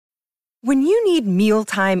When you need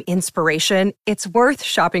mealtime inspiration, it's worth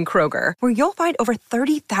shopping Kroger, where you'll find over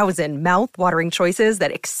 30,000 mouth-watering choices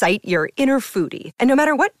that excite your inner foodie. And no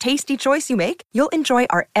matter what tasty choice you make, you'll enjoy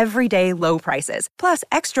our everyday low prices, plus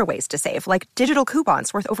extra ways to save, like digital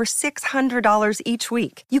coupons worth over $600 each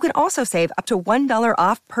week. You can also save up to $1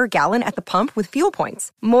 off per gallon at the pump with fuel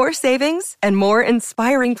points. More savings and more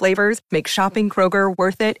inspiring flavors make shopping Kroger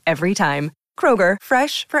worth it every time. Kroger,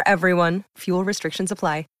 fresh for everyone. Fuel restrictions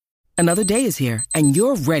apply. Another day is here, and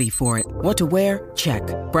you're ready for it. What to wear? Check.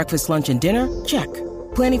 Breakfast, lunch, and dinner? Check.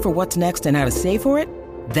 Planning for what's next and how to save for it?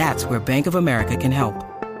 That's where Bank of America can help.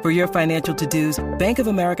 For your financial to-dos, Bank of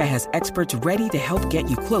America has experts ready to help get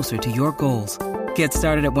you closer to your goals. Get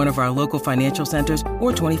started at one of our local financial centers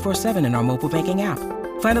or 24/7 in our mobile banking app.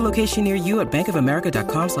 Find a location near you at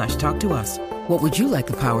bankofamerica.com/talktous. What would you like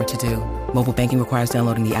the power to do? Mobile banking requires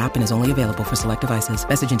downloading the app and is only available for select devices.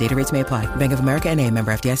 Message and data rates may apply. Bank of America N.A.,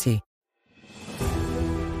 member FDIC.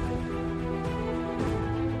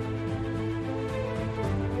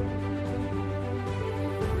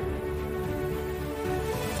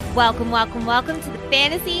 Welcome, welcome, welcome to the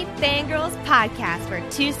Fantasy Fangirls podcast, where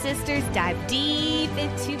two sisters dive deep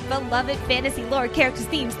into beloved fantasy lore, characters,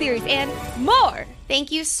 themes, theories, and more.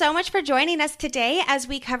 Thank you so much for joining us today as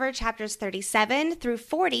we cover chapters 37 through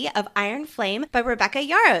 40 of Iron Flame by Rebecca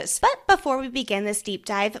Yarros. But before we begin this deep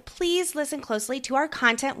dive, please listen closely to our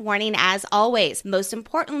content warning as always. Most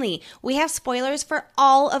importantly, we have spoilers for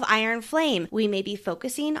all of Iron Flame. We may be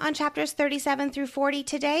focusing on chapters 37 through 40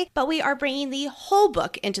 today, but we are bringing the whole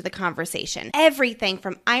book into the conversation. Everything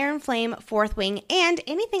from Iron Flame, Fourth Wing, and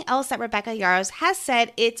anything else that Rebecca Yarros has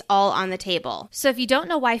said, it's all on the table. So if you don't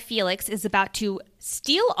know why Felix is about to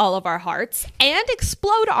steal all of our hearts and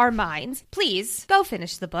explode our minds, please go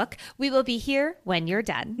finish the book. We will be here when you're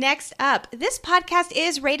done. Next up, this podcast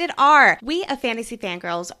is rated R. We of Fantasy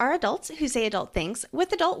Fangirls are adults who say adult things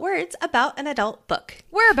with adult words about an adult book.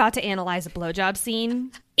 We're about to analyze a blowjob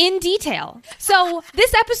scene in detail. So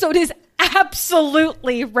this episode is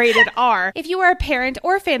absolutely rated R. If you are a parent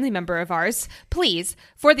or a family member of ours, please,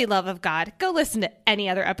 for the love of God, go listen to any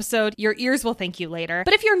other episode. Your ears will thank you later.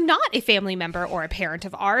 But if you're not a family member or a parent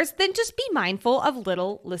of ours, then just be mindful of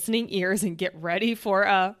little listening ears and get ready for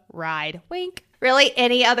a ride. Wink. Really?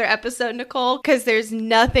 Any other episode, Nicole? Because there's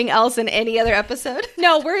nothing else in any other episode?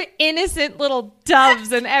 No, we're innocent little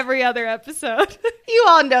doves in every other episode. You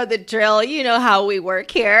all know the drill. You know how we work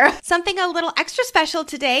here. Something a little extra special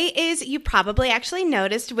today is you probably actually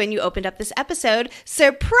noticed when you opened up this episode,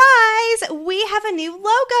 surprise, we have a new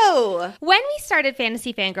logo. When we started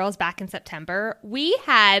Fantasy Fangirls back in September, we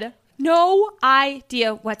had no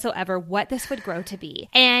idea whatsoever what this would grow to be.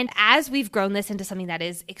 And as we've grown this into something that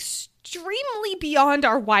is extremely beyond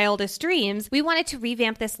our wildest dreams, we wanted to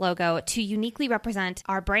revamp this logo to uniquely represent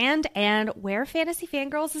our brand and where Fantasy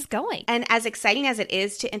Fangirls is going. And as exciting as it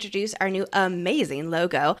is to introduce our new amazing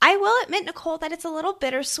logo, I will admit, Nicole, that it's a little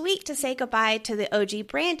bittersweet to say goodbye to the OG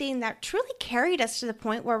branding that truly carried us to the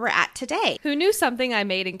point where we're at today. Who knew something I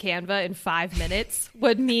made in Canva in 5 minutes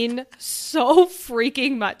would mean so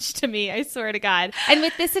freaking much to me, I swear to God. And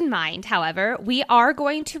with this in mind, however, we are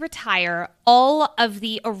going to retire all of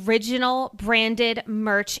the original branded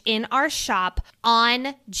merch in our shop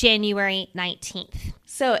on January 19th.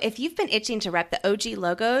 So if you've been itching to rep the OG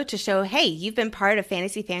logo to show, hey, you've been part of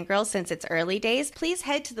Fantasy Fangirls since its early days, please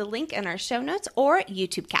head to the link in our show notes or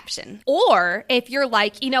YouTube caption. Or if you're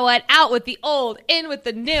like, you know what, out with the old, in with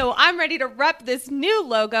the new, I'm ready to rep this new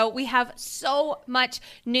logo. We have so much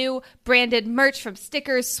new branded merch, from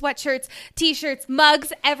stickers, sweatshirts, t-shirts,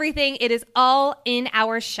 mugs, everything. It is all in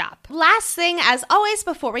our shop. Last thing, as always,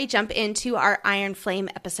 before we jump into our Iron Flame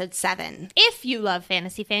episode 7. If you love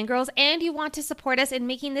Fantasy Fangirls and you want to support us in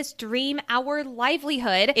making this dream our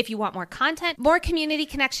livelihood, if you want more content, more community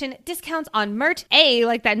connection, discounts on merch,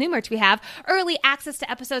 like that new merch we have, early access to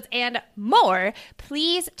episodes, and more,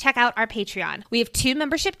 please check out our Patreon. We have 2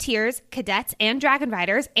 membership tiers, Cadets and Dragon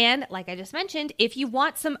Riders, and like I just mentioned, if you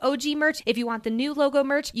want some OG merch, if you want the new logo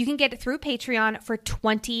merch, you can get it through Patreon for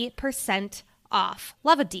 20% off.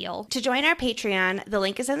 Love a deal. To join our Patreon, the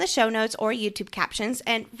link is in the show notes or YouTube captions,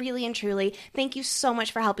 and really and truly, thank you so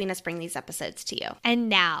much for helping us bring these episodes to you. And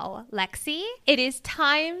now, Lexi, it is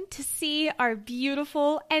time to see our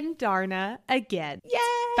beautiful Andarna again. Yay!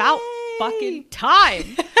 It's about fucking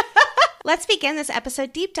time. Let's begin this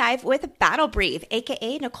episode deep dive with Battle Brief,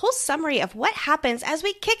 aka Nicole's summary of what happens as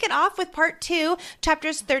we kick it off with part 2,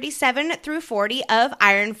 chapters 37 through 40 of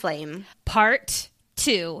Iron Flame. Part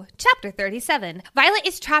 2, Chapter 37. Violet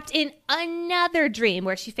is trapped in another dream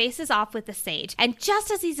where she faces off with the sage. And just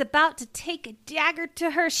as he's about to take a dagger to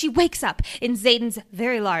her, she wakes up in Xaden's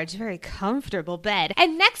very large, very comfortable bed.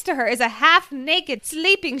 And next to her is a half-naked,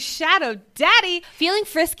 sleeping shadow daddy, feeling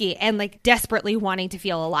frisky and desperately wanting to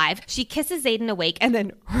feel alive. She kisses Xaden awake and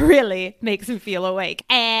then really makes him feel awake.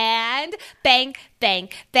 And bang, bang,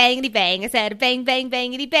 bangity bang. I said bang, bang,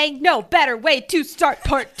 bangity bang. No better way to start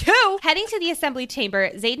part 2. Heading to the assembly chamber,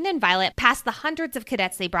 Xaden and Violet pass the hundreds of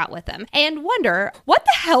cadets they brought with them and wonder, what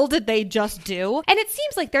the hell did they just do? And it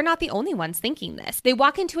seems like they're not the only ones thinking this. They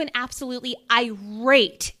walk into an absolutely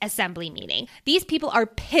irate assembly meeting. These people are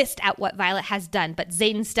pissed at what Violet has done, but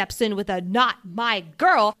Xaden steps in with a "not my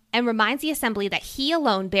girl" and reminds the assembly that he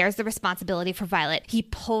alone bears the responsibility for Violet. He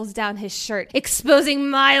pulls down his shirt, exposing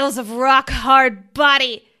miles of rock-hard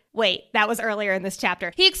body. Wait, that was earlier in this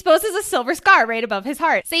chapter. He exposes a silver scar right above his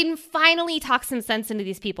heart. Xaden finally talks some sense into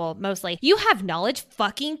these people, mostly. You have knowledge,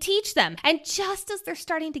 fucking teach them. And just as they're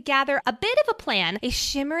starting to gather a bit of a plan, a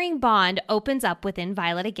shimmering bond opens up within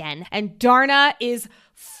Violet again, and Darna is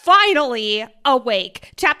finally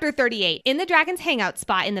awake. Chapter 38. In the Dragon's hangout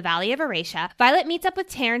spot in the Valley of Erasia, Violet meets up with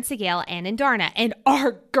Terran, Sigale, and Indarna, and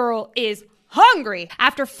our girl is hungry.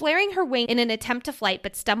 After flaring her wing in an attempt to flight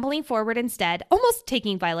but stumbling forward instead, almost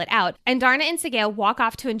taking Violet out, Indarna and Sigale walk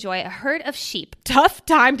off to enjoy a herd of sheep. Tough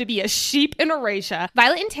time to be a sheep in Erasia.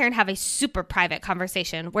 Violet and Terran have a super private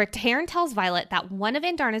conversation where Terran tells Violet that one of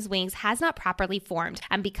Indarna's wings has not properly formed,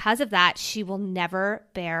 and because of that, she will never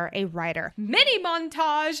bear a rider. Mini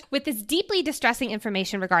montage! With this deeply distressing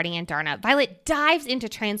information regarding Indarna, Violet dives into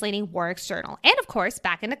translating Warwick's journal, and of course,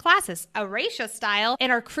 back into classes, Erasia style,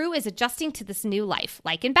 and our crew is adjusting to this new life,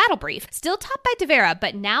 like in Battle Brief. Still taught by Devera,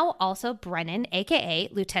 but now also Brennan, aka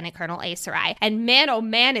Lieutenant Colonel A. Sarai. And man, oh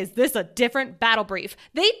man, is this a different Battle Brief.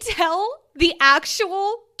 They tell the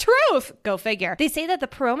actual truth. Go figure. They say that the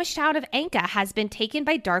Paromish town of Anka has been taken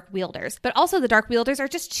by Dark Wielders, but also the Dark Wielders are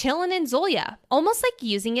just chilling in Zulia, almost like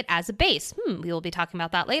using it as a base. We will be talking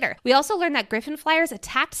about that later. We also learned that Griffin Flyers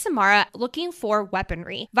attacked Samara looking for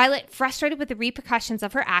weaponry. Violet, frustrated with the repercussions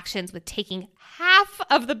of her actions with taking half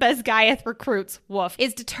of the Besgaiath recruits, woof,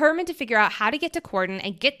 is determined to figure out how to get to Cordon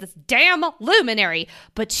and get this damn luminary.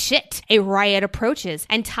 But shit, a riot approaches,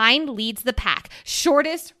 and Tyne leads the pack.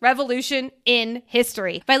 Shortest revolution in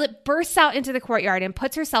history. Violet bursts out into the courtyard and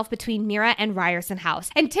puts herself between Mira and Ryerson House.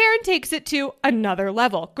 And Terran takes it to another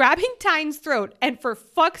level, grabbing Tyne's throat and for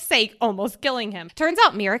fuck's sake almost killing him. Turns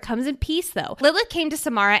out Mira comes in peace though. Lilith came to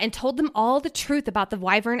Samara and told them all the truth about the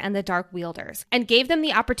Wyvern and the Dark Wielders, and gave them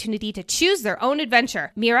the opportunity to choose their own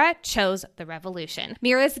adventure. Mira chose the revolution.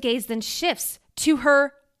 Mira's gaze then shifts to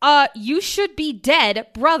her you should be dead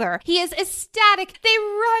brother. He is ecstatic. They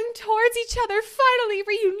run towards each other, finally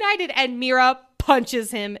reunited, and Mira punches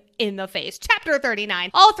him in the face. Chapter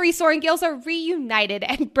 39. All three Sorrengails are reunited,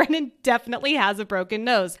 and Brennan definitely has a broken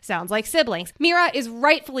nose. Sounds like siblings. Mira is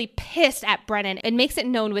rightfully pissed at Brennan and makes it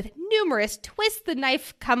known with numerous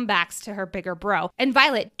twist-the-knife comebacks to her bigger bro. And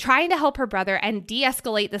Violet, trying to help her brother and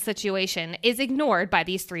de-escalate the situation, is ignored by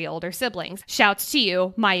these three older siblings. Shouts to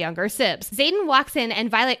you, my younger sibs. Xaden walks in,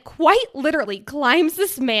 and Violet quite literally climbs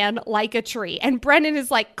this man like a tree. And Brennan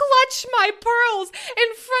is like, clutch my pearls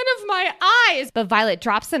in front of my eyes. But Violet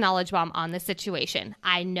drops the knowledge bomb on the situation.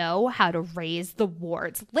 I know how to raise the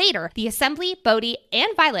wards. Later, the Assembly, Bodhi,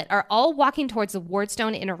 and Violet are all walking towards the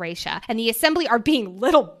Wardstone in Erasia, and the Assembly are being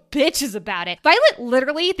little bitches about it. Violet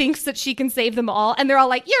literally thinks that she can save them all, and they're all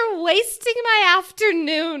like, you're wasting my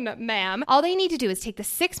afternoon, ma'am. All they need to do is take the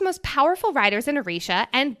 6 most powerful riders in Erasia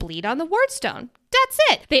and bleed on the Wardstone. That's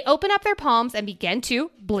it. They open up their palms and begin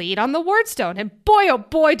to bleed on the Wardstone. And boy, oh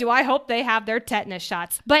boy, do I hope they have their tetanus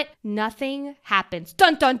shots. But nothing happens.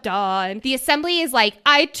 Dun, dun, dun. The Assembly is like,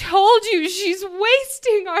 I told you she's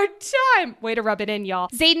wasting our time. Way to rub it in, y'all.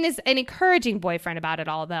 Xaden is an encouraging boyfriend about it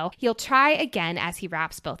all, though. He'll try again as he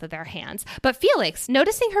wraps both of their hands. But Felix,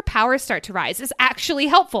 noticing her powers start to rise, is actually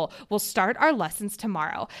helpful. We'll start our lessons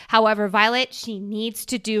tomorrow. However, Violet, she needs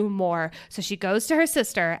to do more. So she goes to her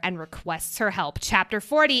sister and requests her help. Chapter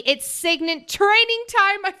 40, it's Signet training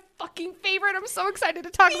time. My fucking favorite. I'm so excited to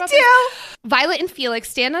talk about this. Violet and Felix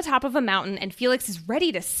stand on top of a mountain, and Felix is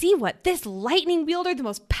ready to see what this lightning wielder, the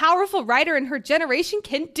most powerful rider in her generation,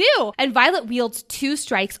 can do. And Violet wields 2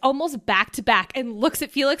 strikes almost back to back and looks at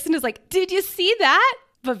Felix and is like, did you see that?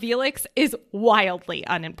 But Felix is wildly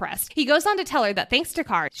unimpressed. He goes on to tell her that thanks to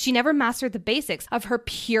Card, she never mastered the basics of her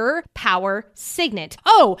pure power signet.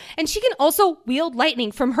 Oh, and she can also wield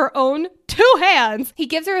lightning from her own 2 hands. He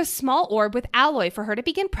gives her a small orb with alloy for her to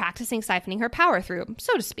begin practicing siphoning her power through,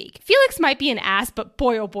 so to speak. Felix might be an ass, but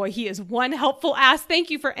boy, oh boy, he is one helpful ass. Thank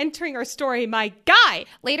you for entering our story, my guy.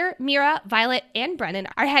 Later, Mira, Violet, and Brennan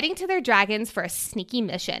are heading to their dragons for a sneaky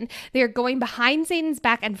mission. They are going behind Xaden's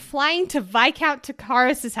back and flying to Viscount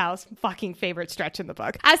Takaris' house. Fucking favorite stretch in the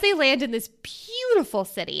book. As they land in this beautiful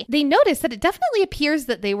city, they notice that it definitely appears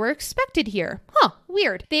that they were expected here.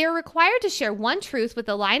 Weird. They are required to share one truth with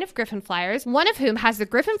a line of Griffin Flyers, one of whom has the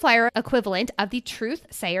Griffin Flyer equivalent of the Truth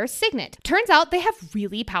Sayer's signet. Turns out they have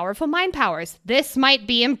really powerful mind powers. This might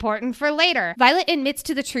be important for later. Violet admits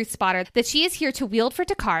to the Truth Spotter that she is here to wield for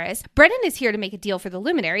Takaris, Brennan is here to make a deal for the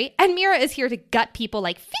Luminary, and Mira is here to gut people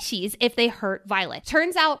like fishies if they hurt Violet.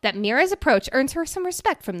 Turns out that Mira's approach earns her some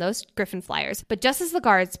respect from those Griffin Flyers, but just as the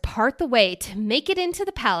guards part the way to make it into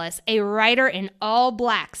the palace, a rider in all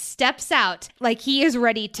black steps out like he is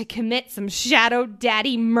ready to commit some Shadow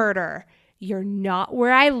Daddy murder. You're not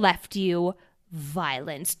where I left you.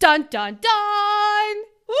 Violence. Dun, dun, dun!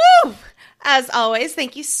 Woo! As always,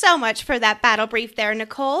 thank you so much for that battle brief there,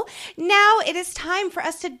 Nicole. Now it is time for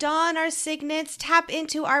us to don our signets, tap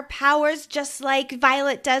into our powers just like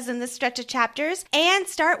Violet does in the stretch of chapters, and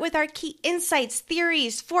start with our key insights,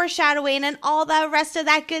 theories, foreshadowing, and all the rest of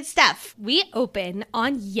that good stuff. We open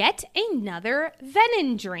on yet another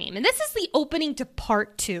Venin dream, and this is the opening to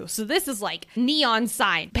part 2, so this is like neon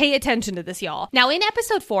sign. Pay attention to this, y'all. Now, in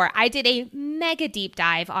episode 4, I did a mega deep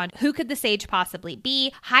dive on who could the sage possibly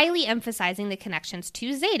be, highly emphasizing the connections to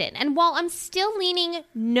Xaden. And while I'm still leaning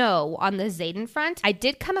no on the Xaden front, I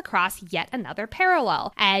did come across yet another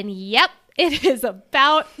parallel. And yep, it is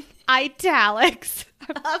about italics.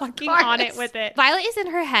 I'm fucking on it with it. Violet is in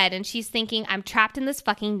her head and she's thinking, I'm trapped in this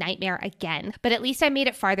fucking nightmare again. But at least I made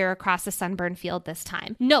it farther across the sunburned field this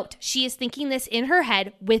time. Note, she is thinking this in her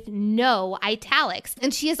head with no italics.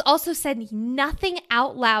 And she has also said nothing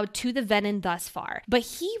out loud to the Venin thus far. But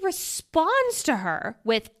he responds to her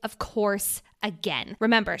with, of course, again.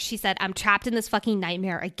 Remember, she said, I'm trapped in this fucking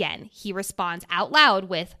nightmare again. He responds out loud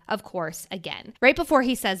with, of course, again. Right before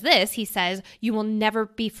he says this, he says, you will never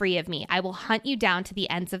be free of me. I will hunt you down to the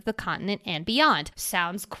ends of the continent and beyond.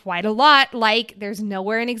 Sounds quite a lot like there's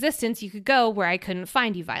nowhere in existence you could go where I couldn't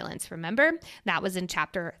find you, Violence. Remember? That was in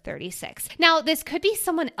chapter 36. Now, this could be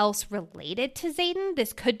someone else related to Xaden.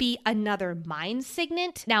 This could be another mind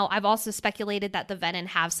signet. Now, I've also speculated that the Venin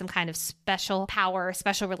have some kind of special power,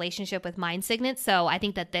 special relationship with mind signets. So I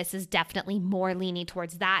think that this is definitely more leaning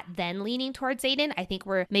towards that than leaning towards Xaden. I think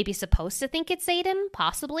we're maybe supposed to think it's Xaden,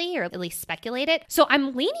 possibly, or at least speculate it. So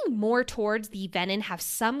I'm leaning more towards the Venin have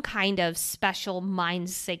some kind of special mind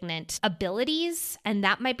signet abilities, and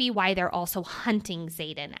that might be why they're also hunting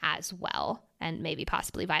Xaden as well. And maybe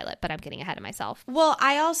possibly Violet, but I'm getting ahead of myself. Well,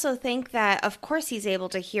 I also think that, of course, he's able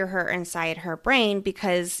to hear her inside her brain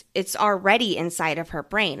because it's already inside of her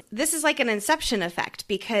brain. This is like an Inception effect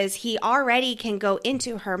because he already can go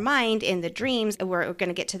into her mind in the dreams. We're going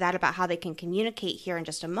to get to that about how they can communicate here in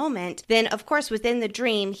just a moment. Then, of course, within the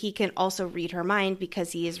dream, he can also read her mind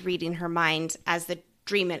because he is reading her mind as the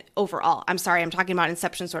dream it overall. I'm sorry, I'm talking about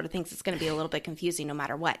Inception sort of things. It's going to be a little bit confusing no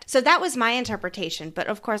matter what. So that was my interpretation. But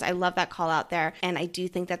of course, I love that call out there. And I do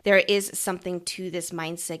think that there is something to this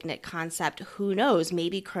mind signet concept. Who knows?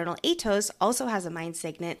 Maybe Colonel Atos also has a mind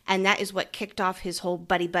signet. And that is what kicked off his whole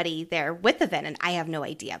buddy there with the Venin. I have no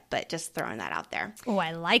idea, but just throwing that out there. Oh,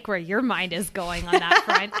 I like where your mind is going on that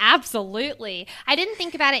front. Absolutely. I didn't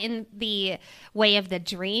think about it in the way of the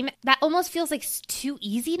dream. That almost feels like too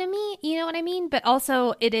easy to me. You know what I mean? But also,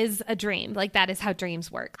 it is a dream. Like, that is how dreams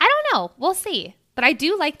work. I don't know. We'll see. But I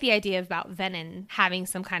do like the idea about Venin having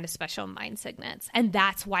some kind of special mind signets. And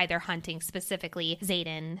that's why they're hunting specifically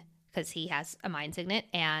Xaden, because he has a mind signet,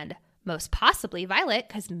 and most possibly Violet,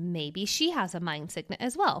 because maybe she has a mind signet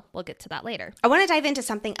as well. We'll get to that later. I want to dive into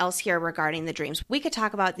something else here regarding the dreams. We could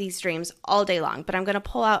talk about these dreams all day long, but I'm going to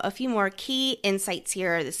pull out a few more key insights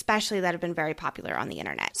here, especially that have been very popular on the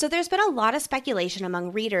internet. So there's been a lot of speculation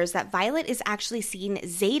among readers that Violet is actually seeing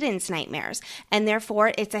Xaden's nightmares, and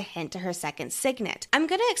therefore it's a hint to her second signet. I'm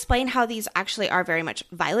going to explain how these actually are very much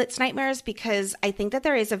Violet's nightmares because I think that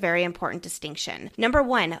there is a very important distinction. Number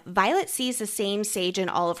one, Violet sees the same sage in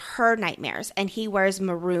all of her nightmares, and he wears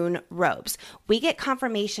maroon robes. We get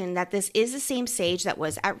confirmation that this is the same sage that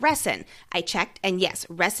was at Resen. I checked, and yes,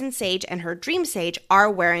 Resen sage and her dream sage are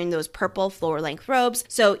wearing those purple floor-length robes,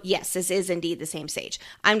 so yes, this is indeed the same sage.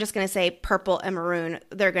 I'm just going to say purple and maroon,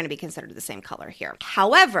 they're going to be considered the same color here.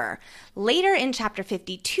 However, later in chapter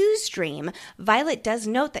 52's dream, Violet does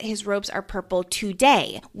note that his robes are purple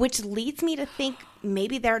today, which leads me to think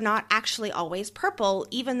maybe they're not actually always purple,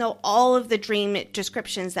 even though all of the dream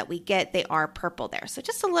descriptions that we get, they are purple there. So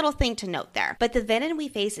just a little thing to note there. But the Venin we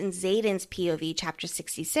face in Xaden's POV, chapter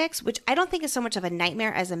 66, which I don't think is so much of a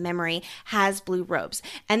nightmare as a memory, has blue robes.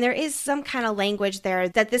 And there is some kind of language there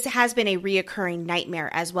that this has been a reoccurring nightmare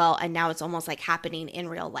as well, and now it's almost like happening in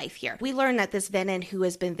real life here. We learn that this Venin who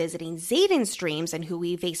has been visiting Xaden's dreams and who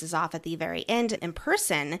he faces off at the very end in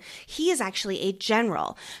person, he is actually a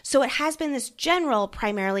general. So it has been this general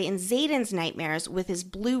primarily in Xaden's nightmares with his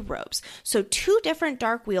blue robes. So two different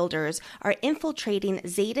Dark Wielders are infiltrating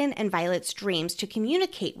Xaden and Violet's dreams to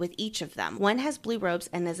communicate with each of them. One has blue robes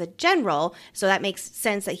and is a general, so that makes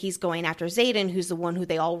sense that he's going after Xaden, who's the one who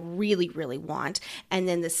they all really, really want. And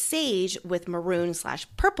then the Sage with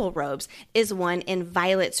maroon/purple robes is one in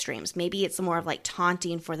Violet's dreams. Maybe it's more of like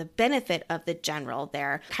taunting for the benefit of the general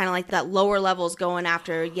there. Kind of like that lower level is going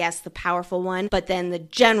after, yes, the powerful one, but then the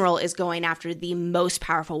general is going after the most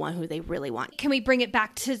powerful one who they really want. Can we bring it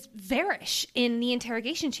back to Varish in the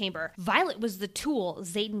interrogation chamber? Violet was the tool,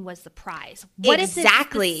 Xaden was the prize. What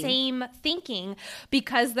Exactly. if this is the same thinking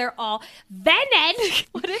because they're all Venin?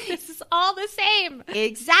 What if this is all the same?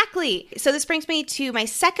 Exactly. So this brings me to my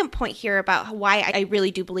second point here about why I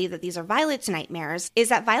really do believe that these are Violet's nightmares, is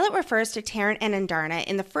that Violet refers to Terran and Andarna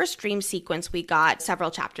in the first dream sequence we got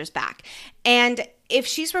several chapters back. And if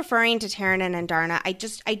she's referring to Terran and Andarna,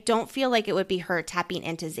 I don't feel like it would be her tapping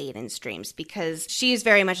into Xaden's dreams, because she is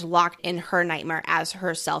very much locked in her nightmare as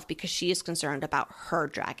herself because she is concerned about her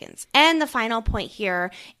dragons. And the final point here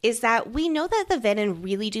is that we know that the Venin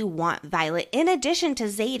really do want Violet in addition to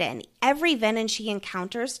Xaden. Every Venin she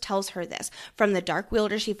encounters tells her this, from the Dark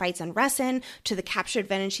Wielder she fights in Resin to the captured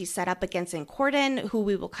Venin she set up against in Corden, who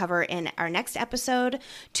we will cover in our next episode,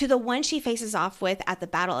 to the one she faces off with at the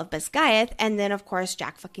Battle of Basgiath, and then of course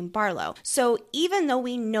Jack fucking Barlow. So even though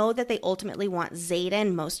we know that they ultimately want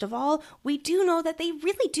Xaden most of all, we do know that they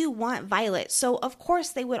really do want Violet. So of course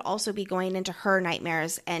they would also be going into her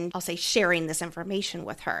nightmares and I'll say sharing this information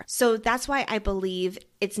with her. So that's why I believe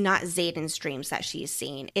it's not Xaden's dreams that she is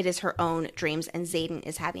seeing. It is her own dreams, and Xaden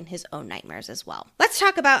is having his own nightmares as well. Let's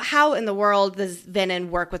talk about how in the world does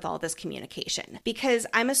Venin work with all this communication, because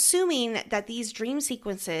I'm assuming that these dream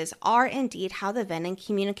sequences are indeed how the Venin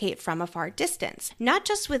communicate from a far distance. Not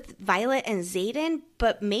just with Violet and Xaden,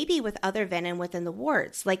 but maybe with other Venin within the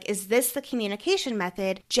wards. Like, is this the communication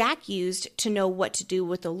method Jack used to know what to do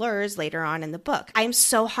with the lures later on in the book? I'm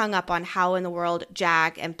so hung up on how in the world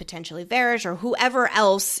Jack and potentially Varish or whoever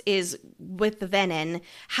else is with the Venin,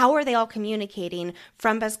 how are they all communicating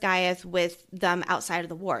from Basgiath with them outside of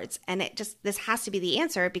the wards? And this has to be the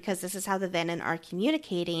answer, because this is how the Venin are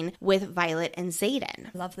communicating with Violet and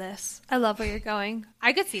Xaden. Love this. I love where you're going.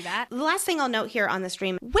 I could see that. The last thing I'll note here on the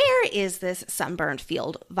stream, where is this sunburned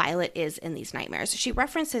field Violet is in these nightmares? She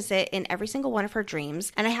references it in every single one of her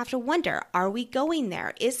dreams, and I have to wonder, are we going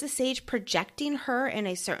there? Is the Sage projecting her in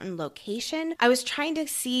a certain location? I was trying to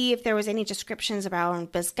see if there was any descriptions about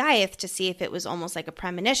Basgiath to see if it was almost like a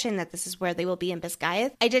premonition that this is where they will be in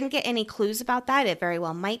Basgiath. I didn't get any clues about that. It very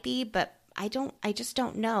well might be, but I just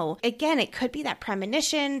don't know. Again, it could be that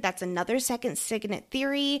premonition. That's another second signet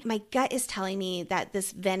theory. My gut is telling me that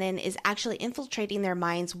this Venin is actually infiltrating their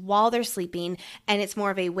minds while they're sleeping, and it's more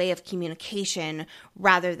of a way of communication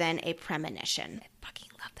rather than a premonition. I fucking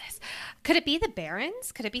love this. Could it be the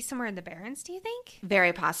Barrens? Could it be somewhere in the Barrens, do you think?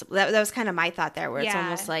 Very possible. That was kind of my thought there, where it's Yeah.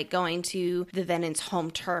 almost like going to the Venin's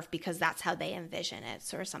home turf because that's how they envision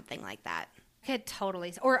it, or something like that. Could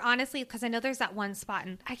totally. Or honestly, because I know there's that one spot,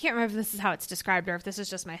 and I can't remember if this is how it's described or if this is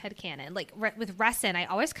just my headcanon. Like with Resin, I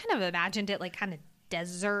always kind of imagined it like kind of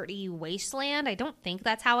desert-y wasteland. I don't think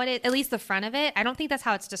that's how it is. At least the front of it. I don't think that's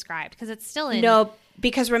how it's described, because it's still in... No,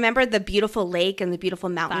 because remember the beautiful lake and the beautiful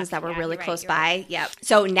mountains that were really you're close right, by? right. Yep.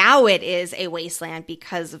 So now it is a wasteland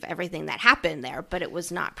because of everything that happened there, but it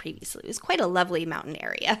was not previously. It was quite a lovely mountain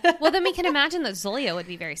area. Well, then we can imagine that Zolia would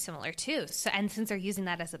be very similar too. So, and since they're using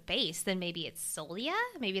that as a base, then maybe it's Zolia?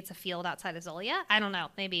 Maybe it's a field outside of Zolia? I don't know.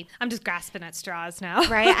 Maybe. I'm just grasping at straws now.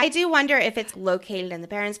 Right. I do wonder if it's located in the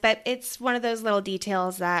Barrens, but it's one of those little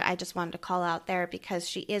details that I just wanted to call out there, because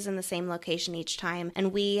she is in the same location each time.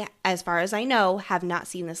 And we, as far as I know, have not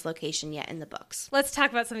seen this location yet in the books. Let's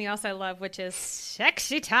talk about something else I love, which is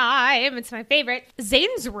sexy time. It's my favorite.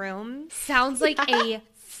 Zane's room sounds like a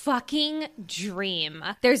fucking dream.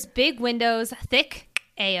 There's big windows, thick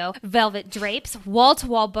Ayo. Velvet drapes,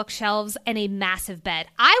 wall-to-wall bookshelves, and a massive bed.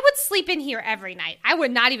 I would sleep in here every night. I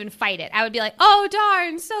would not even fight it. I would be like, oh,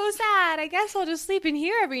 darn, so sad. I guess I'll just sleep in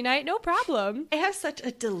here every night. No problem. I have such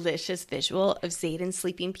a delicious visual of Xaden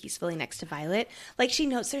sleeping peacefully next to Violet. Like, she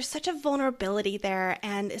notes there's such a vulnerability there,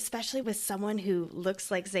 and especially with someone who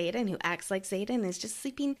looks like Xaden, who acts like Xaden, is just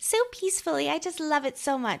sleeping so peacefully. I just love it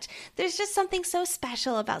so much. There's just something so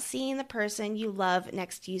special about seeing the person you love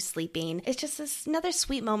next to you sleeping. It's just another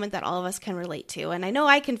sweet moment that all of us can relate to. And I know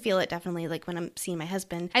I can feel it definitely, like when I'm seeing my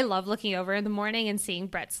husband. I love looking over in the morning and seeing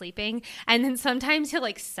Brett sleeping. And then sometimes he'll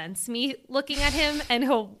like sense me looking at him and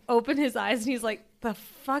he'll open his eyes and he's like, the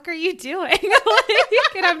fuck are you doing?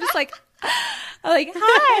 And I'm just like,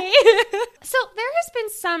 hi. So there has been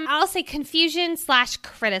some, I'll say,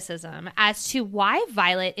 confusion/criticism as to why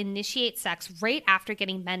Violet initiates sex right after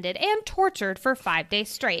getting mended and tortured for 5 days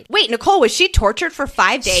straight. Wait, Nicole, was she tortured for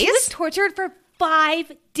 5 days? She was tortured for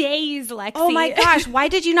 5 days, Lexi. Oh my gosh, why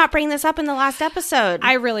did you not bring this up in the last episode?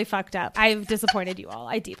 I really fucked up. I've disappointed you all.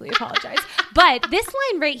 I deeply apologize. But this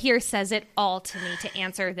line right here says it all to me to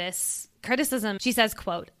answer this criticism. She says,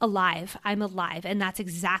 quote, alive, I'm alive, and that's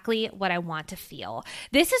exactly what I want to feel.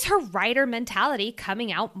 This is her writer mentality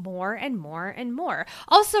coming out more and more and more.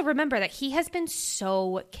 Also, remember that he has been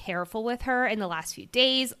so careful with her in the last few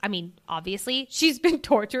days. I mean, obviously, she's been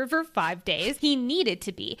tortured for 5 days. He needed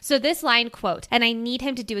to be. So this line, quote, and I need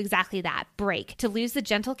him to do exactly that, break, to lose the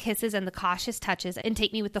gentle kisses and the cautious touches and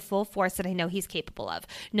take me with the full force that I know he's capable of.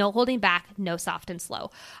 No holding back, no soft and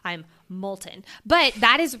slow. I'm molten. But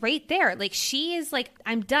that is right there. Like, she is like,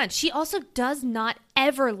 I'm done. She also does not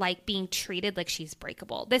ever like being treated like she's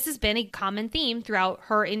breakable. This has been a common theme throughout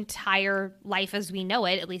her entire life as we know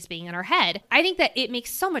it, at least being in her head. I think that it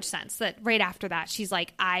makes so much sense that right after that, she's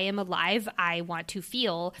like, I am alive. I want to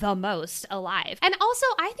feel the most alive. And also,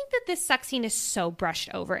 I think that this sex scene is so brushed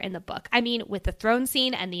over in the book. I mean, with the throne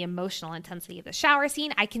scene and the emotional intensity of the shower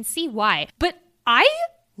scene, I can see why. But I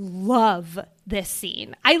love this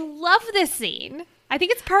scene. I love this scene. I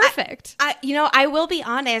think it's perfect. I will be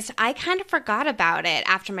honest, I kind of forgot about it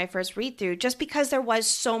after my first read through just because there was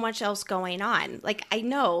so much else going on. Like, I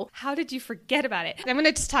know. How did you forget about it? I'm going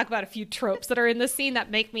to just talk about a few tropes that are in this scene that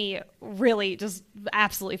make me really just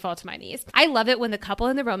absolutely fall to my knees. I love it when the couple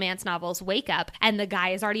in the romance novels wake up and the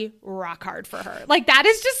guy is already rock hard for her. Like, that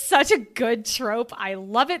is just such a good trope. I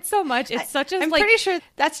love it so much. It's such a, I'm like, pretty sure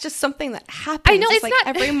that's just something that happens. I know, it's like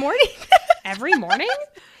not every morning. Every morning?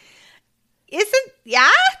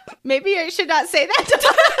 Yeah? Maybe I should not say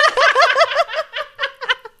that.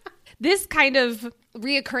 This kind of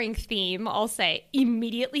reoccurring theme, I'll say,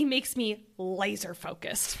 immediately makes me laser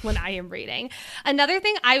focused when I am reading. Another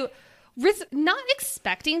thing I was not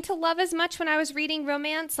expecting to love as much when I was reading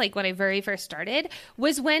romance, like when I very first started,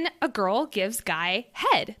 was when a girl gives guy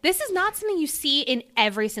head. This is not something you see in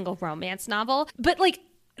every single romance novel, but like,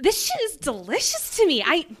 this shit is delicious to me.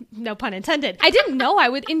 No pun intended. I didn't know I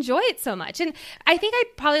would enjoy it so much. And I think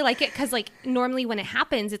I'd probably like it because, like, normally when it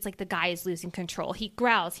happens, it's like the guy is losing control. He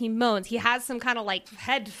growls, he moans, he has some kind of like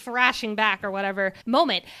head thrashing back or whatever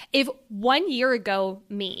moment. If 1 year ago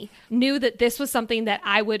me knew that this was something that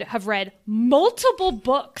I would have read multiple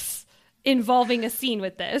books involving a scene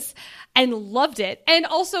with this and loved it, and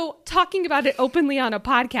also talking about it openly on a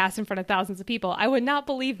podcast in front of thousands of people, I would not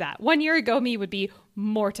believe that. 1 year ago me would be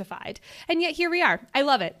mortified. And yet here we are. I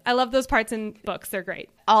love it. I love those parts in books. They're great.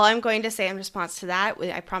 All I'm going to say in response to that,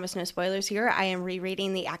 I promise no spoilers here, I am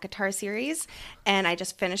rereading the ACOTAR series, and I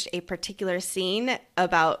just finished a particular scene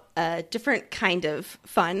about a different kind of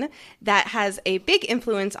fun that has a big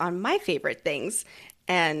influence on my favorite things.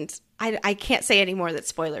 And I can't say any more that's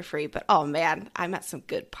spoiler free, but oh man, I'm at some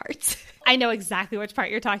good parts. I know exactly which part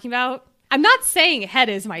you're talking about. I'm not saying head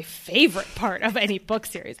is my favorite part of any book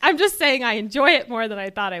series. I'm just saying I enjoy it more than I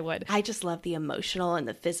thought I would. I just love the emotional and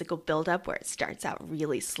the physical buildup where it starts out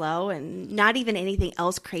really slow and not even anything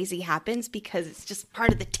else crazy happens because it's just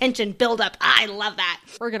part of the tension buildup. I love that.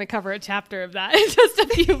 We're going to cover a chapter of that in just a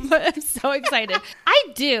few, but I'm so excited. I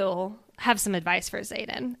do have some advice for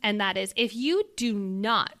Xaden, and that is, if you do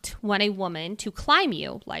not want a woman to climb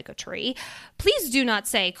you like a tree, please do not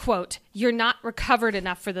say, quote, you're not recovered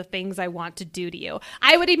enough for the things I want to do to you.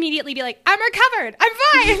 I would immediately be like, I'm recovered, I'm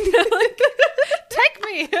fine. Like, take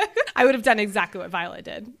me. I would have done exactly what Violet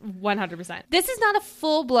did, 100%. This is not a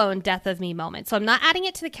full-blown death of me moment, so I'm not adding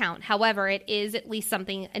it to the count. However, it is at least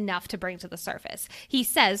something enough to bring to the surface. He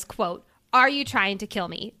says, quote, are you trying to kill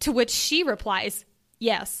me? To which she replies,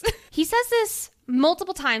 yes. He says this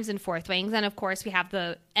multiple times in Fourth Wings, and of course we have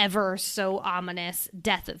the ever so ominous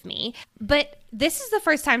death of me. But this is the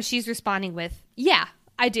first time she's responding with, yeah,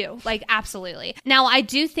 I do. Like, absolutely. Now, I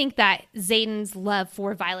do think that Xaden's love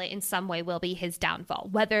for Violet in some way will be his downfall.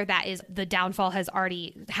 Whether that is the downfall has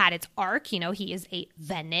already had its arc. You know, he is a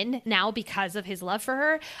Venin now because of his love for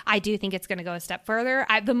her. I do think it's going to go a step further.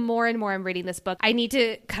 The more and more I'm reading this book, I need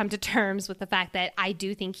to come to terms with the fact that I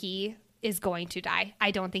do think he is going to die.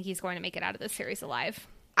 I don't think he's going to make it out of this series alive.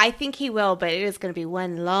 I think he will, but it is going to be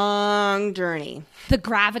one long journey. The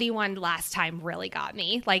gravity one last time really got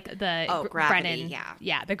me. Like the gravity, Brennan,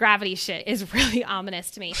 yeah, the gravity shit is really ominous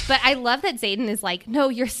to me. But I love that Xaden is like, no,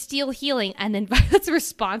 you're still healing. And then Violet's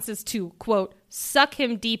response is to, quote, suck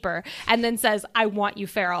him deeper, and then says, I want you,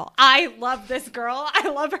 Feral. I love this girl. I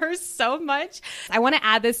love her so much. I want to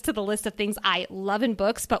add this to the list of things I love in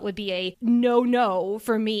books, but would be a no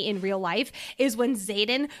for me in real life, is when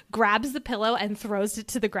Xaden grabs the pillow and throws it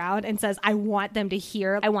to the ground and says, I want them to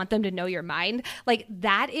hear, I want them to know your mind. Like,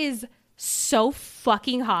 that is so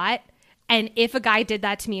fucking hot. And if a guy did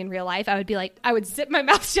that to me in real life, I would be like, I would zip my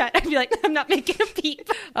mouth shut. I'd be like, I'm not making a peep.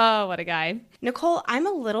 Oh, what a guy. Nicole, I'm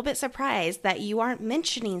a little bit surprised that you aren't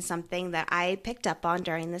mentioning something that I picked up on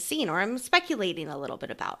during the scene, or I'm speculating a little bit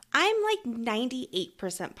about. I'm like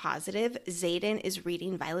 98% positive Xaden is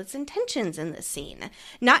reading Violet's intentions in this scene.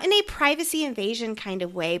 Not in a privacy invasion kind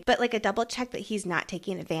of way, but like a double check that he's not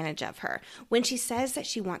taking advantage of her. When she says that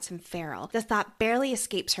she wants him feral, the thought barely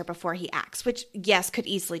escapes her before he acts, which, yes, could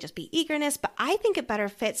easily just be eagerness, but I think it better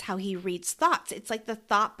fits how he reads thoughts. It's like the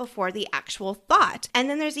thought before the actual thought. And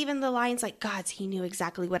then there's even the lines like, Gods, he knew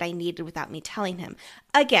exactly what I needed without me telling him.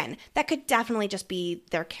 Again, that could definitely just be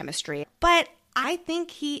their chemistry. But I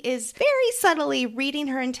think he is very subtly reading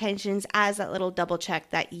her intentions as that little double check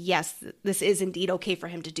that, yes, this is indeed okay for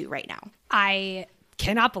him to do right now. I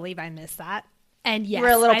cannot believe I missed that. And yes, we're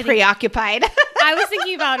a little preoccupied. I was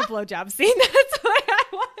thinking about a blowjob scene. That's what I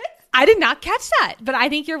was. I did not catch that, but I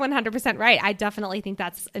think you're 100% right. I definitely think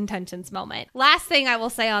that's intentions moment. Last thing I will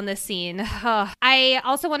say on this scene, I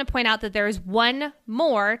also want to point out that there is one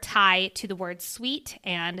more tie to the word sweet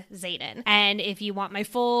and Xaden. And if you want my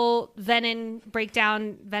full Venin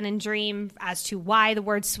breakdown, Venin dream as to why the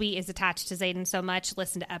word sweet is attached to Xaden so much,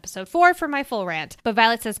 listen to episode 4 for my full rant. But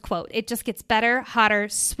Violet says, quote, it just gets better, hotter,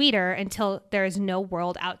 sweeter until there is no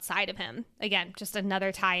world outside of him. Again, just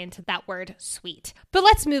another tie into that word sweet. But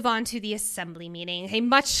let's move on to the assembly meeting, a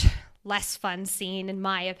much less fun scene in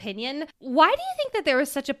my opinion. Why do you think that there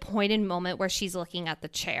was such a pointed moment where she's looking at the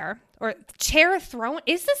chair? Or chair, throne?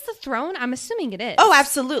 Is this the throne? I'm assuming it is. Oh,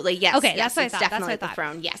 absolutely. Yes. Okay, yes, that's what I it's thought. definitely That's what I the thought.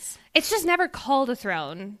 throne. Yes. It's just never called a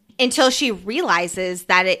throne. Until she realizes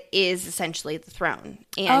that it is essentially the throne.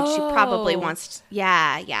 And she probably wants to,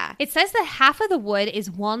 yeah. It says that half of the wood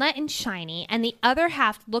is walnut and shiny, and the other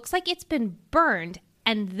half looks like it's been burned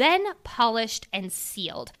and then polished and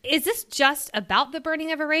sealed. Is this just about the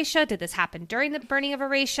burning of Eratia? Did this happen during the burning of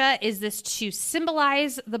Eratia? Is this to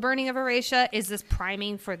symbolize the burning of Eratia? Is this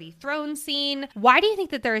priming for the throne scene? Why do you think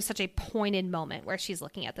that there is such a pointed moment where she's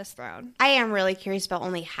looking at this throne? I am really curious about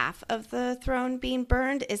only half of the throne being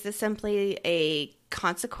burned. Is this simply a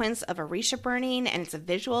consequence of Eratia burning and it's a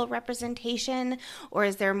visual representation, or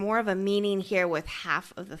is there more of a meaning here with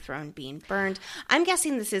half of the throne being burned? I'm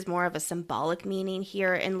guessing this is more of a symbolic meaning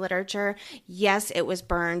here in literature. Yes, it was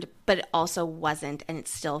burned, but it also wasn't, and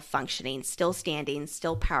it's still functioning, still standing,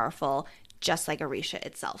 still powerful, just like Eratia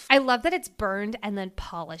itself. I love that it's burned and then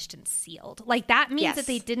polished and sealed. Like, that means Yes. that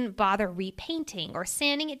they didn't bother repainting or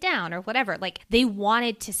sanding it down or whatever. Like, they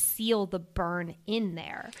wanted to seal the burn in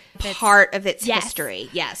there. That's Part of its Yes. history.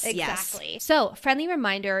 Yes, exactly. yes. So, friendly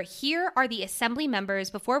reminder, here are the assembly members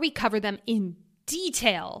before we cover them in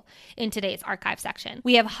detail in today's archive section.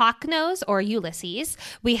 We have Hawknose or Ulysses.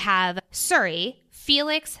 We have Surrey,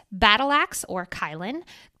 Felix, Battleaxe or Kylan,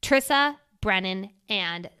 Trissa, Brennan,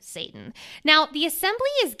 and Xaden. Now, the assembly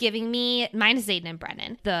is giving me, minus Xaden and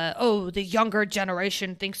Brennan, the younger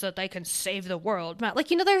generation thinks that they can save the world. Like,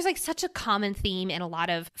 you know, there's like such a common theme in a lot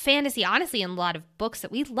of fantasy, honestly, in a lot of books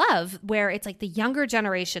that we love, where it's like the younger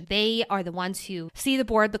generation, they are the ones who see the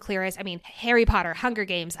board the clearest. I mean, Harry Potter, Hunger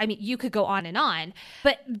Games, I mean, you could go on and on.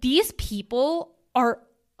 But these people are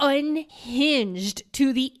unhinged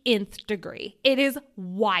to the nth degree. It is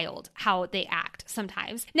wild how they act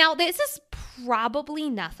sometimes. Now, this is probably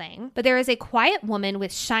nothing, but there is a quiet woman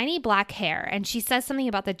with shiny black hair, and she says something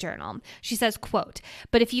about the journal. She says, quote,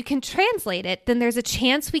 but if you can translate it, then there's a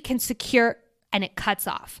chance we can secure and it cuts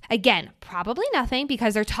off. Again, probably nothing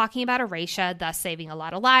because they're talking about Aretia, thus saving a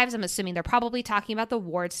lot of lives. I'm assuming they're probably talking about the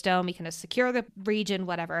Ward Stone. We can secure the region,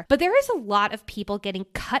 whatever. But there is a lot of people getting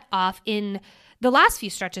cut off in the last few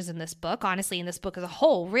stretches in this book, honestly, in this book as a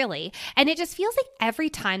whole, really. And it just feels like every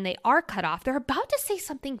time they are cut off, they're about to say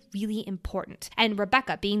something really important. And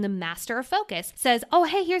Rebecca, being the master of focus, says, oh,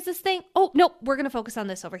 hey, here's this thing. Oh, no, we're going to focus on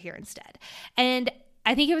this over here instead. And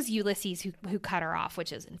I think it was Ulysses who cut her off,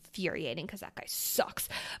 which is infuriating because that guy sucks.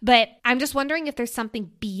 But I'm just wondering if there's something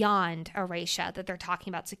beyond Aretia that they're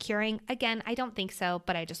talking about securing. Again, I don't think so,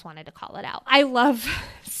 but I just wanted to call it out. I love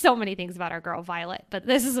so many things about our girl Violet, but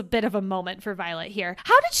this is a bit of a moment for Violet here.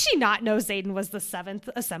 How did she not know Xaden was the 7th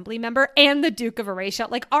Assembly member and the Duke of Aretia?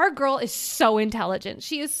 Like, our girl is so intelligent.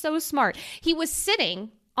 She is so smart. He was sitting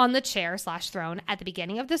on the chair/throne at the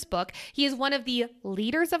beginning of this book. He is one of the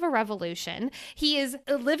leaders of a revolution. He is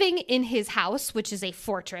living in his house, which is a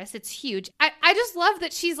fortress. It's huge. I just love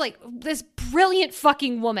that she's like this brilliant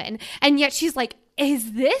fucking woman. And yet she's like,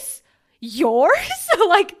 is this yours?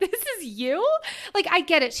 Like, this is you? Like, I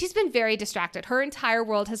get it. She's been very distracted. Her entire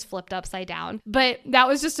world has flipped upside down. But that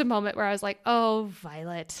was just a moment where I was like, oh,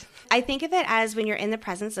 Violet. I think of it as when you're in the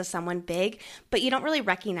presence of someone big, but you don't really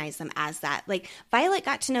recognize them as that. Like, Violet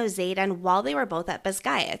got to know Xaden while they were both at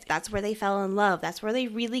Basgiath. That's where they fell in love. That's where they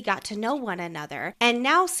really got to know one another. And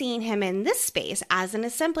now seeing him in this space as an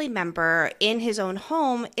assembly member in his own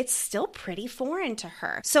home, it's still pretty foreign to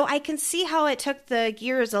her. So I can see how it took the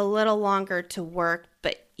gears a little longer to work.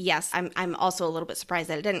 But yes, I'm also a little bit surprised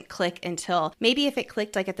that it didn't click until maybe if it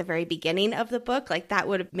clicked like at the very beginning of the book, like that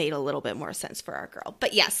would have made a little bit more sense for our girl.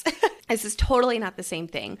 But yes, this is totally not the same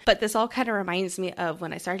thing. But this all kind of reminds me of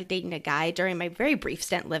when I started dating a guy during my very brief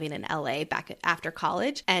stint living in LA back after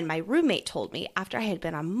college. And my roommate told me after I had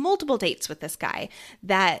been on multiple dates with this guy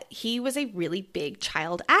that he was a really big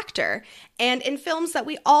child actor. And in films that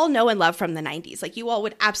we all know and love from the 90s, like you all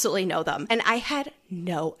would absolutely know them. And I had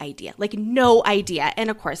no idea, like no idea. And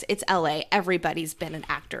of course, it's LA. Everybody's been an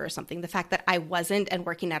actor or something. The fact that I wasn't and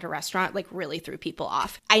working at a restaurant like really threw people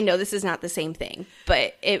off. I know this is not the same thing,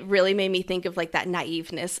 but it really made me think of like that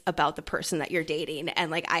naiveness about the person that you're dating. And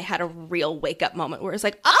like I had a real wake up moment where it's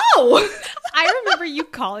like, oh, I remember you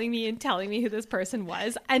calling me and telling me who this person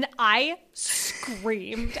was. And I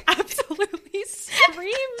screamed, absolutely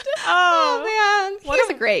screamed. Oh man, he's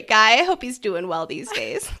a great guy. I hope he's doing well these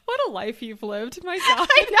days. What a life you've lived, my God.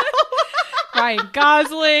 I know. Ryan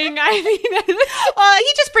Gosling. I mean, well, he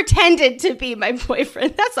just pretended to be my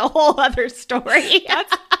boyfriend. That's a whole other story.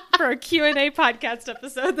 That's for a Q&A podcast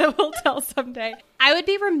episode that we'll tell someday. I would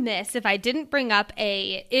be remiss if I didn't bring up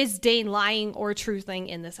is Dane lying or truthing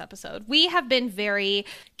in this episode. We have been very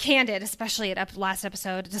candid, especially at last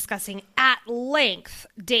episode, discussing at length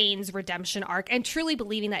Dane's redemption arc and truly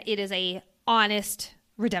believing that it is a honest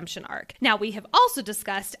redemption arc. Now, we have also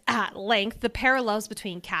discussed at length the parallels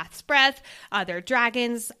between Cath's breath, other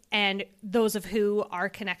dragons, and those of who are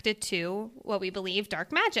connected to what we believe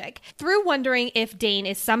dark magic. Through wondering if Dane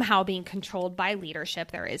is somehow being controlled by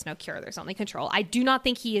leadership, there is no cure, there's only control. I do not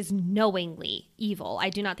think he is knowingly evil. I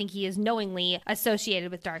do not think he is knowingly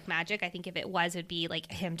associated with dark magic. I think if it was, it'd be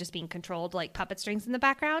like him just being controlled like puppet strings in the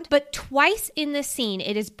background. But twice in this scene,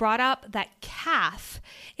 it is brought up that Cath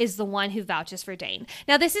is the one who vouches for Dane.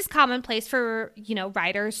 Now, this is commonplace for,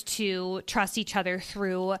 writers to trust each other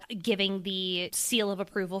through giving the seal of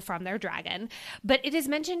approval from their dragon, but it is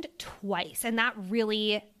mentioned twice, and that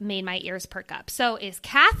really made my ears perk up. So is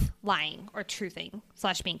Cath lying or truthing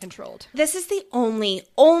 / being controlled? This is the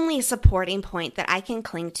only supporting point that I can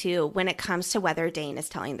cling to when it comes to whether Dane is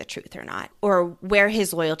telling the truth or not, or where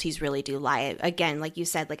his loyalties really do lie. Again, like you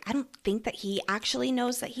said, like I don't think that he actually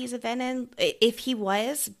knows that he's a Venin, if he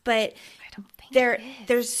was, but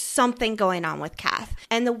there's something going on with Cath.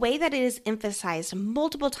 And the way that it is emphasized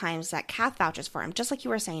multiple times that Cath vouches for him, just like you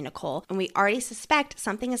were saying, Nicole, and we already suspect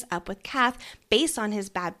something is up with Cath based on his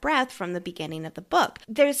bad breath from the beginning of the book.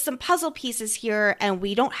 There's some puzzle pieces here, and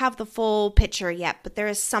we don't have the full picture yet, but there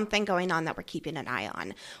is something going on that we're keeping an eye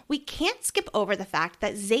on. We can't skip over the fact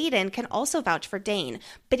that Xaden can also vouch for Dane,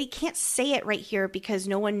 but he can't say it right here because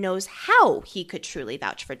no one knows how he could truly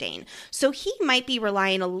vouch for Dane. So he might be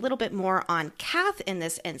relying a little bit more on Cath in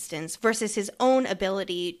this instance versus his own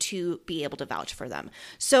ability to be able to vouch for them.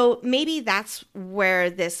 So maybe that's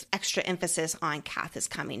where this extra emphasis on Cath is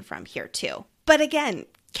coming from here too. But again,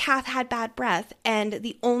 Cath had bad breath, and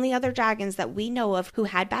the only other dragons that we know of who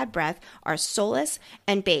had bad breath are Solas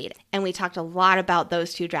and Bade. And we talked a lot about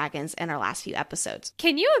those two dragons in our last few episodes.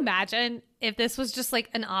 Can you imagine if this was just like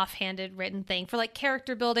an offhanded written thing for like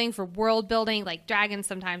character building, for world building, like dragons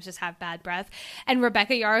sometimes just have bad breath. And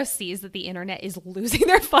Rebecca Yarros sees that the internet is losing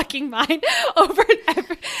their fucking mind over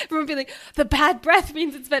everyone being like, the bad breath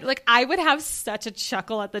means it's bad. Like, I would have such a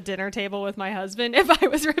chuckle at the dinner table with my husband if I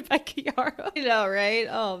was Rebecca Yarros. I know, right?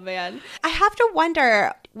 Oh, man. I have to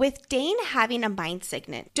wonder, with Dane having a mind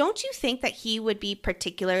signet, don't you think that he would be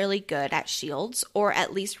particularly good at shields, or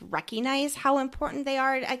at least recognize how important they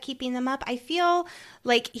are at keeping them up? I feel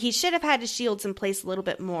like he should have had his shields in place a little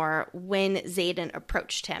bit more when Xaden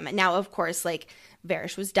approached him. Now, of course, like,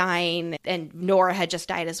 Varys was dying and Nora had just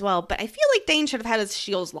died as well, but I feel like Dane should have had his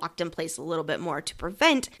shields locked in place a little bit more to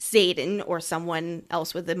prevent Xaden or someone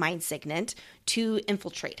else with the mind signet to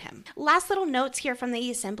infiltrate him. Last little notes here from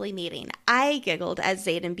the assembly meeting. I giggled at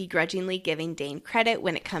Xaden begrudgingly giving Dane credit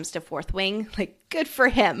when it comes to Fourth Wing. Like, good for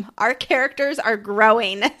him. Our characters are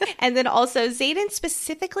growing. And then also, Xaden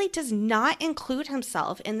specifically does not include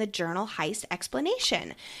himself in the journal heist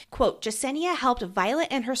explanation. Quote, Jasenia helped Violet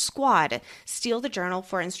and her squad steal the journal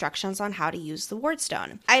for instructions on how to use the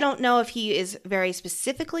Wardstone. I don't know if he is very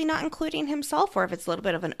specifically not including himself or if it's a little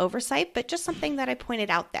bit of an oversight, but just something that I pointed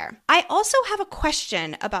out there. I also have a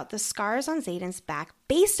question about the scars on Xaden's back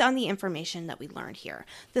based on the information that we learned here.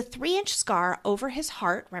 The 3-inch scar over his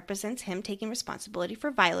heart represents him taking responsibility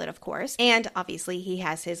for Violet, of course, and obviously he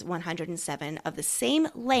has his 107 of the same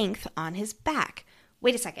length on his back.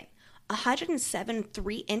 Wait a second. 107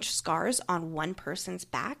 3-inch scars on one person's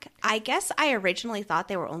back? I guess I originally thought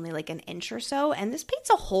they were only like an inch or so, and this paints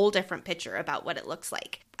a whole different picture about what it looks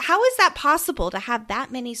like. How is that possible to have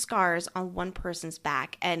that many scars on one person's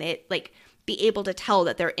back and it like be able to tell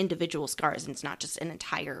that they're individual scars and it's not just an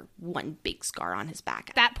entire one big scar on his back?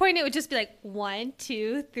 At that point, it would just be like 1,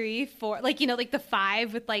 2, 3, 4, like, you know, like the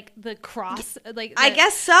 5 with like the cross, like I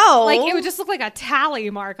guess so. Like it would just look like a tally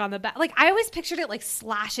mark on the back. Like I always pictured it like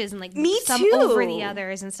slashes and like some too. over the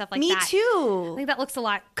others and stuff like that. Me too. I think that looks a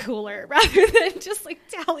lot cooler rather than just like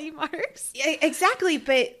tally marks. Yeah, exactly,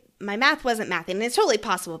 but my math wasn't mathing, and it's totally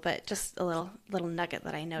possible, but just a little nugget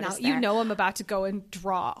that I noticed. Now, you know I'm about to go and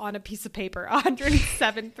draw on a piece of paper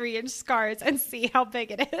 107 3-inch scars and see how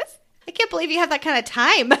big it is. I can't believe you have that kind of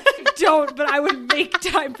time. Don't, but I would make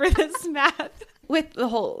time for this math. With the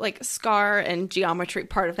whole like scar and geometry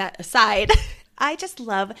part of that aside, I just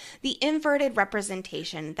love the inverted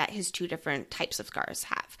representation that his two different types of scars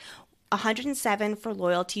have. 107 for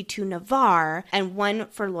loyalty to Navarre and 1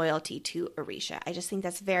 for loyalty to Orisha. I just think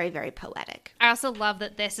that's very, very poetic. I also love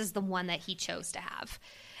that this is the one that he chose to have.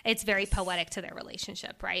 It's very poetic to their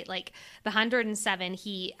relationship, right? Like the 107,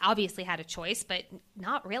 he obviously had a choice, but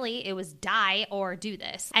not really. It was die or do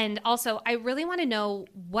this. And also, I really want to know,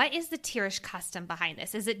 what is the Tirish custom behind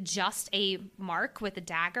this? Is it just a mark with a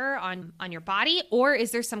dagger on your body, or is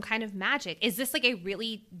there some kind of magic? Is this like a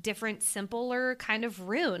really different, simpler kind of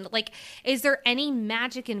rune? Like, is there any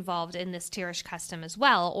magic involved in this Tirish custom as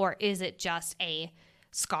well, or is it just a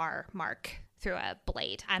scar mark through a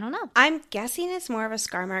blade? I don't know. I'm guessing it's more of a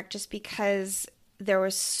scar mark just because there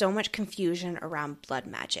was so much confusion around blood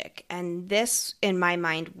magic. And this, in my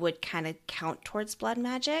mind, would kind of count towards blood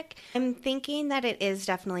magic. I'm thinking that it is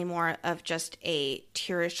definitely more of just a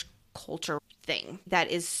Tirish culture thing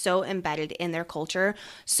that is so embedded in their culture.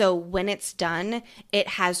 So when it's done, it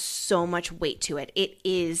has so much weight to it. It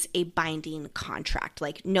is a binding contract,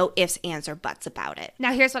 like no ifs, ands, or buts about it.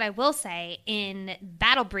 Now, here's what I will say. In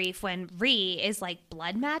Battle Brief, when Rhee is like,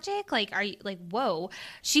 blood magic? Like, are you like, whoa.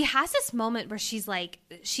 She has this moment where she's like,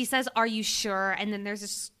 she says, are you sure? And then there's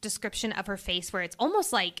this description of her face where it's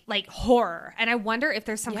almost like horror. And I wonder if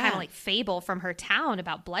there's some kind of like fable from her town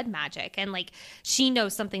about blood magic. And like, she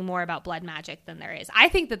knows something more about blood magic than there is. I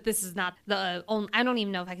think that this is not the only, I don't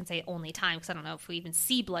even know if I can say only time, because I don't know if we even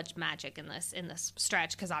see blood magic in this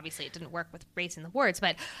stretch, because obviously it didn't work with Raising the Wards,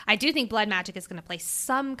 but I do think blood magic is going to play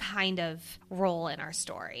some kind of role in our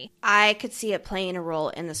story. I could see it playing a role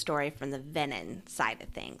in the story from the Venin side of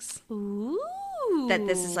things. Ooh. That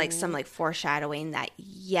this is like some like foreshadowing that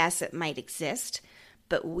yes, it might exist,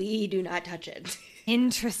 but we do not touch it.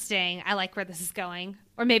 Interesting. I like where this is going.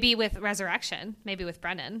 Or maybe with Resurrection, maybe with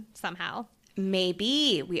Brennan somehow.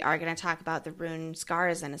 Maybe. We are going to talk about the rune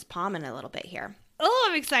scars in his palm in a little bit here. Oh,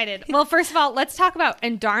 I'm excited. Well, first of all, let's talk about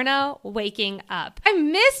Andarna waking up. I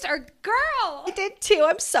missed our girl. I did too.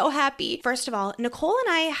 I'm so happy. First of all, Nicole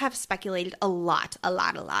and I have speculated a lot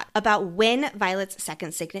about when Violet's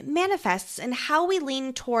second signet manifests and how we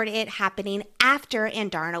lean toward it happening after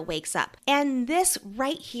Andarna wakes up. And this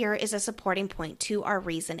right here is a supporting point to our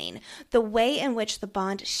reasoning. The way in which the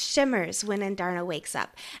bond shimmers when Andarna wakes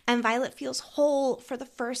up, and Violet feels whole for the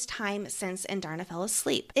first time since Andarna fell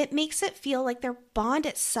asleep. It makes it feel like their bond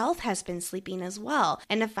itself has been sleeping as well.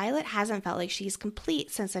 And if Violet hasn't felt like she's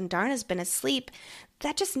complete since Andarna's been asleep,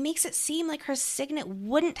 that just makes it seem like her signet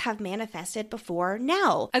wouldn't have manifested before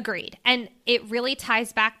now. Agreed. And it really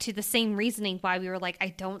ties back to the same reasoning why we were like, I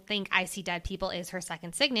don't think I See Dead People is her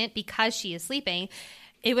second signet because she is sleeping.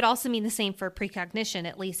 It would also mean the same for precognition,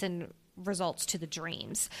 at least in results to the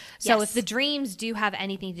dreams. So Yes. if the dreams do have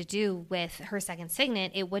anything to do with her second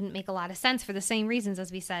signet, it wouldn't make a lot of sense for the same reasons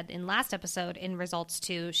as we said in last episode in results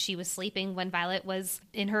to she was sleeping when Violet was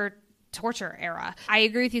in her torture era. I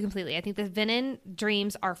agree with you completely. I think the Venin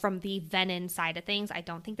dreams are from the Venin side of things. I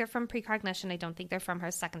don't think they're from precognition. I don't think they're from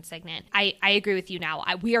her second signet. I agree with you now.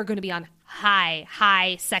 We are going to be on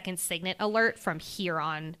high second signet alert from here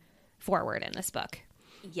on forward in this book.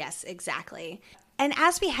 Yes, exactly. And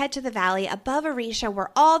as we head to the valley above Orisha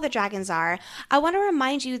where all the dragons are, I want to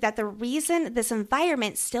remind you that the reason this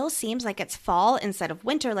environment still seems like it's fall instead of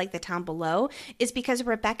winter like the town below is because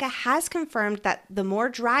Rebecca has confirmed that the more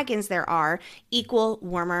dragons there are equal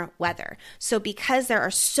warmer weather. So because there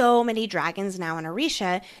are so many dragons now in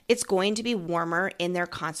Orisha, it's going to be warmer in their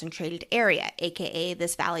concentrated area, aka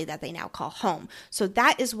this valley that they now call home. So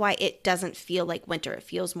that is why it doesn't feel like winter. It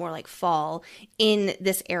feels more like fall in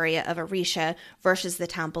this area of Orisha versus the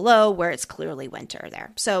town below where it's clearly winter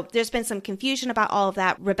there. So there's been some confusion about all of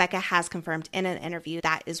that. Rebecca has confirmed in an interview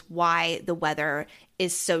that is why the weather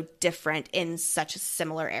is so different in such a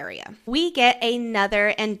similar area. We get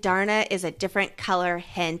another Andarna is a different color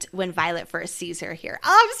hint when Violet first sees her here.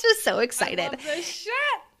 Oh, I'm just so excited. I love this shit.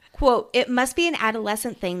 Quote, it must be an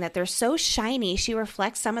adolescent thing that they're so shiny she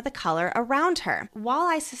reflects some of the color around her. While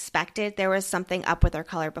I suspected there was something up with her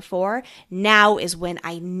color before, now is when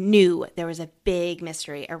I knew there was a big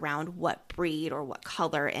mystery around what breed or what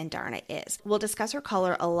color Andarna is. We'll discuss her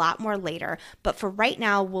color a lot more later, but for right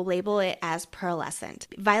now, we'll label it as pearlescent.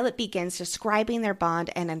 Violet begins describing their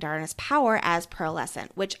bond and Andarna's power as pearlescent,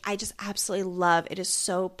 which I just absolutely love. It is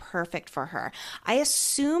so perfect for her. I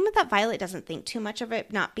assume that Violet doesn't think too much of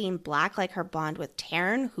it not being black like her bond with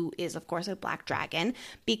Taryn, who is of course a black dragon,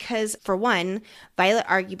 because for one, Violet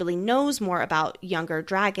arguably knows more about younger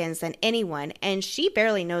dragons than anyone, and she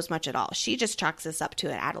barely knows much at all. She just chalks this up to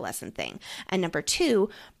an adolescent thing. And number two,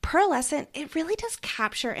 pearlescent, it really does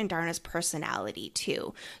capture Andarna's personality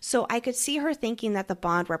too. So I could see her thinking that the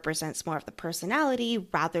bond represents more of the personality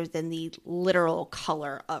rather than the literal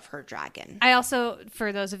color of her dragon. I also,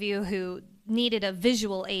 for those of you who needed a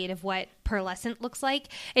visual aid of what pearlescent looks like,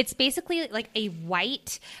 it's basically like a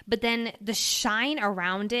white, but then the shine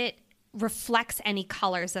around it reflects any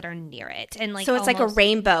colors that are near it, and like so it's almost like a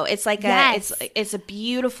rainbow. It's like yes. it's a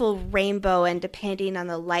beautiful rainbow, and depending on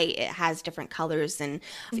the light, it has different colors. And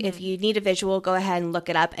if you need a visual, go ahead and look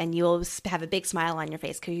it up, and you'll have a big smile on your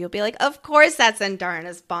face because you'll be like, "Of course, that's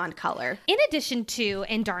Andarna's bond color." In addition to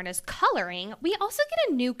Andarna's coloring, we also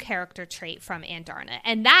get a new character trait from Andarna,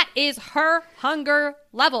 and that is her hunger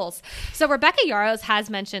levels. So Rebecca Yarros has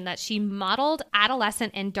mentioned that she modeled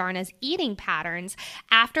adolescent Andarna's eating patterns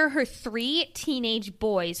after her 3 teenage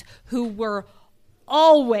boys who were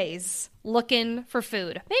always looking for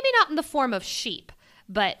food. Maybe not in the form of sheep,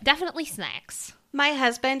 but definitely snacks. My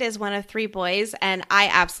husband is one of 3 boys, and I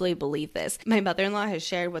absolutely believe this. My mother-in-law has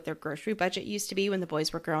shared what their grocery budget used to be when the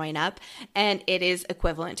boys were growing up, and it is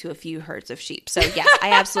equivalent to a few herds of sheep. So yes,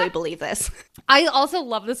 I absolutely believe this. I also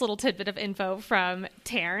love this little tidbit of info from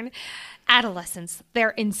Taryn. Adolescents,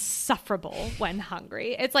 they're insufferable when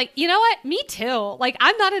hungry. It's like, you know what? Me too. Like,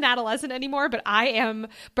 I'm not an adolescent anymore, but I am.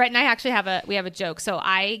 Brett and I actually have a joke. So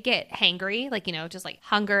I get hangry, like, you know, just like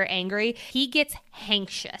hunger, angry. He gets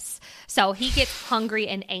hanktious. So he gets hungry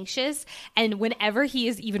and anxious. And whenever he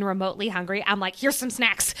is even remotely hungry, I'm like, here's some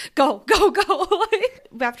snacks. Go, go, go.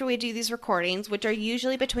 After we do these recordings, which are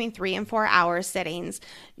usually between 3 and 4 hour sittings,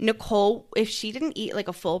 Nicole, if she didn't eat like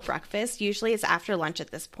a full breakfast, usually it's after lunch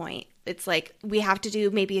at this point. It's like we have to do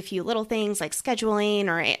maybe a few little things like scheduling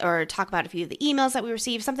or talk about a few of the emails that we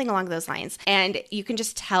received, something along those lines. And you can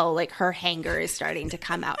just tell like her hanger is starting to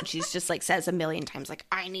come out. And she's just like says a million times like,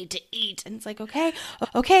 I need to eat. And it's like,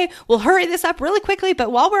 okay, we'll hurry this up really quickly.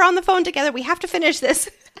 But while we're on the phone together, we have to finish this.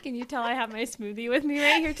 Can you tell I have my smoothie with me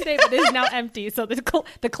right here today, but it is now empty. So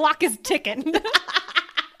the clock is ticking.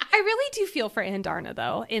 I really do feel for Andarna,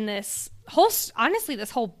 though, in this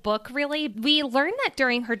whole book, really. We learned that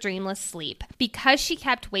during her dreamless sleep, because she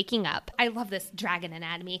kept waking up, I love this dragon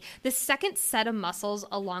anatomy, the second set of muscles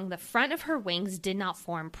along the front of her wings did not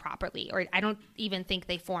form properly, or I don't even think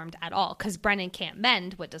they formed at all, because Brennan can't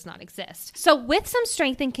mend what does not exist. So with some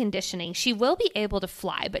strength and conditioning, she will be able to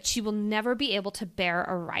fly, but she will never be able to bear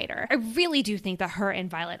a rider. I really do think that her and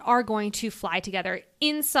Violet are going to fly together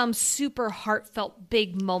in some super heartfelt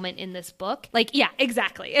big moment in this book. Like, yeah,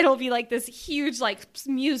 exactly. It'll be like this huge, like,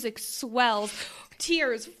 music swells,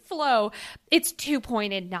 tears flow. It's too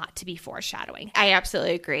pointed not to be foreshadowing. I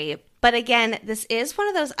absolutely agree. But again, this is one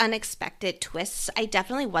of those unexpected twists I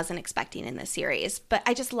definitely wasn't expecting in this series, but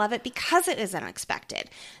I just love it because it is unexpected.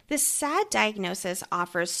 This sad diagnosis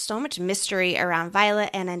offers so much mystery around Violet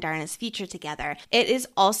and Andarna's future together. It is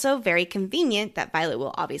also very convenient that Violet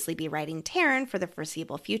will obviously be writing Taryn for the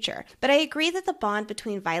foreseeable future. But I agree that the bond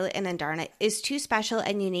between Violet and Andarna is too special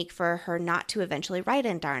and unique for her not to eventually write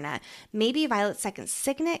Andarna. Maybe Violet's second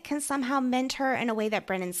signet can somehow mend her in a way that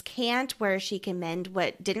Brennan's can't, where she can mend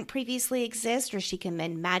what didn't previously exist, or she can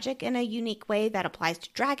mend magic in a unique way that applies to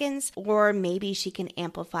dragons, or maybe she can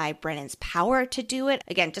amplify Brennan's power to do it.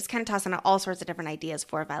 Again, just kind of tossing out all sorts of different ideas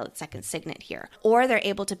for Violet's second signet here. Or they're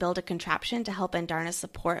able to build a contraption to help Andarna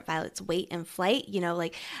support Violet's weight and flight,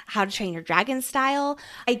 like How to Train Your Dragon style.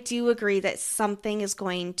 I do agree that something is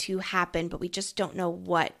going to happen, but we just don't know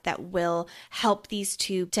what that will help these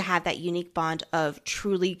two to have that unique bond of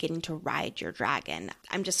truly getting to ride your dragon.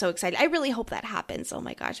 I'm just so excited. I really hope that happens. Oh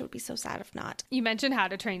my gosh, it would be so sad if not. You mentioned How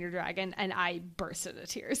to Train Your Dragon, and I burst into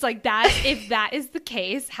tears. Like that, if that is the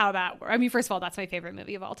case, how that works. I mean, first of all, that's my favorite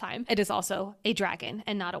movie of all time. It is also a dragon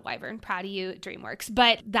and not a wyvern. Proud of you, DreamWorks.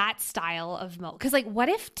 But that style of milk, because like, what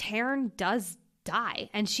if Taryn does die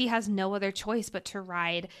and she has no other choice but to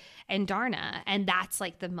ride Andarna, and that's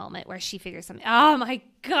like the moment where she figures something. Oh my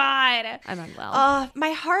God, I'm unwell.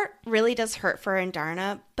 My heart really does hurt for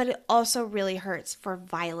Andarna, but it also really hurts for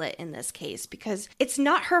Violet in this case, because it's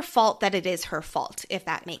not her fault that it is her fault, if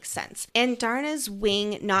that makes sense. Andarna's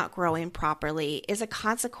wing not growing properly is a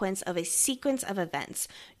consequence of a sequence of events.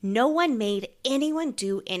 No one made anyone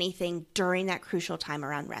do anything during that crucial time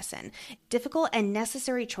around Resen. Difficult and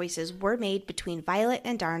necessary choices were made between Violet,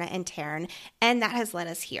 Andarna, and Taryn, and that has led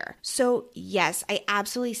us here. So yes, I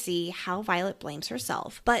absolutely see how Violet blames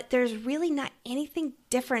herself, but there's really not anything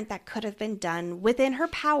different that could have been done within her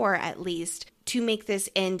power, at least, to make this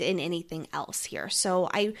end in anything else here. So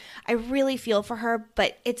I really feel for her,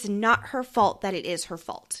 but it's not her fault that it is her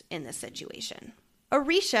fault in this situation.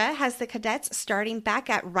 Orisha has the cadets starting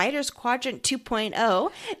back at Writer's Quadrant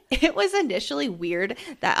 2.0. It was initially weird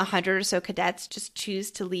that 100 or so cadets just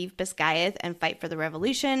choose to leave Basgiath and fight for the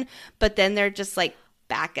revolution, but then they're just like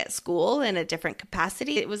back at school in a different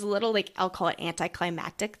capacity. It was a little like, I'll call it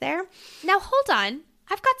anticlimactic there. Now hold on.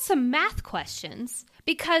 I've got some math questions.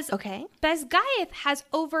 Because Basgiath has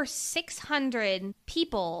over 600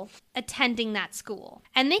 people attending that school.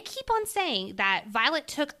 And they keep on saying that Violet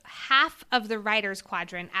took half of the Writer's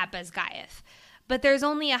Quadrant at Basgiath. But there's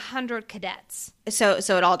only 100 cadets. So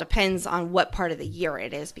it all depends on what part of the year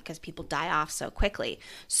it is, because people die off so quickly.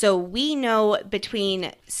 So we know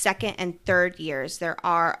between second and third years, there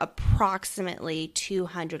are approximately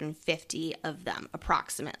 250 of them,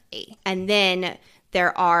 approximately. And then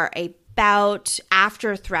there are about,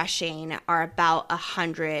 after threshing, are about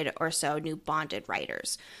 100 or so new bonded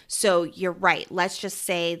writers. So you're right. Let's just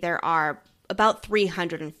say there are about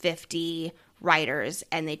 350 writers,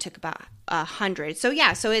 and they took about 100. So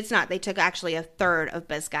yeah, so it's not, they took actually a third of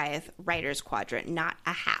Basgiath Writer's Quadrant, not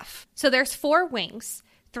a half. So there's 4 wings,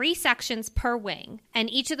 3 sections per wing, and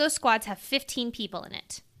each of those squads have 15 people in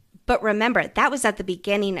it. But remember, that was at the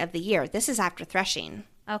beginning of the year. This is after threshing.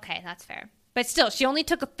 Okay, that's fair. But still, she only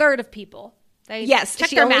took a third of people. Yes,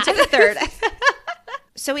 she only took a third.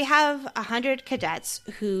 So we have 100 cadets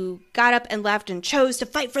who got up and left and chose to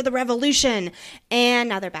fight for the revolution. And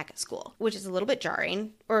now they're back at school, which is a little bit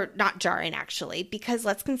jarring, or not jarring actually, because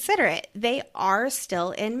let's consider it. They are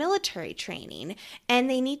still in military training, and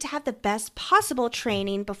they need to have the best possible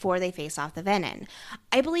training before they face off the Venin.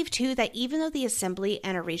 I believe too that even though the Assembly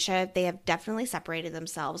and Orisha, they have definitely separated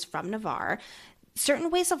themselves from Navarre,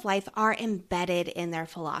 certain ways of life are embedded in their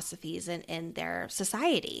philosophies and in their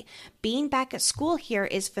society. Being back at school here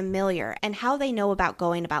is familiar and how they know about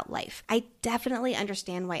going about life. I definitely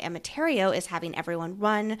understand why Emiterio is having everyone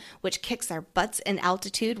run, which kicks their butts in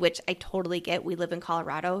altitude, which I totally get. We live in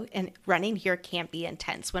Colorado and running here can't be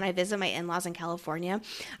intense. When I visit my in-laws in California,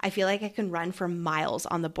 I feel like I can run for miles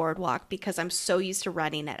on the boardwalk because I'm so used to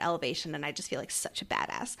running at elevation and I just feel like such a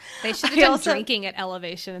badass. They should have done drinking at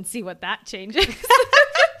elevation and see what that changes.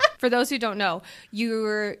 For those who don't know,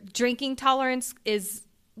 your drinking tolerance is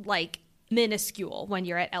like minuscule when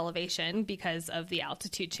you're at elevation because of the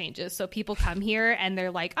altitude changes. So people come here and they're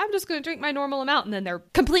like, I'm just going to drink my normal amount. And then they're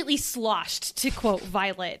completely sloshed, to quote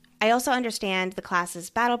Violet. I also understand the class's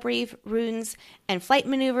battle brief, runes, and flight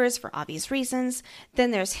maneuvers for obvious reasons.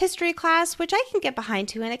 Then there's history class, which I can get behind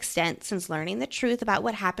to an extent since learning the truth about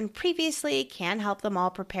what happened previously can help them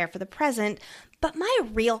all prepare for the present. But my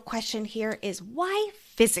real question here is why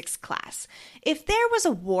physics class? If there was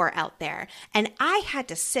a war out there and I had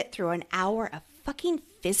to sit through an hour of fucking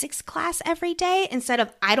physics class every day instead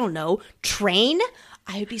of, I don't know, train,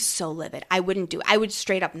 I would be so livid. I wouldn't do it. I would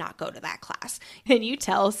straight up not go to that class. And you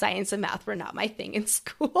tell science and math were not my thing in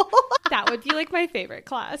school. That would be like my favorite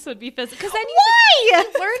class would be physics. Because then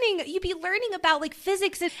you'd be learning about like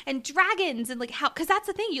physics and dragons and like how, because that's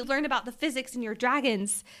the thing, you learn about the physics in your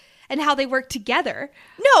dragons and how they work together.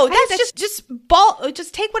 No, that's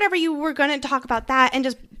just take whatever you were going to talk about that and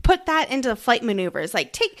just put that into flight maneuvers.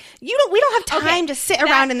 Like we don't have time to sit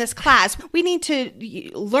around in this class. We need to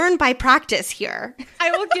learn by practice here.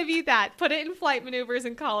 I will give you that. Put it in flight maneuvers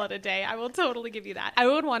and call it a day. I will totally give you that. I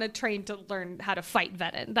would want to train to learn how to fight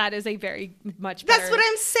Venom. That is a very much better. That's what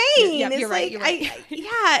I'm saying. Yeah, you're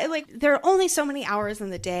right. Like there are only so many hours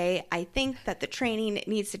in the day. I think that the training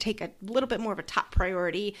needs to take a little bit more of a top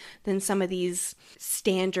priority than some of these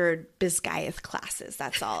standard Bisgayeth classes.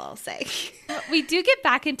 That's all I'll say. We do get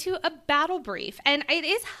back into a battle brief, and it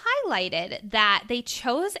is highlighted that they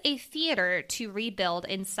chose a theater to rebuild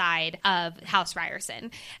inside of House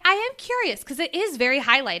Ryerson. I am curious because it is very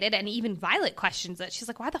highlighted, and even Violet questions it. She's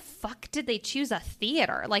like, why the fuck did they choose a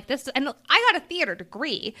theater like this? And I got a theater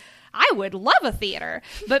degree. I would love a theater,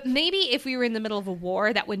 but maybe if we were in the middle of a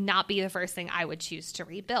war, that would not be the first thing I would choose to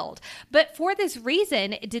rebuild. But for this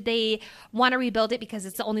reason, did they want to rebuild it because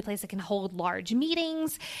it's the only place that can hold large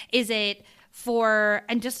meetings? Is it for,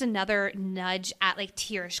 and just another nudge at like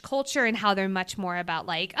Tirish culture and how they're much more about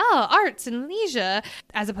like, arts and leisure,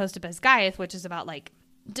 as opposed to Bisgayeth, which is about like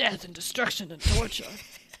death and destruction and torture.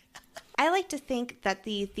 I like to think that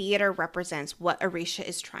the theater represents what Orisha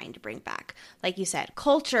is trying to bring back. Like you said,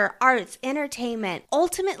 culture, arts, entertainment,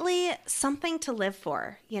 ultimately something to live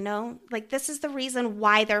for, you know? Like this is the reason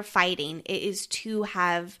why they're fighting. It is to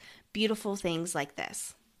have beautiful things like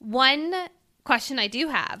this. One question I do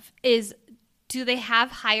have is, do they have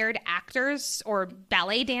hired actors or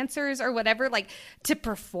ballet dancers or whatever, like, to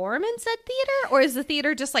perform in said theater? Or is the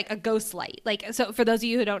theater just like a ghost light? Like, so for those of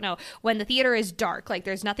you who don't know, when the theater is dark, like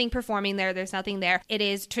there's nothing performing there, there's nothing there, it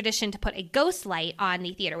is tradition to put a ghost light on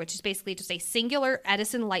the theater, which is basically just a singular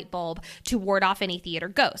Edison light bulb to ward off any theater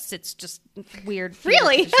ghosts. It's just weird.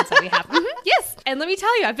 Really? That we have. Mm-hmm. Yes. And let me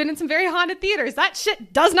tell you, I've been in some very haunted theaters. That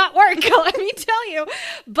shit does not work. Let me tell you.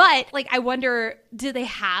 But like, I wonder, do they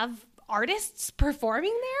have artists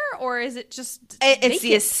performing there, or is it just it's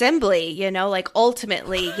the assembly, you know? Like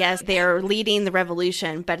ultimately, yes, they're leading the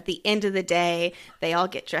revolution, but at the end of the day they all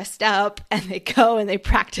get dressed up and they go and they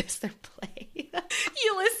practice their play.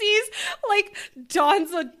 Ulysses like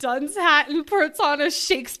dons a dunce hat and puts on a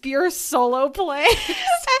Shakespeare solo play.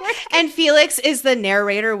 And Felix is the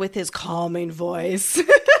narrator with his calming voice.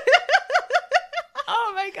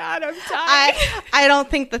 Oh my God, I'm tired. I don't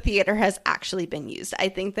think the theater has actually been used. I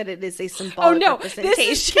think that it is a symbolic representation.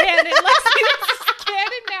 This is canon. Let's see, this is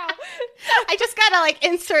canon now. I just gotta like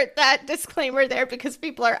insert that disclaimer there because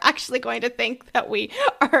people are actually going to think that we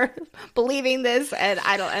are believing this, and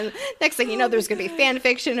I don't. And next thing you know, there's gonna be fan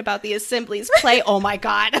fiction about the Assembly's play. Oh my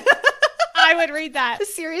God. I would read that. A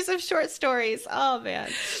series of short stories. Oh man.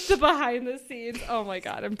 The behind the scenes. Oh my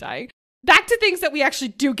God, I'm dying. Back to things that we actually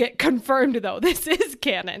do get confirmed, though. This is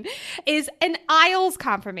canon, is an Isles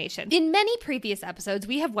confirmation. In many previous episodes,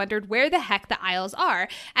 we have wondered where the heck the Isles are.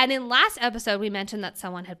 And in last episode, we mentioned that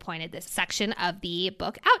someone had pointed this section of the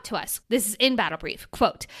book out to us. This is in Battle Brief.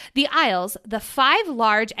 Quote, "The Isles, the 5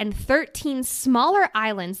 large and 13 smaller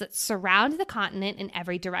islands that surround the continent in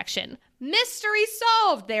every direction. Mystery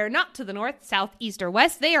solved! They are not to the north, south, east, or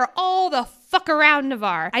west. They are all the fuck around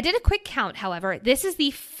Navarre. I did a quick count, however. This is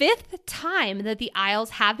the 5th time that the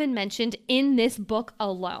Isles have been mentioned in this book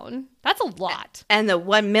alone. That's a lot. And the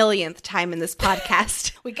 1,000,000th time in this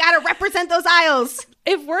podcast. We gotta represent those Isles.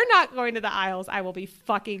 If we're not going to the Isles, I will be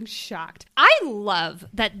fucking shocked. I love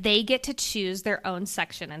that they get to choose their own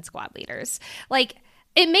section and squad leaders. Like,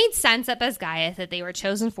 it made sense at Basgiath that they were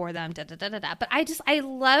chosen for them, but I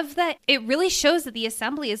love that it really shows that the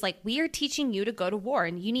assembly is like, we are teaching you to go to war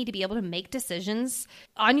and you need to be able to make decisions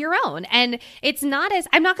on your own. And it's not as,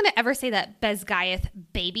 I'm not going to ever say that Basgiath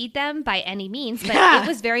babied them by any means, but it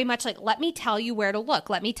was very much like, let me tell you where to look.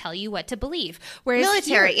 Let me tell you what to believe. Whereas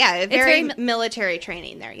military, here, very military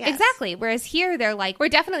training there, yes. Exactly. Whereas here, they're like, we're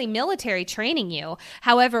definitely military training you.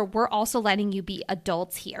 However, we're also letting you be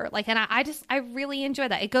adults here. Like, and I really enjoy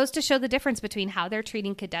that. It goes to show the difference between how they're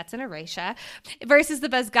treating cadets in Erasia versus the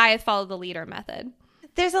Basgiath follow the leader method.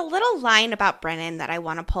 There's a little line about Brennan that I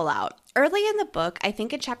want to pull out. Early in the book, I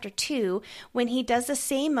think in chapter 2, when he does the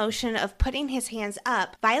same motion of putting his hands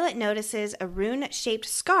up, Violet notices a rune-shaped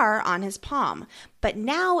scar on his palm. But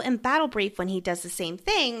now in Battle Brief, when he does the same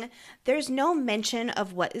thing, there's no mention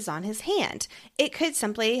of what is on his hand. It could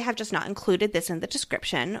simply have just not included this in the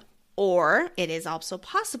description. Or it is also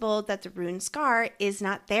possible that the rune scar is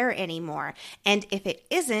not there anymore. And if it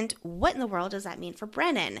isn't, what in the world does that mean for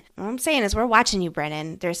Brennan? What I'm saying is, we're watching you,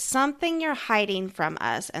 Brennan. There's something you're hiding from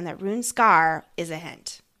us, and that rune scar is a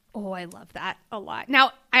hint. Oh, I love that a lot.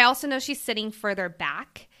 Now, I also know she's sitting further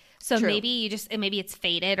back. So True. maybe it's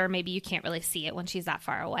faded, or maybe you can't really see it when she's that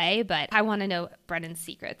far away. But I want to know Brennan's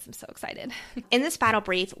secrets. I'm so excited. In this battle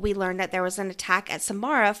brief, we learned that there was an attack at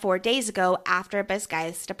Samara 4 days ago after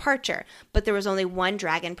Basgiath's departure, but there was only one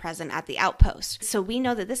dragon present at the outpost. So we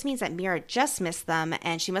know that this means that Mira just missed them,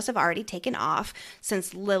 and she must have already taken off.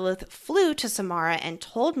 Since Lilith flew to Samara and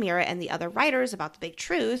told Mira and the other riders about the big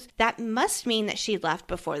truth, that must mean that she left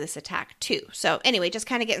before this attack too. So anyway, just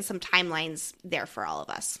kind of getting some timelines there for all of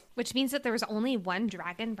us. Which means that there was only one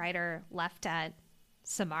dragon rider left at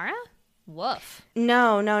Samara? Woof.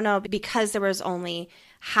 No. Because there was only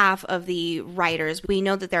half of the riders. We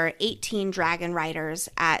know that there are 18 dragon riders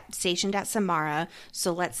stationed at Samara.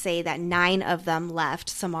 So let's say that 9 of them left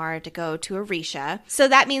Samara to go to Erasia. So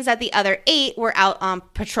that means that the other 8 were out on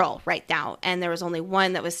patrol right now. And there was only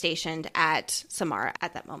one that was stationed at Samara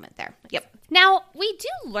at that moment there. Yep. Now, we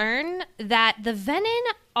do learn that the Venin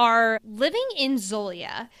are living in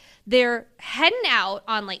Zolia. They're heading out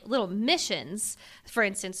on like little missions, for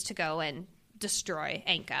instance, to go and destroy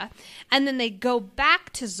Anka. And then they go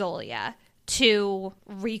back to Zolia to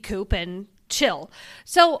recoup and chill.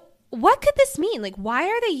 So what could this mean? Like, why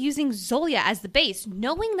are they using Zolia as the base,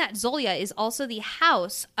 knowing that Zolia is also the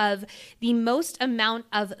house of the most amount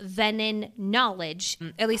of Venin knowledge,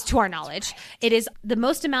 at least to our knowledge? It is the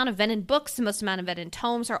most amount of Venin books, the most amount of Venin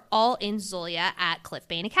tomes are all in Zolia at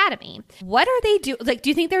Cliffbane Academy. What are they doing? Like, do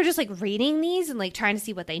you think they're just like reading these and like trying to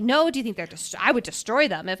see what they know? Do you think they're I would destroy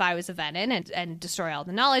them if I was a Venin and destroy all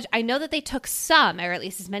the knowledge. I know that they took some, or at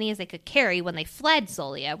least as many as they could carry when they fled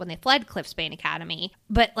Zolia, when they fled Cliffbane Academy.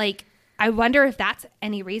 But like, I wonder if that's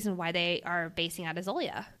any reason why they are basing out of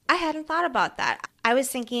Zolia. I hadn't thought about that. I was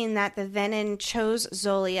thinking that the Venin chose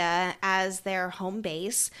Zolia as their home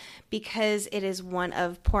base because it is one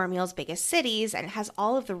of Poromiel's biggest cities and it has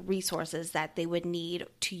all of the resources that they would need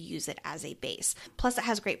to use it as a base. Plus, it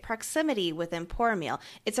has great proximity within Poromiel.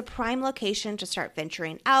 It's a prime location to start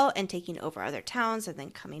venturing out and taking over other towns and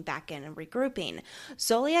then coming back in and regrouping.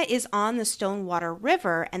 Zolia is on the Stonewater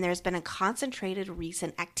River, and there's been a concentrated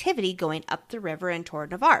recent activity going up the river and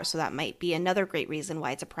toward Navarre, so that might be another great reason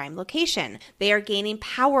why it's a prime location. They are gaining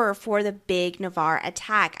power for the big Navarre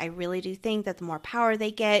attack. I really do think that the more power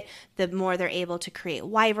they get, the more they're able to create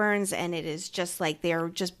wyverns, and it is just like they're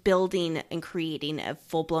just building and creating a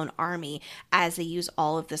full-blown army as they use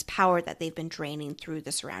all of this power that they've been draining through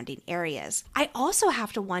the surrounding areas. I also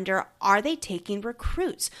have to wonder, are they taking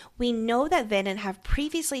recruits? We know that Venin have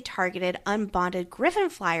previously targeted unbonded Griffin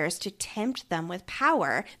flyers to tempt them with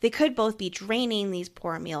power. They could both be draining these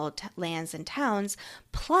Poromiel lands and towns,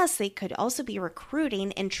 plus they could also be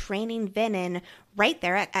recruiting and training Venin right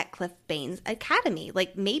there at Cliffbane's Academy.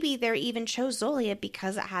 Like, maybe they even chose Zolia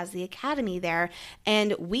because it has the academy there.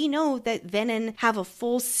 And we know that Venin have a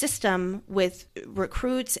full system with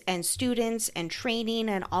recruits and students and training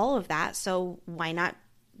and all of that. So why not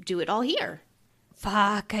do it all here?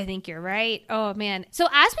 Fuck, I think you're right. Oh, man. So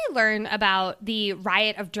as we learn about the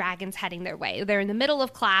riot of dragons heading their way, they're in the middle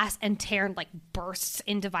of class and Tairn like bursts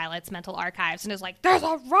into Violet's mental archives and is like, there's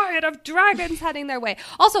a riot of dragons heading their way.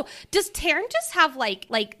 Also, does Tairn just have like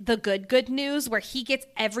the good news where he gets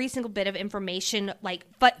every single bit of information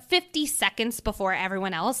but 50 seconds before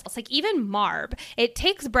everyone else? It's like even Marb, it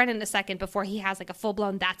takes Brennan a second before he has like a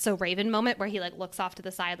full-blown That's So Raven moment where he like looks off to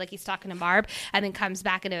the side like he's talking to Marb and then comes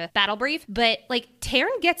back into a battle brief. But like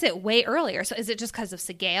Tairn gets it way earlier. So is it just because of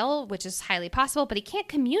Sigale, which is highly possible, but he can't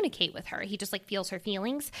communicate with her. He just like feels her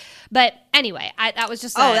feelings. But anyway, that was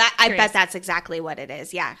just I bet that's exactly what it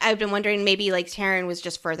is. Yeah. I've been wondering maybe like Tairn was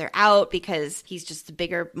just further out because he's just a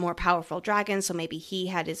bigger, more powerful dragon. So maybe he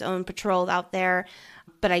had his own patrol out there.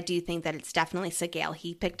 But I do think that it's definitely Sigale.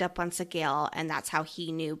 He picked up on Sigale, and that's how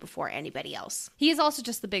he knew before anybody else. He is also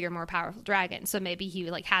just the bigger, more powerful dragon. So maybe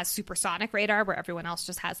he like has supersonic radar where everyone else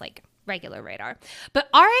just has like regular radar.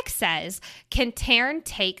 But Arik says, can Tairn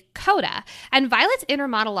take Coda? And Violet's inner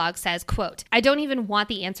monologue says, quote, I don't even want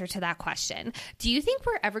the answer to that question. Do you think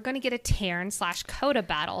we're ever going to get a Tairn/Coda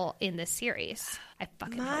battle in this series? I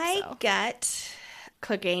fucking hope so. My gut,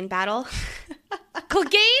 Clegane battle.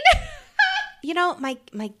 Clegane? You know, my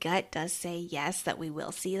gut does say yes, that we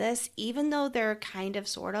will see this, even though they're kind of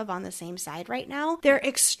sort of on the same side right now. They're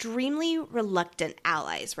extremely reluctant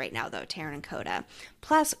allies right now, though, Tairn and Coda.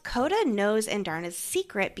 Plus, Coda knows Andarna's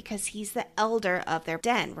secret because he's the elder of their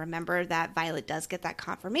den. Remember that Violet does get that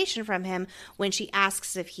confirmation from him when she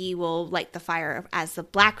asks if he will light the fire as the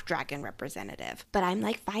Black Dragon representative. But I'm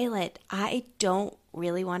like, Violet, I don't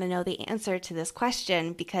really want to know the answer to this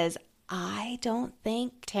question because I don't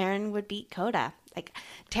think Tairn would beat Coda.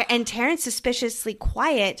 And Tairn's suspiciously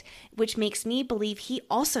quiet, which makes me believe he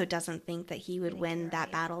also doesn't think that he would win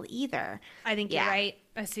that battle either. I think you're right.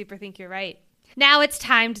 I super think you're right. Now it's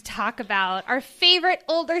time to talk about our favorite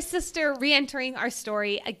older sister re-entering our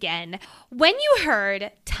story again. When you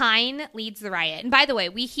heard Tyne leads the riot, and by the way,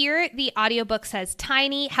 we hear the audiobook says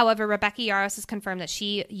Tiny. However, Rebecca Yarros has confirmed that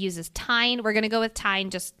she uses Tyne. We're going to go with Tyne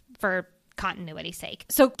just for continuity's sake.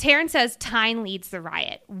 So Tairn says Tyne leads the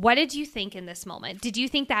riot. What did you think in this moment? Did you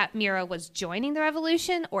think that Mira was joining the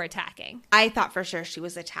revolution or attacking? I thought for sure she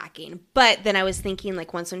was attacking. But then I was thinking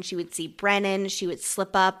like once when she would see Brennan, she would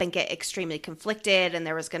slip up and get extremely conflicted and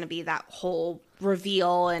there was going to be that whole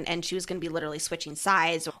reveal and she was going to be literally switching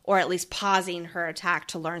sides or at least pausing her attack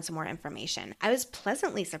to learn some more information. I was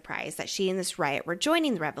pleasantly surprised that she and this riot were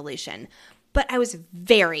joining the revolution. But I was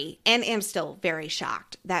very, and am still very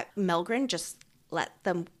shocked that Melgren just let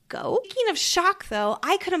them go. Speaking of shock, though,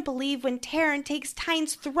 I couldn't believe when Tairn takes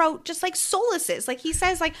Tyne's throat just like Solas's. Like he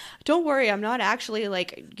says, like, don't worry, I'm not actually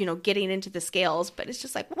like, getting into the scales. But it's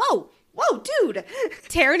just like, whoa, dude.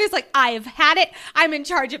 Tairn is like, I've had it. I'm in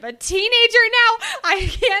charge of a teenager now.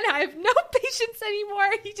 I have no patience anymore.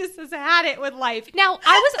 He just has had it with life. Now,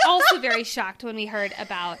 I was also very shocked when we heard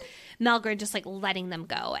about Melgren just like letting them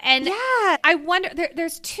go. And yeah, I wonder,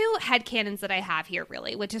 there's two headcanons that I have here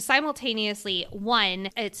really, which is simultaneously one,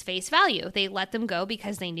 it's face value. They let them go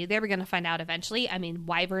because they knew they were going to find out eventually. I mean,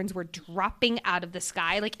 wyverns were dropping out of the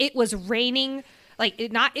sky. Like it was raining. Like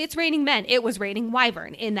it's raining men. It was raining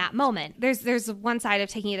wyvern in that moment. There's one side of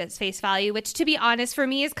taking it as face value, which to be honest for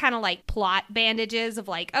me is kind of like plot bandages of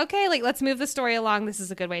like, okay, like let's move the story along. This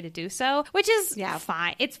is a good way to do so, which is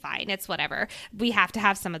fine. It's fine. It's whatever. We have to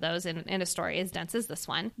have some of those in a story as dense as this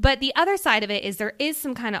one. But the other side of it is there is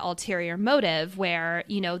some kind of ulterior motive where,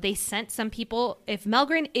 they sent some people, if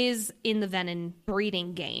Melgren is in the Venin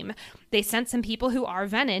breeding game, they sent some people who are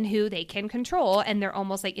Venin who they can control and they're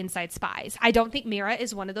almost like inside spies. I don't think Mira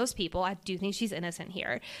is one of those people. I do think she's innocent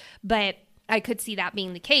here. But I could see that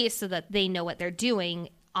being the case so that they know what they're doing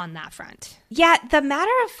on that front. Yeah, the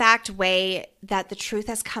matter-of-fact way that the truth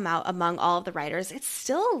has come out among all of the writers, it's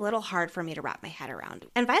still a little hard for me to wrap my head around.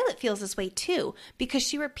 And Violet feels this way too, because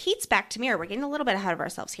she repeats back to Mira, we're getting a little bit ahead of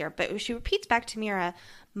ourselves here, but she repeats back to Mira,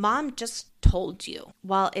 Mom just told you.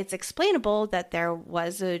 While it's explainable that there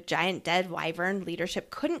was a giant dead wyvern leadership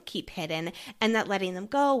couldn't keep hidden and that letting them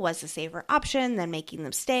go was a safer option than making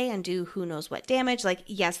them stay and do who knows what damage, like,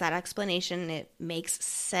 yes, that explanation, it makes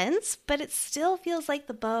sense, but it still feels like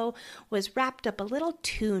the bow was wrapped up a little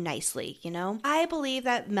too nicely, I believe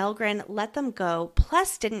that Melgren let them go,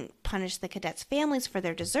 plus didn't punish the cadets' families for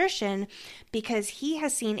their desertion because he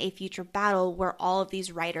has seen a future battle where all of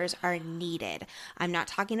these riders are needed. I'm not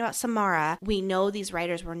talking about Samara. We know these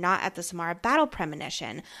riders were not at the Samara battle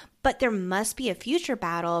premonition, But there must be a future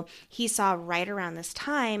battle he saw right around this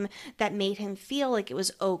time that made him feel like it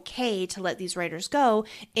was okay to let these riders go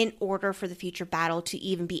in order for the future battle to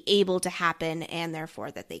even be able to happen and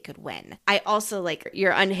therefore that they could win. I also like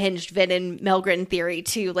your unhinged Venin Melgren theory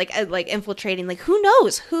too, like infiltrating, like who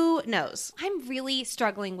knows? Who knows? I'm really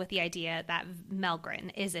struggling with the idea that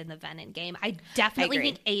Melgren is in the Venin game. I definitely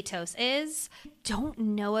think Atos is. Don't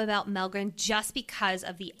know about Melgren just because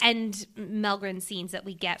of the end Melgren scenes that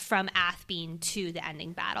we get from Athbean to the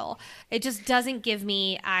ending battle. It just doesn't give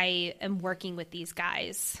me I am working with these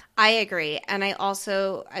guys. I agree. And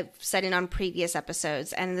I've said it on previous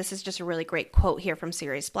episodes, and this is just a really great quote here from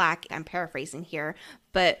Sirius Black. I'm paraphrasing here,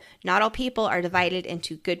 but not all people are divided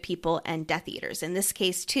into good people and Death Eaters. In this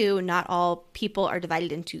case, too, not all people are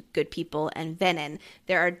divided into good people and Venin.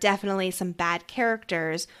 There are definitely some bad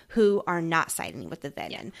characters who are not siding with the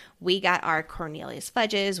Venin. Yeah. We got our Cornelius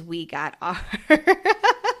Fudges. We got our...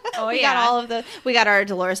 we got our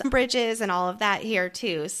Dolores Umbridges and all of that here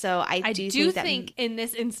too. So I do think in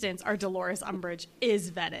this instance our Dolores Umbridge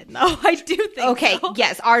is Venin, though. I do think okay, so.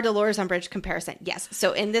 Yes, our Dolores Umbridge comparison. Yes.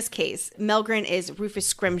 So in this case, Melgren is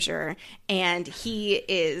Rufus Scrimgeour, and he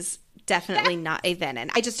is definitely not a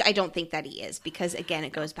Venin. I don't think that he is, because again,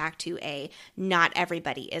 it goes back to not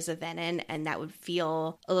everybody is a Venin, and that would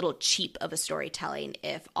feel a little cheap of a storytelling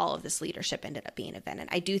if all of this leadership ended up being a Venin.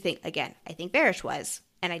 I think Varys was.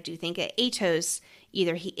 And I do think at Atos,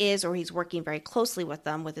 either he is or he's working very closely with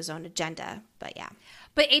them with his own agenda. But yeah.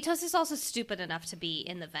 But Atos is also stupid enough to be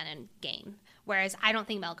in the Venin game, whereas I don't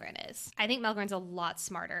think Melgren is. I think Melgren's a lot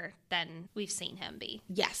smarter than we've seen him be.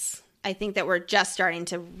 Yes. I think that we're just starting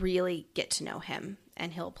to really get to know him,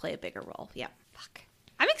 and he'll play a bigger role. Yeah. Fuck.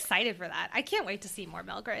 I'm excited for that. I can't wait to see more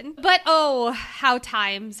Melgren. But oh, how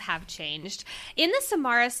times have changed. In the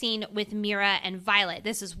Samara scene with Mira and Violet,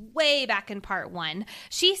 this is way back in part 1,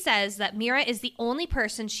 she says that Mira is the only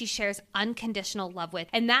person she shares unconditional love with,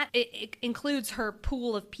 and that it includes her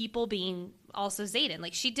pool of people being also Xaden.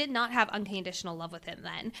 Like, she did not have unconditional love with him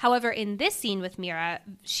then. However, in this scene with Mira,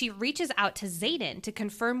 she reaches out to Xaden to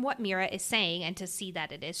confirm what Mira is saying and to see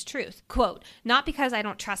that it is truth. Quote, "Not because I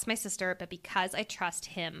don't trust my sister, but because I trust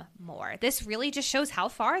him more." This really just shows how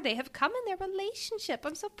far they have come in their relationship.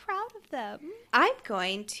 I'm so proud of them. I'm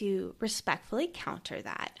going to respectfully counter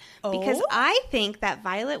that, because I think that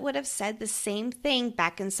Violet would have said the same thing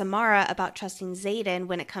back in Samara about trusting Xaden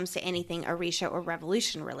when it comes to anything Orisha or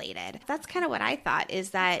Revolution related. That's kind of what I thought,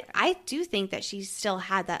 is that I do think that she still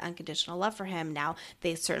had that unconditional love for him. Now,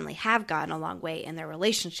 they certainly have gotten a long way in their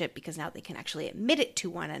relationship because now they can actually admit it to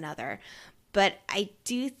one another. But I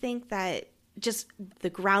do think that just the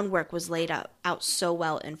groundwork was laid out so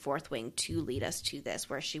well in Fourth Wing to lead us to this,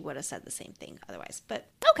 where she would have said the same thing otherwise. But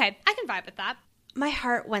okay, I can vibe with that. My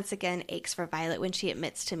heart once again aches for Violet when she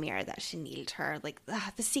admits to Mira that she needed her. Like,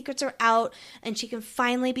 the secrets are out and she can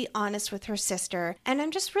finally be honest with her sister. And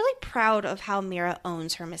I'm just really proud of how Mira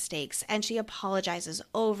owns her mistakes and she apologizes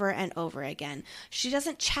over and over again. She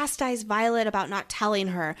doesn't chastise Violet about not telling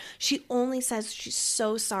her. She only says she's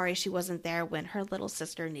so sorry she wasn't there when her little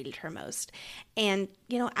sister needed her most. And,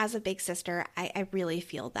 you know, as a big sister, I really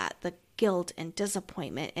feel that. The guilt and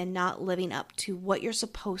disappointment and not living up to what you're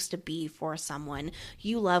supposed to be for someone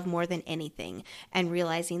you love more than anything, and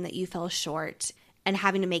realizing that you fell short and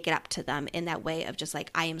having to make it up to them in that way of just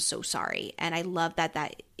like, I am so sorry. And I love that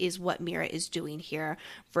that is what Mira is doing here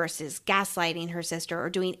versus gaslighting her sister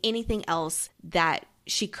or doing anything else that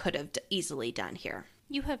she could have easily done here.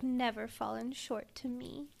 You have never fallen short to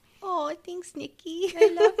me. Oh, thanks, Nikki.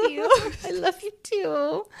 I love you. I love you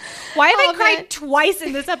too. Why have I cried twice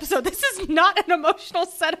in this episode? This is not an emotional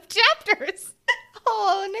set of chapters.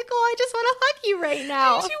 Oh, Nicole, I just want to hug you right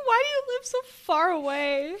now. Why do you live so far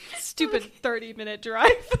away? Stupid 30-minute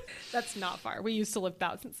drive. That's not far. We used to live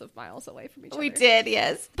thousands of miles away from each other. We did,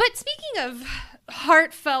 yes. But speaking of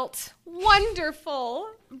heartfelt,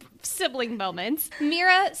 wonderful sibling moments,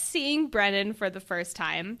 Mira seeing Brennan for the first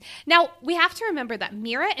time. Now, we have to remember that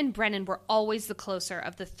Mira and Brennan were always the closer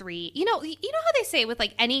of the three. You know how they say with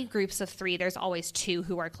like any groups of three, there's always two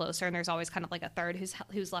who are closer, and there's always kind of like a third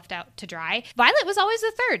who's left out to dry. Violet was always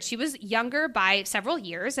the third. She was younger by several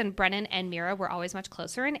years, and Brennan and Mira were always much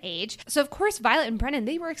closer in age. So, of course, Violet and Brennan,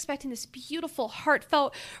 they were expecting this beautiful,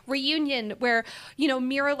 heartfelt reunion where, you know,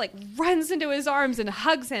 Mira like runs into his arms and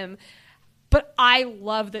hugs him. But I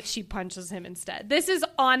love that she punches him instead. This is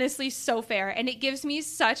honestly so fair, and it gives me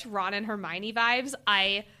such Ron and Hermione vibes.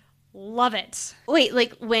 I love it. Wait,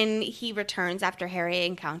 like when he returns after Harry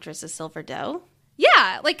encounters the Silver Doe?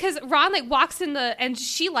 Yeah, like, because Ron, like, walks in and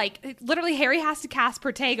she, like, literally Harry has to cast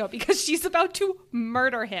Protego because she's about to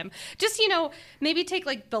murder him. Just, maybe take,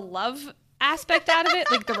 like, the love aspect out of it,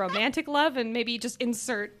 like the romantic love, and maybe just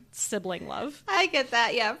insert sibling love. I get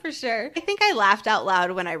that, yeah, for sure. I think I laughed out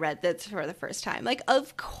loud when I read this for the first time. Like,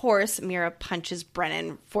 of course Mira punches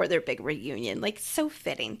Brennan for their big reunion. Like, so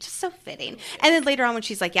fitting, just so fitting. And then later on when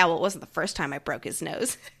she's like, yeah, well, it wasn't the first time I broke his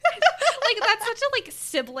nose. Like, that's such a, like,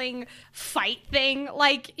 sibling fight thing.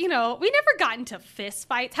 Like, we never got into fist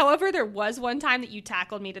fights. However, there was one time that you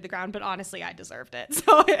tackled me to the ground, but honestly, I deserved it.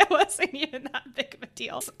 So it wasn't even that big of a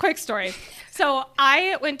deal. Quick story. So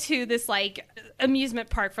I went to this, like, amusement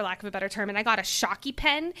park, for lack of a better term, and I got a Shocky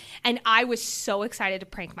pen, and I was so excited to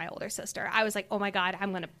prank my older sister. I was like, oh my God,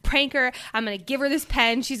 I'm going to prank her. I'm going to give her this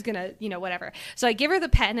pen. She's going to, whatever. So I give her the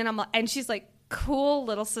pen, and she's like, cool,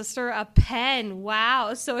 little sister, a pen.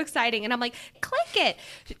 Wow, so exciting. And I'm like, click it.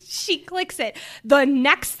 She clicks it. The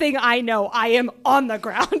next thing I know, I am on the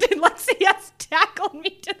ground and Lexi has tackled me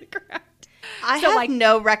to the ground. I have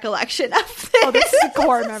no recollection of this. Oh, this is a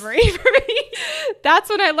core memory for me. That's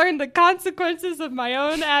when I learned the consequences of my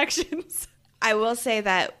own actions. I will say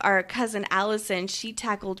that our cousin Allison, she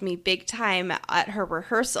tackled me big time at her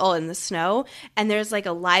rehearsal in the snow. And there's like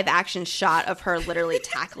a live action shot of her literally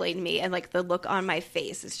tackling me. And like the look on my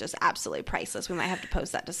face is just absolutely priceless. We might have to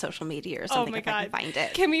post that to social media or something if I can find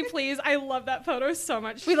it. Can we please? I love that photo so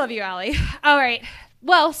much. We love you, Allie. All right.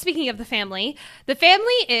 Well, speaking of the family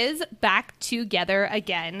is back together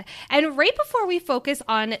again. And right before we focus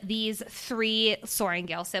on these 3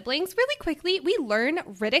 Sorrengail siblings, really quickly, we learn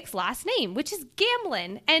Riddick's last name, which is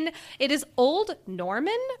Gamlin. And it is Old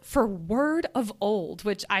Norman for word of old,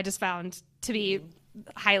 which I just found to be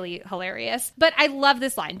highly hilarious. But I love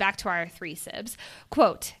this line. Back to our 3 sibs.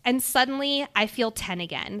 Quote, and suddenly I feel 10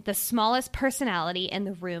 again, the smallest personality in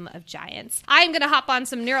the room of giants. I'm going to hop on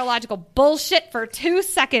some neurological bullshit for 2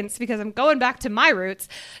 seconds because I'm going back to my roots.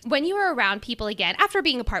 When you are around people again, after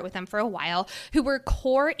being apart with them for a while, who were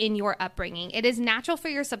core in your upbringing, it is natural for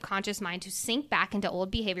your subconscious mind to sink back into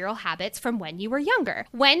old behavioral habits from when you were younger.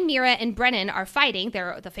 When Mira and Brennan are fighting,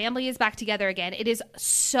 the family is back together again. It is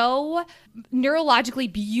so neurologically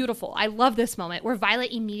beautiful. I love this moment where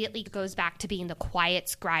Violet immediately goes back to being the quiet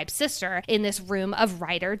scribe sister in this room of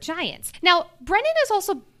writer giants. Now, Brennan is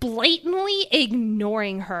also blatantly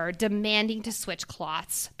ignoring her, demanding to switch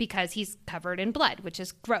cloths because he's covered in blood, which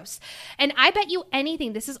is gross. And I bet you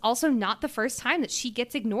anything, this is also not the first time that she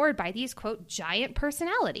gets ignored by these, quote, giant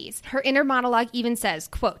personalities. Her inner monologue even says,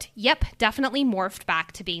 quote, yep, definitely morphed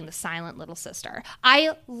back to being the silent little sister.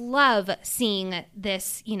 I love seeing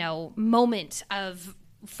this, moment of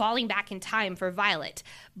falling back in time for Violet.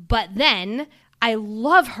 But then I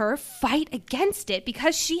love her fight against it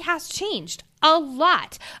because she has changed a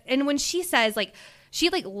lot. And when she says, like, she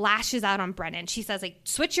lashes out on Brennan. She says, like,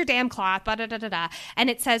 switch your damn cloth, da-da-da-da-da. And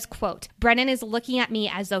it says, quote, Brennan is looking at me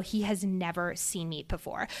as though he has never seen me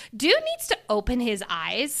before. Dude needs to open his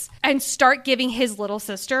eyes and start giving his little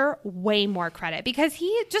sister way more credit because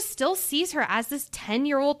he just still sees her as this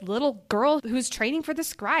 10-year-old little girl who's training for the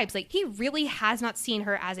scribes. Like, he really has not seen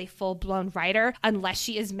her as a full-blown writer unless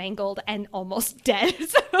she is mangled and almost dead.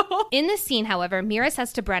 So in this scene, however, Mira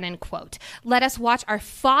says to Brennan, quote, let us watch our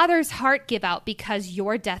father's heart give out because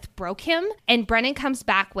your death broke him. And Brennan comes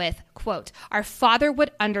back with, quote, our father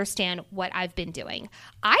would understand what I've been doing.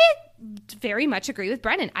 I very much agree with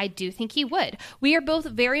Brennan. I do think he would. We are both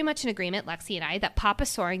very much in agreement, Lexi and I, that Papa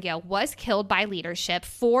Sorrengail was killed by leadership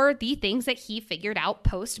for the things that he figured out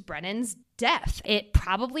post Brennan's death. It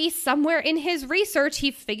probably somewhere in his research,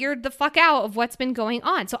 he figured the fuck out of what's been going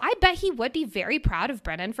on. So I bet he would be very proud of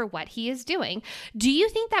Brennan for what he is doing. Do you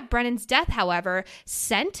think that Brennan's death, however,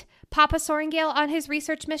 sent Papa Sorrengail on his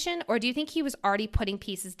research mission, or do you think he was already putting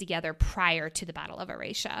pieces together prior to the Battle of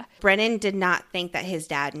Eurasia? Brennan did not think that his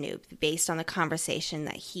dad knew based on the conversation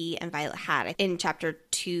that he and Violet had in chapter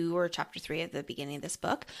 2 or chapter 3 of the beginning of this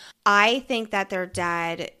book. I think that their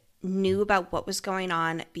dad knew about what was going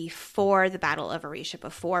on before the Battle of Eurasia,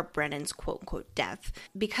 before Brennan's quote-unquote death,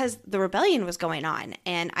 because the rebellion was going on.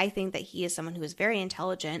 And I think that he is someone who is very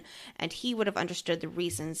intelligent, and he would have understood the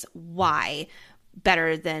reasons why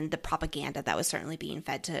better than the propaganda that was certainly being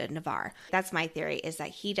fed to Navarre. That's my theory, is that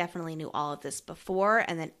he definitely knew all of this before,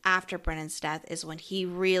 and then after Brennan's death is when he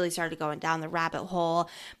really started going down the rabbit hole.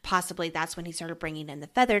 Possibly that's when he started bringing in the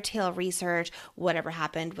Feathertail research, whatever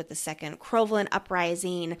happened with the Second Crowlin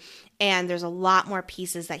uprising, and there's a lot more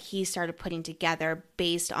pieces that he started putting together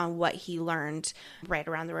based on what he learned right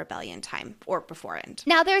around the rebellion time, or before it.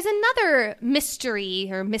 Now, there's another mystery,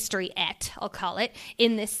 or mysteryette, I'll call it,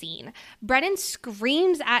 in this scene. Brennan's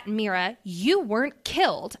screams at Mira, "You weren't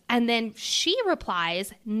killed." And then she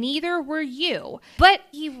replies, "Neither were you." But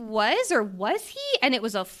he was, or was he? And it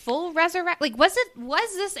was a full resurrection. Like, was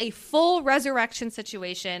this a full resurrection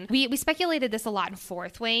situation? We speculated this a lot in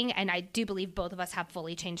Fourth Wing, and I do believe both of us have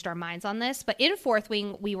fully changed our minds on this. But in Fourth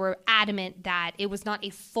Wing, we were adamant that it was not a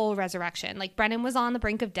full resurrection. Like, Brennan was on the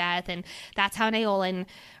brink of death, and that's how Naolan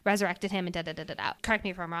resurrected him, and da-da-da-da-da. Correct me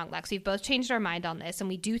if I'm wrong, Lex. We've both changed our mind on this, and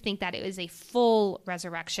we do think that it was a full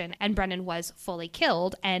resurrection, and Brennan was fully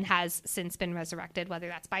killed and has since been resurrected, whether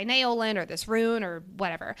that's by Naolan or this rune or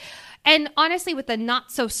whatever. And honestly, with the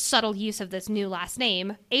not so subtle use of this new last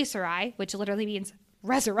name, Aesurai, which literally means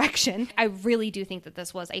resurrection, I really do think that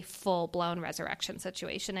this was a full-blown resurrection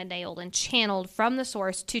situation, and Naolan channeled from the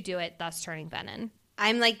source to do it, thus turning Venin.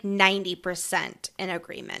 I'm like 90% in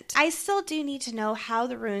agreement. I still do need to know how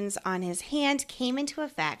the runes on his hand came into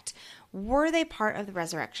effect. Were they part of the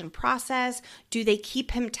resurrection process? Do they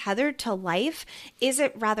keep him tethered to life? Is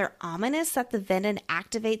it rather ominous that the Venin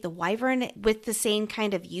activate the Wyvern with the same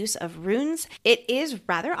kind of use of runes? It is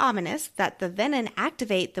rather ominous that the Venin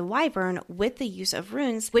activate the Wyvern with the use of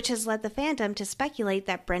runes, which has led the fandom to speculate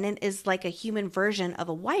that Brennan is like a human version of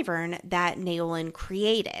a Wyvern that Naolan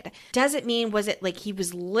created. Does it mean, was it like he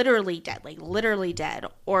was literally dead,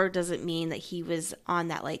 or does it mean that he was on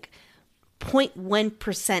that like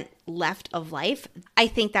 0.1% left of life? I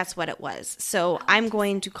think that's what it was. So I'm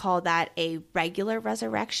going to call that a regular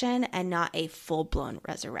resurrection and not a full-blown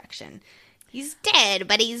resurrection. He's dead,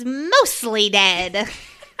 but he's mostly dead.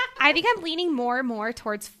 I think I'm leaning more and more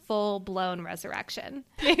towards full-blown resurrection.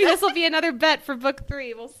 Maybe this will be another bet for book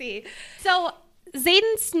 3. We'll see. So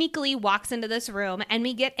Xaden sneakily walks into this room, and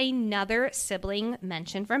we get another sibling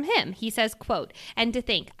mention from him. He says, quote, "And to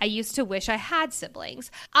think, I used to wish I had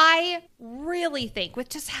siblings." I really think with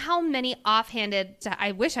just how many offhanded,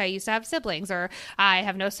 "I wish I used to have siblings," or "I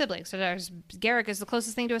have no siblings, so Garrick is the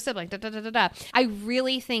closest thing to a sibling, da, da, da, da, da." I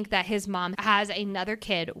really think that his mom has another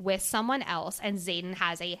kid with someone else, and Xaden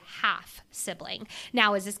has a half sibling.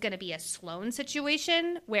 Now, is this going to be a Sloane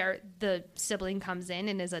situation where the sibling comes in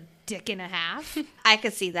and is a dick and a half? I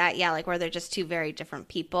could see that, yeah, like where they're just two very different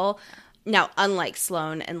people. Now, unlike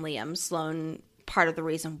Sloane and Liam, Sloane, part of the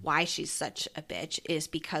reason why she's such a bitch is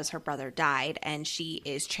because her brother died, and she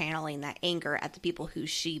is channeling that anger at the people who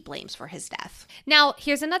she blames for his death. Now,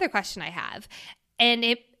 here's another question I have,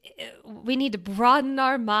 and we need to broaden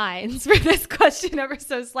our minds for this question ever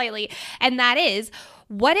so slightly, and that is,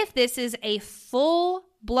 what if this is a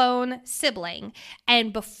full-blown sibling,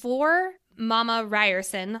 and before Mama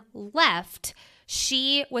Ryerson left,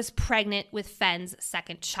 she was pregnant with Fenn's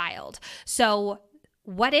second child? So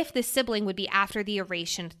what if the sibling would be after the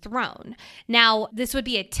Aration throne? Now, this would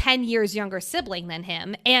be a 10 years younger sibling than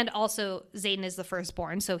him, and also Xaden is the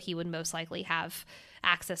firstborn, so he would most likely have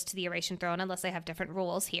access to the Aration throne unless they have different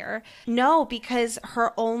rules here. No, because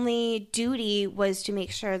her only duty was to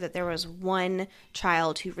make sure that there was one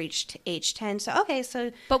child who reached age 10. So, okay,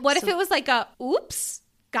 so... But what if it was like a, oops,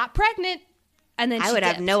 got pregnant, and then I would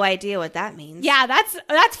have no idea what that means. Yeah,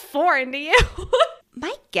 that's foreign to you.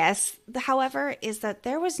 My guess, however, is that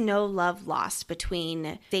there was no love lost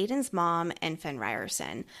between Xaden's mom and Fenn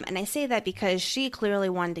Ryerson. And I say that because she clearly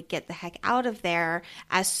wanted to get the heck out of there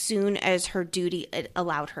as soon as her duty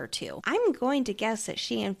allowed her to. I'm going to guess that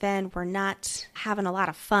she and Fenn were not having a lot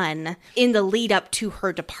of fun in the lead up to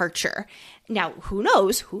her departure. Now, who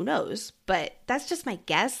knows, but that's just my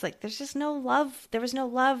guess. Like, there's just no love. There was no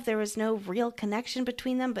love. There was no real connection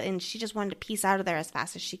between them, and she just wanted to piece out of there as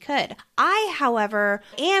fast as she could. I, however,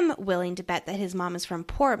 am willing to bet that his mom is from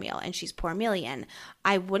Poromiel, and she's Poromelian.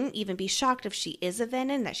 I wouldn't even be shocked if she is a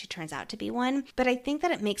Venin, that she turns out to be one, but I think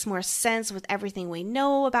that it makes more sense with everything we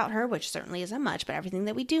know about her, which certainly isn't much, but everything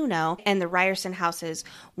that we do know, and the Ryerson house's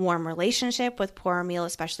warm relationship with Poromiel,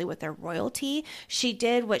 especially with their royalty. She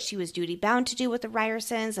did what she was duty-bound to do with the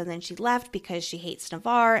Ryersons, and then she left because she hates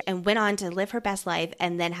Navarre and went on to live her best life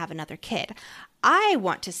and then have another kid. I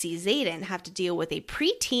want to see Xaden have to deal with a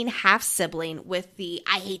preteen half-sibling with the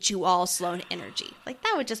 "I hate you all" Sloane energy. Like,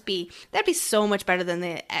 that'd be so much better than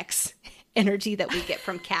the ex energy that we get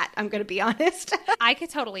from Kat, I'm going to be honest. I could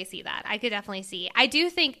totally see that. I could definitely see. I do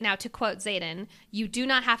think, now to quote Xaden, you do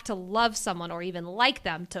not have to love someone or even like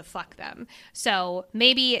them to fuck them. So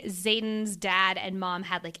maybe Xaden's dad and mom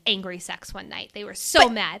had like angry sex one night. They were so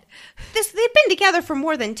mad. They've been together for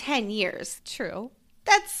more than 10 years. True.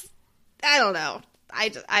 That's, I don't know. I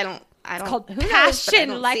don't. It's called passion,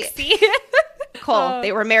 Lexi. Cole,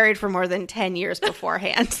 they were married for more than 10 years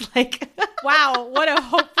beforehand. Like, wow, what a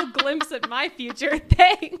hopeful glimpse at my future.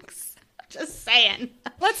 Thanks. Just saying.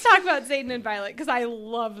 Let's talk about Xaden and Violet, because I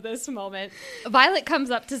love this moment. Violet comes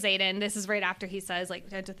up to Xaden. This is right after he says, like,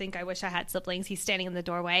 to think I wish I had siblings. He's standing in the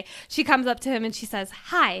doorway. She comes up to him and she says,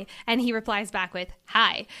 hi. And he replies back with,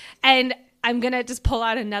 hi. And I'm going to just pull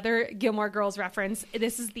out another Gilmore Girls reference.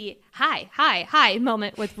 This is the hi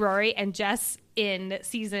moment with Rory and Jess in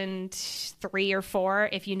season 3 or 4.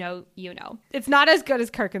 If you know, you know. It's not as good as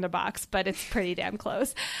Kirk in the Box, but it's pretty damn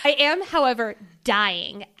close. I am, however,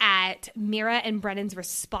 dying at Mira and Brennan's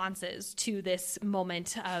responses to this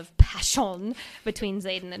moment of passion between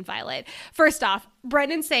Xaden and Violet. First off,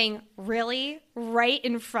 Brennan saying, really? Right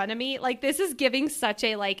in front of me? Like, this is giving such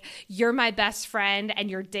a, like, you're my best friend and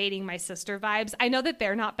you're dating my sister vibes. I know that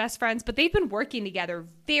they're not best friends, but they've been working together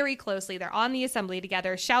very closely. They're on the assembly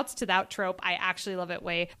together. Shouts to that trope. I actually love it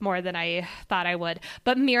way more than I thought I would.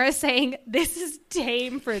 But Mira saying, this is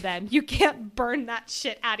tame for them. You can't burn that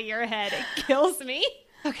shit out of your head. It kills me.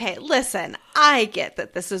 Okay, listen, I get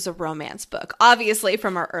that this is a romance book, obviously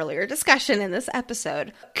from our earlier discussion in this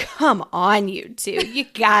episode. Come on, you two. You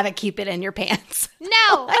gotta keep it in your pants.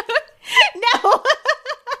 No. No.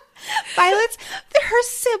 Violet's, her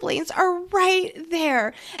siblings are right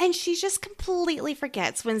there. And she just completely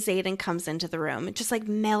forgets when Xaden comes into the room, just like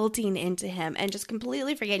melting into him and just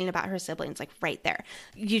completely forgetting about her siblings, like right there.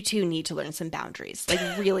 You two need to learn some boundaries. Like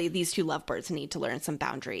really, these two lovebirds need to learn some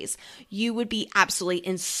boundaries. You would be absolutely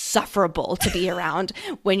insufferable to be around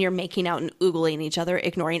when you're making out and oogling each other,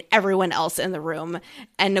 ignoring everyone else in the room.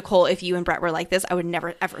 And Nicole, if you and Brett were like this, I would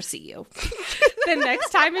never, ever see you. The next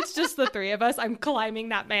time it's just the three of us, I'm climbing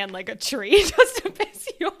that man like a tree just to piss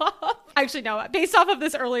you off. Actually, no, based off of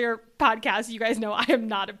this earlier podcast, you guys know I am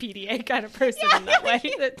not a PDA kind of person in that way.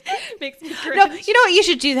 That makes me cringe. No, you know what? You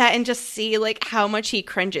should do that and just see like how much he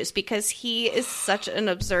cringes, because he is such an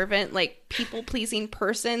observant, like people-pleasing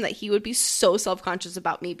person that he would be so self-conscious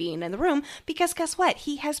about me being in the room, because guess what?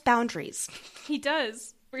 He has boundaries. He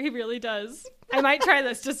does. He really does. I might try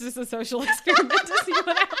this just as a social experiment to see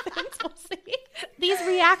what happens. We'll see. These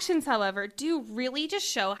reactions, however, do really just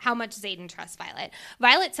show how much Xaden trusts Violet.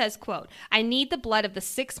 Violet says, quote, I need the blood of the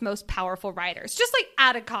 6 most powerful riders. Just like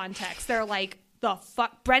out of context. They're like, the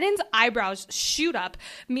fuck? Brennan's eyebrows shoot up.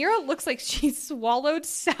 Mira looks like she swallowed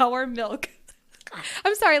sour milk.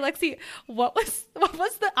 I'm sorry, Lexi. What was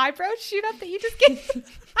the eyebrow shoot up that you just gave?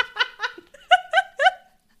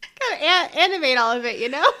 Gotta animate all of it, you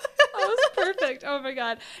know? That was perfect. Oh my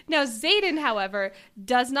God. Now, Xaden, however,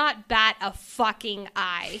 does not bat a fucking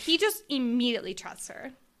eye. He just immediately trusts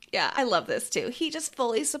her. Yeah, I love this too. He just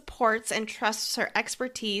fully supports and trusts her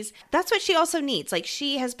expertise. That's what she also needs. Like,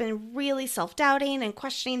 she has been really self-doubting and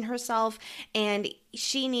questioning herself, and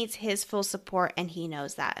she needs his full support, and he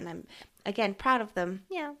knows that. And I'm, again, proud of them.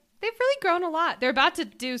 Yeah. They've really grown a lot. They're about to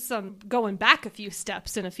do some going back a few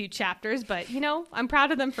steps in a few chapters, but, you know, I'm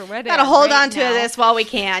proud of them for where they are. Gotta hold right on to now. this while we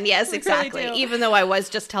can. Yes, exactly. Really do. Even though I was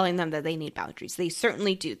just telling them that they need boundaries. They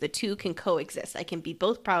certainly do. The two can coexist. I can be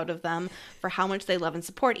both proud of them for how much they love and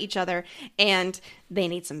support each other, and they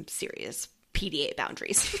need some serious PDA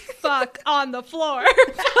boundaries. Fuck on the floor.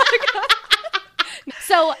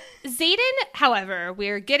 So Xaden, however,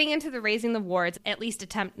 we're getting into the Raising the Wards, at least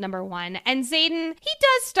attempt number 1. And Xaden, he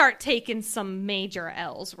does start taking some major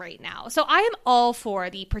L's right now. So I am all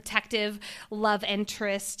for the protective love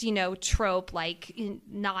interest, you know, trope, like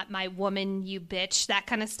not my woman, you bitch, that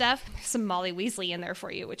kind of stuff. There's some Molly Weasley in there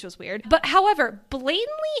for you, which was weird. But however, blatantly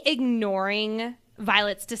ignoring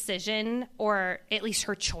Violet's decision, or at least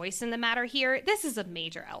her choice in the matter here, this is a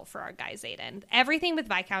major L for our guy Xaden. Everything with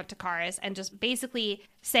Viscount Takaris and just basically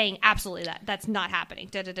saying absolutely that's not happening.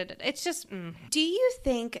 It's just Do you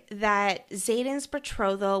think that Xaden's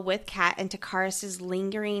betrothal with Kat and Takaris'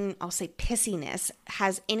 lingering, I'll say, pissiness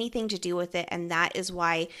has anything to do with it, and that is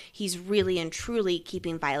why he's really and truly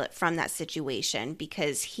keeping Violet from that situation,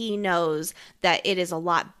 because he knows that it is a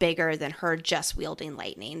lot bigger than her just wielding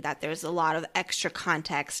lightning, that there's a lot of extra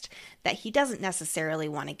context that he doesn't necessarily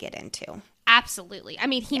want to get into. Absolutely. I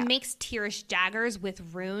mean, he makes Tearish daggers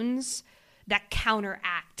with runes that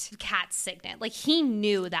counteract Kat's signet. Like, he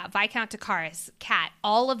knew that Viscount Takaris, Kat,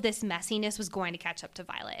 all of this messiness was going to catch up to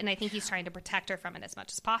Violet, and I think he's trying to protect her from it as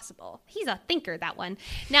much as possible. He's a thinker, that one.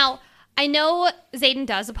 Now, I know Xaden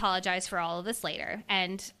does apologize for all of this later,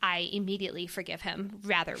 and I immediately forgive him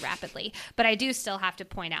rather rapidly, but I do still have to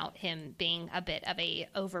point out him being a bit of a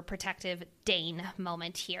overprotective Dane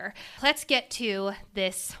moment here. Let's get to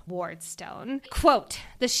this wardstone. Quote,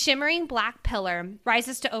 the shimmering black pillar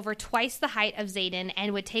rises to over twice the height of Xaden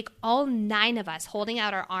and would take all 9 of us holding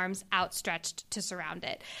out our arms outstretched to surround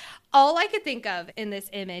it. All I could think of in this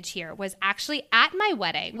image here was actually at my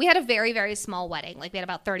wedding. We had a very, very small wedding. Like we had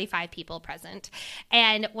about 35 people present.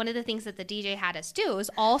 And one of the things that the DJ had us do is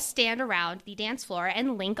all stand around the dance floor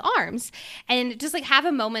and link arms and just like have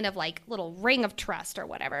a moment of like little ring of trust or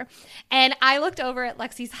whatever. And I looked over at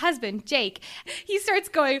Lexi's husband, Jake. He starts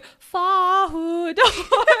going, Fa-hoo-door,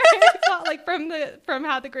 like from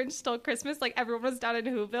How the Grinch Stole Christmas. Like everyone was down in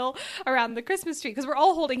Whoville around the Christmas tree because we're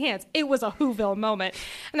all holding hands. It was a Whoville moment.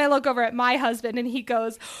 And I look over at my husband and he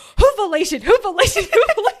goes, Whovilation, Whovilation,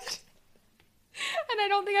 Whovilation. And I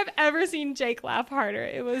don't think I've ever seen Jake laugh harder.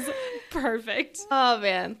 It was perfect. Oh,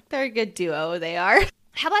 man. They're a good duo. They are.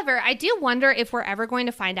 However, I do wonder if we're ever going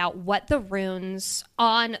to find out what the runes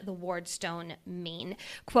on the Wardstone mean.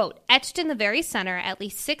 Quote, etched in the very center, at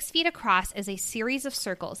least 6 feet across, is a series of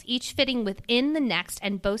circles, each fitting within the next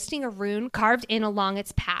and boasting a rune carved in along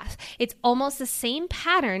its path. It's almost the same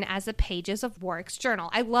pattern as the pages of Warwick's journal.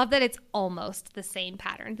 I love that it's almost the same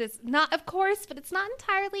pattern. It's not, of course, but it's not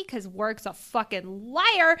entirely because Warwick's a fucking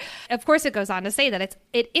liar. Of course, it goes on to say that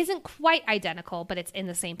it isn't quite identical, but it's in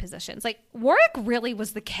the same positions. Like, Warwick really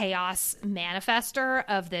was the chaos manifester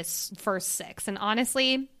of this first 6. And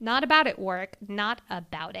honestly, not about it, Warwick. Not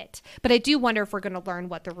about it. But I do wonder if we're going to learn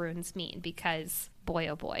what the runes mean because boy,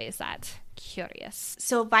 oh boy, is that curious.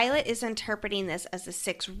 So Violet is interpreting this as the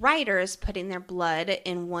 6 riders putting their blood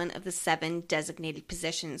in one of the 7 designated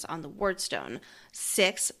positions on the Wardstone.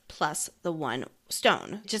 6 plus the 1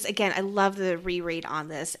 stone. Just again, I love the reread on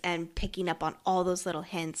this and picking up on all those little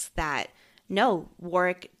hints that no,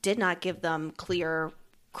 Warwick did not give them clear,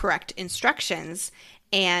 correct instructions.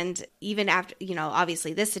 And even after,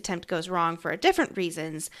 obviously this attempt goes wrong for different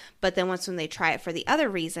reasons. But then when they try it for the other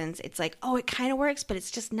reasons, it's like, oh, it kind of works, but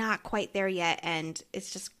it's just not quite there yet. And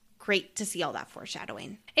it's just great to see all that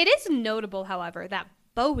foreshadowing. It is notable, however, that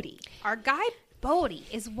Bodhi, our guy Bodhi,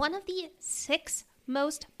 is one of the 6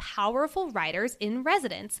 most powerful writers in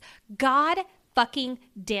residence. God fucking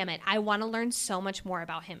damn it. I want to learn so much more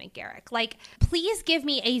about him and Garrick. Like, please give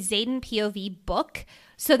me a Xaden POV book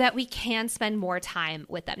so that we can spend more time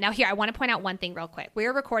with them. Now here, I want to point out one thing real quick.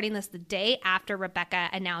 We're recording this the day after Rebecca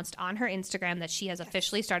announced on her Instagram that she has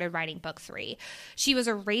officially started writing book 3. She was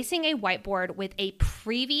erasing a whiteboard with a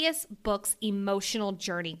previous book's emotional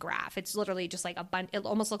journey graph. It's literally just like it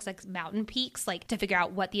almost looks like mountain peaks, like to figure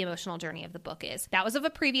out what the emotional journey of the book is. That was of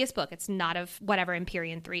a previous book. It's not of whatever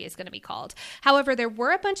Empyrean 3 is going to be called. However, there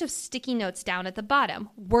were a bunch of sticky notes down at the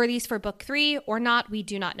bottom. Were these for book 3 or not? We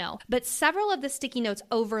do not know. But several of the sticky notes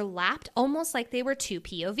overlapped almost like they were 2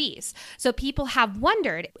 POVs. So people have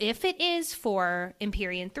wondered if it is for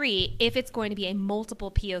Empyrean 3, if it's going to be a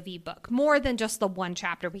multiple POV book, more than just the 1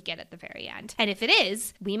 chapter we get at the very end. And if it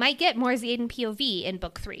is, we might get more Xaden POV in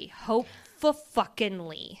book 3.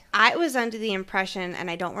 Hopefully. I was under the impression,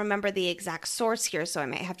 and I don't remember the exact source here, so I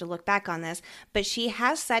might have to look back on this, but she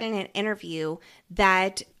has said in an interview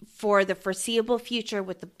that for the foreseeable future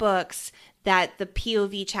with the books, that the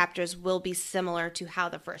POV chapters will be similar to how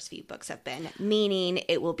the first few books have been, meaning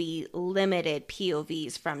it will be limited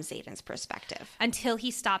POVs from Xaden's perspective. Until he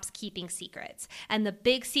stops keeping secrets. And the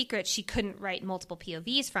big secret she couldn't write multiple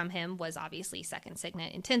POVs from him was obviously Second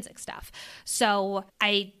Signet and Tinsic stuff. So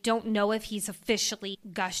I don't know if he's officially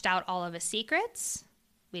gushed out all of his secrets.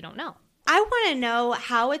 We don't know. I want to know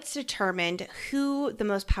how it's determined who the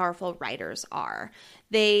most powerful writers are.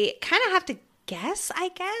 They kind of have to guess, I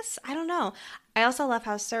guess. I don't know. I also love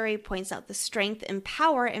how Suri points out the strength and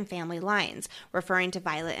power in family lines, referring to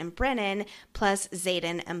Violet and Brennan, plus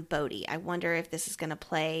Xaden and Bodhi. I wonder if this is going to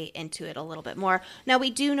play into it a little bit more. Now, we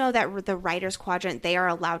do know that the Writers Quadrant, they are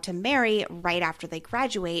allowed to marry right after they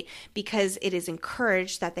graduate because it is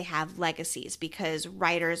encouraged that they have legacies, because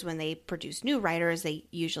writers, when they produce new writers, they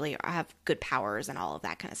usually have good powers and all of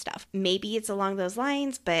that kind of stuff. Maybe it's along those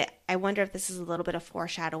lines, but I wonder if this is a little bit of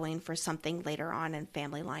foreshadowing for something later on in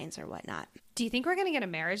family lines or whatnot. Do you think we're going to get a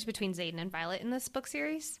marriage between Xaden and Violet in this book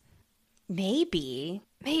series? Maybe.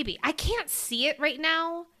 I can't see it right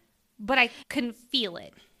now, but I can feel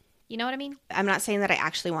it. You know what I mean? I'm not saying that I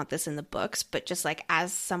actually want this in the books, but just like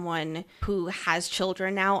as someone who has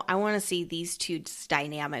children now, I want to see these two's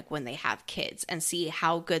dynamic when they have kids and see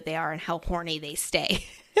how good they are and how horny they stay.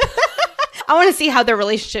 I want to see how their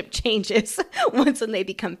relationship changes when they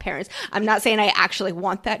become parents. I'm not saying I actually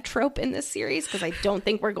want that trope in this series because I don't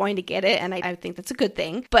think we're going to get it, and I think that's a good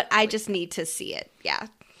thing, but I just need to see it. Yeah.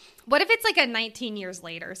 What if it's like a 19 years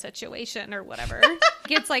later situation or whatever?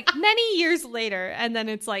 It's like many years later, and then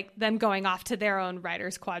it's like them going off to their own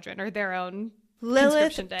Writers Quadrant or their own Lilith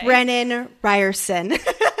conscription day. Brennan Ryerson.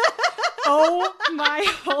 Oh my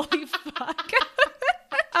holy fuck.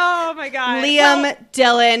 Oh my God. Liam,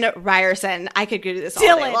 Dylan, Ryerson. I could do this all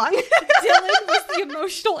day long. Dylan was the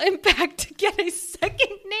emotional impact to get a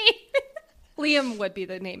second name. Liam would be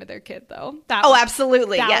the name of their kid, though.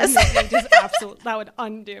 Absolutely, yes. That would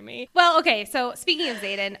undo me. Well, okay, so speaking of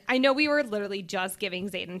Xaden, I know we were literally just giving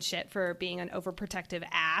Xaden shit for being an overprotective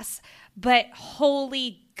ass, but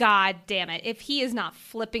holy God damn it, if he is not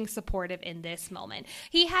flipping supportive in this moment.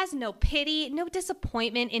 He has no pity, no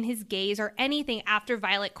disappointment in his gaze or anything after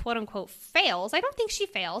Violet quote unquote fails. I don't think she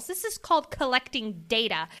fails. This is called collecting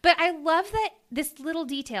data. But I love that this little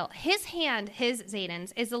detail, his hand, his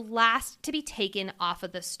Xaden's, is the last to be taken off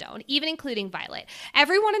of the stone, even including Violet.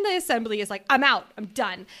 Everyone in the assembly is like, I'm out, I'm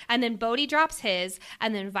done. And then Bodhi drops his,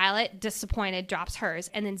 and then Violet, disappointed, drops hers,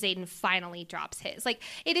 and then Xaden finally drops his. Like,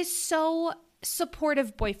 it is so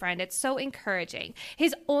supportive boyfriend. It's so encouraging.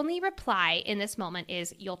 His only reply in this moment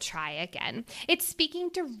is, you'll try again. It's speaking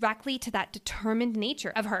directly to that determined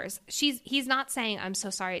nature of hers. He's not saying, I'm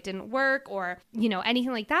so sorry it didn't work, or,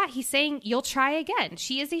 anything like that. He's saying, you'll try again.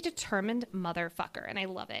 She is a determined motherfucker, and I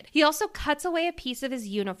love it. He also cuts away a piece of his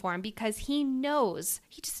uniform because he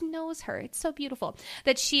just knows her. It's so beautiful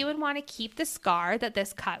that she would want to keep the scar that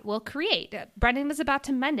this cut will create. Brennan was about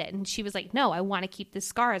to mend it, and she was like, no, I want to keep this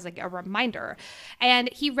scar as like a reminder. And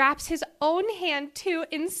he wraps his own hand too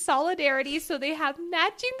in solidarity so they have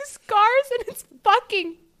matching scars, and it's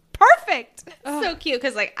fucking perfect. So cute,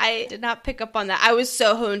 because I did not pick up on that. I was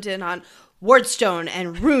so honed in on Wardstone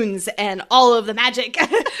and runes and all of the magic.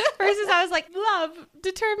 Versus I was like, love,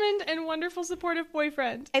 determined and wonderful supportive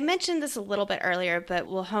boyfriend. I mentioned this a little bit earlier, but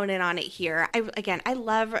we'll hone in on it here. I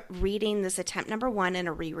love reading this attempt number 1 in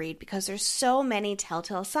a reread because there's so many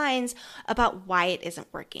telltale signs about why it isn't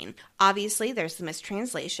working. Obviously, there's the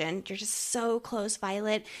mistranslation. You're just so close,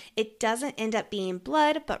 Violet. It doesn't end up being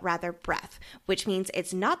blood, but rather breath, which means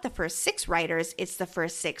it's not the first 6 riders, it's the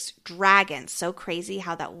first 6 dragons. So crazy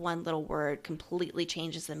how that one little word completely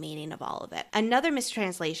changes the meaning of all of it. Another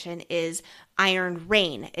mistranslation is Iron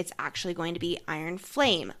Rain. It's actually going to be Iron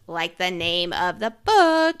Flame, like the name of the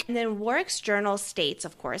book. And then Warwick's journal states,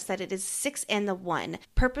 of course, that it is 6 and the 1,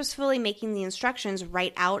 purposefully making the instructions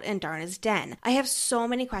right out Andarna's den. I have so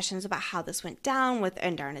many questions about how this went down with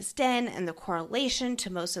Andarna's den and the correlation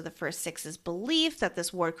to most of the first 6's belief that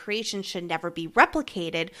this ward creation should never be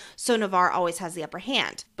replicated, so Navarre always has the upper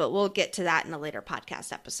hand. But we'll get to that in a later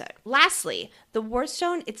podcast episode. Lastly, the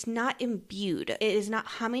Wardstone, it's not imbued. It is not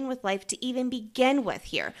humming with life to even begin with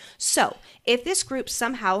here. So, if this group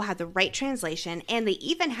somehow had the right translation and they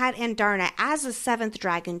even had Andarna as the 7th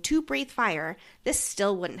dragon to breathe fire, this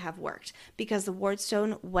still wouldn't have worked because the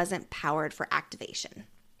Wardstone wasn't powered for activation.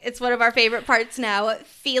 It's one of our favorite parts now.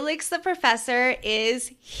 Felix the professor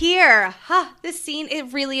is here. This scene,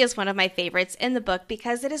 it really is one of my favorites in the book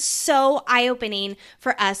because it is so eye-opening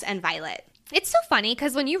for us and Violet. It's so funny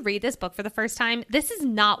because when you read this book for the first time, this is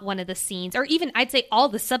not one of the scenes, or even I'd say all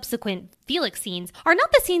the subsequent Felix scenes are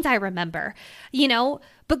not the scenes I remember,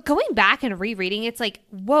 but going back and rereading, it's like,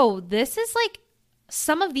 whoa, this is like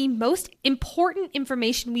some of the most important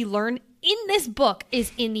information we learn in this book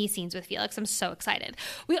is in these scenes with Felix. I'm so excited.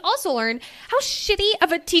 We also learn how shitty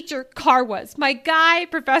of a teacher Carr was. My guy,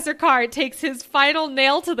 Professor Carr, takes his final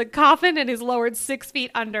nail to the coffin and is lowered 6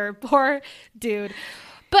 feet under. Poor dude.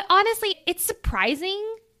 But honestly, it's surprising,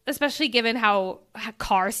 especially given how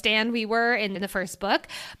Carr stan we were in the first book.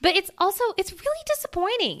 But it's really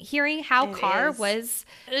disappointing hearing how Carr was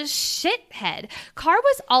a shithead. Carr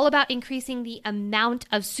was all about increasing the amount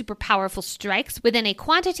of super powerful strikes within a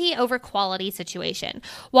quantity over quality situation,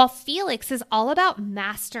 while Felix is all about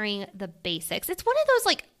mastering the basics. It's one of those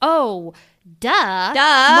like, oh, duh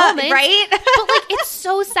moments, right? But it's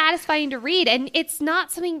so satisfying to read, and it's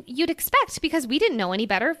not something you'd expect because we didn't know any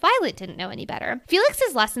better. Violet didn't know any better.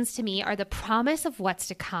 Felix's lessons to me are the promise of what's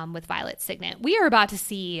to come with Violet's signet. We are about to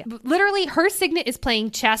see, literally, her signet is playing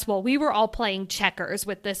chess while we were all playing checkers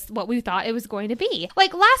with this, what we thought it was going to be.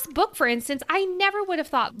 Like last book, for instance, I never would have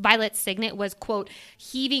thought Violet's signet was, quote,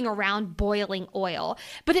 heaving around boiling oil,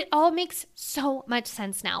 but it all makes so much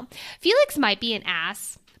sense now. Felix might be an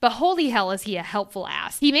ass, but holy hell is he a helpful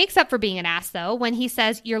ass. He makes up for being an ass, though, when he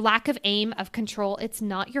says, your lack of aim, of control, it's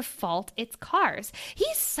not your fault, it's Carr's.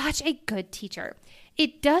 He's such a good teacher.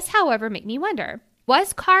 It does, however, make me wonder,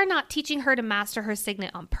 Was Carr not teaching her to master her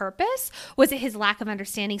signet on purpose? Was it his lack of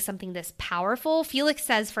understanding something this powerful? Felix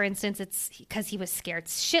says, for instance, it's because he was scared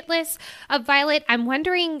shitless of Violet. I'm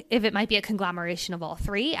wondering if it might be a conglomeration of all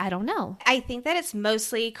three. I don't know. I think that it's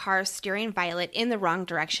mostly Carr steering Violet in the wrong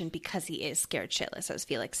direction because he is scared shitless, as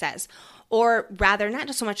Felix says. Or rather, not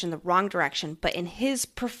just so much in the wrong direction, but in his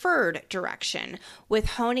preferred direction, with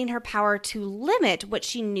honing her power to limit what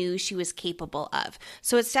she knew she was capable of.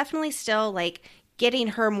 So it's definitely still like getting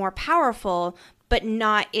her more powerful, but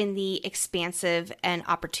not in the expansive and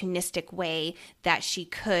opportunistic way that she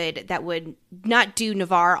could, that would not do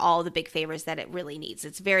Navarre all the big favors that it really needs.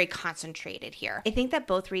 It's very concentrated here. I think that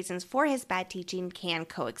both reasons for his bad teaching can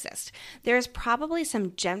coexist. There is probably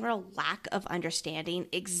some general lack of understanding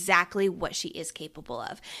exactly what she is capable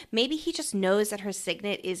of. Maybe he just knows that her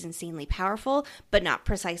signet is insanely powerful, but not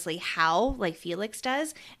precisely how, like Felix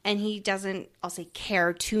does, and he doesn't, I'll say,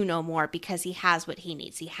 care to know more because he has what he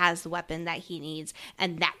needs. He has the weapon that he needs.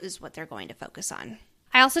 And that is what they're going to focus on.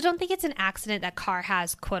 I also don't think it's an accident that Carr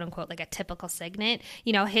has, quote unquote, like a typical signet.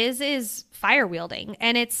 You know, his is fire wielding,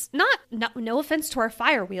 and it's not, no offense to our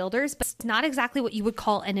fire wielders, but it's not exactly what you would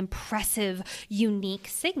call an impressive, unique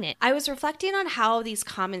signet. I was reflecting on how these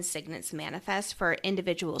common signets manifest for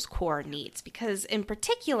individuals' core needs, because in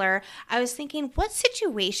particular, I was thinking, what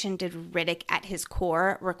situation did Riddick at his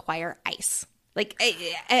core require ice? Like,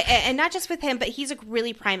 and not just with him, but he's a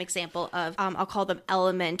really prime example of, I'll call them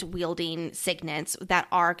element-wielding signets that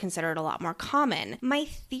are considered a lot more common. My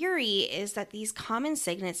theory is that these common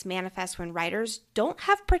signets manifest when writers don't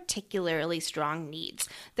have particularly strong needs.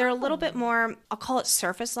 They're a little bit more, I'll call it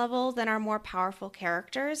surface level, than our more powerful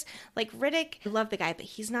characters. Like Riddick, I love the guy, but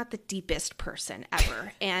he's not the deepest person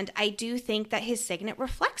ever. And I do think that his signet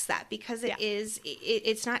reflects that, because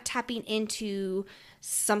it's not tapping into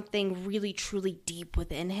something really truly deep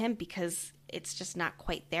within him, because it's just not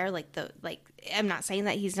quite there. I'm not saying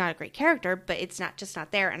that he's not a great character, but it's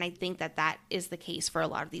not there. And I think that is the case for a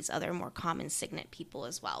lot of these other more common signet people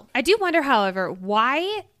as well. I do wonder, however,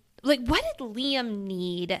 why, like, what did Liam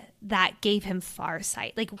need that gave him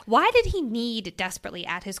farsight? Like, why did he need desperately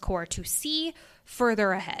at his core to see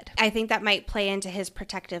further ahead? I think that might play into his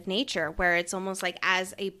protective nature, where it's almost like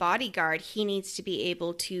as a bodyguard, he needs to be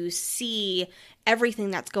able to see everything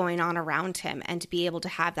that's going on around him and to be able to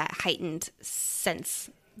have that heightened sense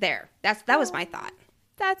there. That was my thought.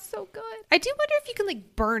 That's so good. I do wonder if you can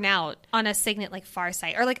like burn out on a signet like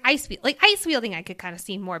farsight or like ice wielding. I could kind of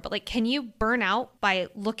see more, but like, can you burn out by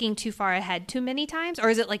looking too far ahead too many times, or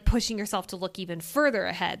is it like pushing yourself to look even further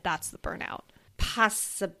ahead? That's the burnout.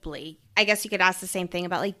 Possibly. I guess you could ask the same thing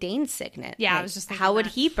about like Dane's signet. Yeah, like, I was just thinking how would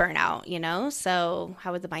he burn out, you know? So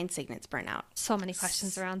how would the mind signets burn out? So many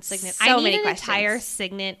questions around signet. So I need many an questions. entire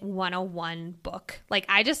signet 101 book. Like,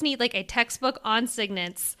 I just need like a textbook on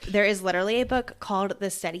signets. There is literally a book called The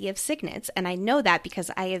Study of Signets, and I know that because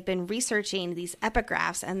I have been researching these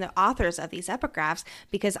epigraphs and the authors of these epigraphs,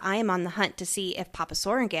 because I am on the hunt to see if Papa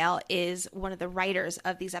Sorrengail is one of the writers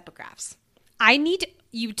of these epigraphs. I need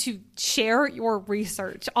you to share your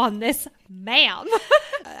research on this, ma'am.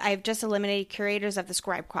 I've just eliminated curators of the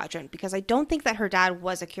scribe quadrant, because I don't think that her dad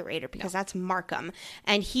was a curator, because that's Markham.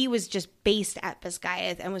 And he was just based at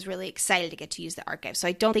Basgiath and was really excited to get to use the archive. So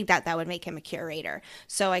I don't think that would make him a curator.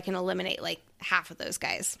 So I can eliminate like half of those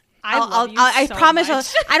guys. I promise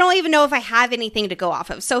much. I don't even know if I have anything to go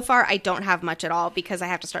off of. So far, I don't have much at all, because I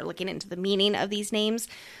have to start looking into the meaning of these names.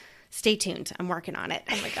 Stay tuned. I'm working on it.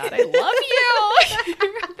 Oh my God, I love you.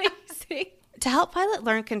 You're amazing. To help Violet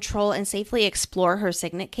learn control and safely explore her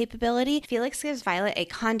signet capability, Felix gives Violet a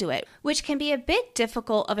conduit, which can be a bit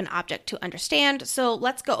difficult of an object to understand, so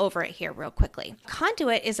let's go over it here real quickly.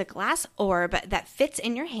 Conduit is a glass orb that fits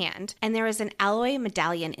in your hand, and there is an alloy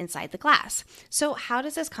medallion inside the glass. So how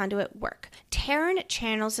does this conduit work? Terran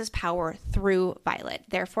channels his power through Violet,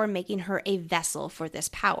 therefore making her a vessel for this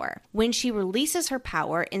power. When she releases her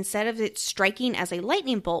power, instead of it striking as a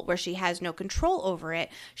lightning bolt where she has no control over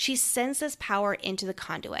it, she sends this power into the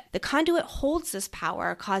conduit. The conduit holds this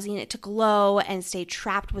power, causing it to glow and stay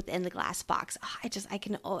trapped within the glass box. I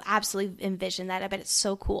can absolutely envision that. I bet it's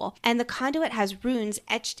so cool. And the conduit has runes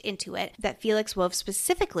etched into it that Felix wove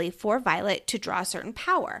specifically for Violet to draw a certain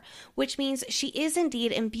power, which means she is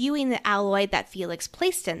indeed imbuing the alloy that Felix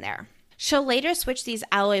placed in there. She'll later switch these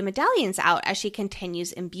alloy medallions out as she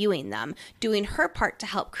continues imbuing them, doing her part to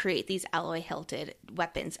help create these alloy-hilted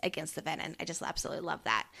weapons against the Venom. I just absolutely love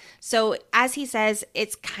that. So, as he says,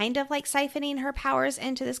 it's kind of like siphoning her powers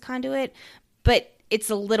into this conduit, but it's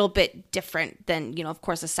a little bit different than, of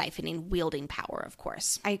course, a siphoning wielding power, of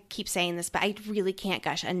course. I keep saying this, but I really can't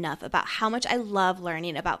gush enough about how much I love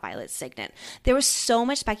learning about Violet's signet. There was so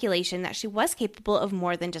much speculation that she was capable of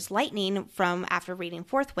more than just lightning from after reading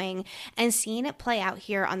Fourth Wing, and seeing it play out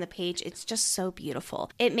here on the page, it's just so beautiful.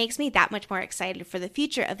 It makes me that much more excited for the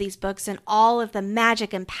future of these books and all of the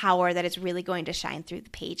magic and power that is really going to shine through the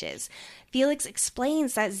pages. Felix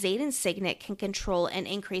explains that Xaden's signet can control and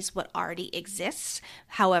increase what already exists.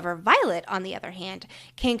 However, Violet, on the other hand,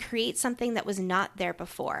 can create something that was not there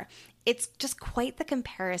before. It's just quite the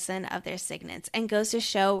comparison of their signets, and goes to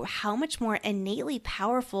show how much more innately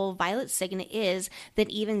powerful Violet's signet is than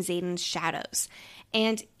even Xaden's shadows.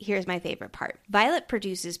 And here's my favorite part. Violet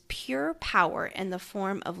produces pure power in the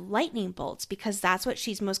form of lightning bolts because that's what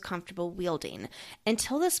she's most comfortable wielding.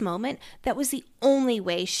 Until this moment, that was the only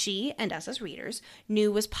way she, and us as readers, knew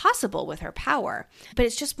was possible with her power. But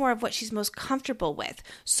it's just more of what she's most comfortable with.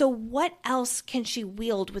 So what else can she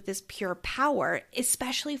wield with this pure power,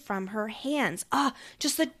 especially from her hands?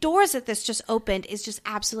 Just the doors that this just opened is just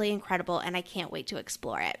absolutely incredible, and I can't wait to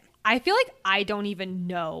explore it. I feel like I don't even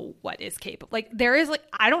know what is capable. Like, there is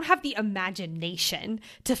I don't have the imagination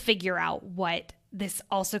to figure out what this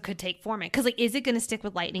also could take form in. Because is it going to stick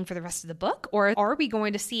with lightning for the rest of the book? Or are we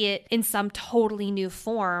going to see it in some totally new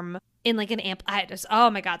form in an amp? Oh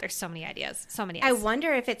my God, there's so many ideas. So many ideas. I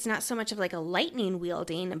wonder if it's not so much of a lightning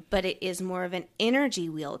wielding, but it is more of an energy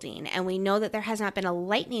wielding. And we know that there has not been a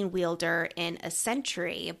lightning wielder in a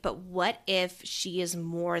century, but what if she is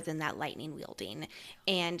more than that lightning wielding?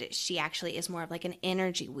 And she actually is more of an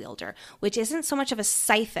energy wielder, which isn't so much of a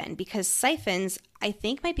siphon, because siphons, I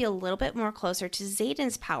think, might be a little bit more closer to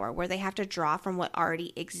Xaden's power, where they have to draw from what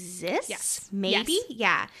already exists. Yes. Maybe? Yes.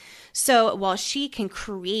 Yeah. So while she can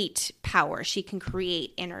create power, she can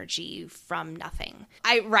create energy from nothing.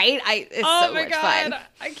 It's so much fun.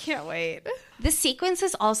 I can't wait. This sequence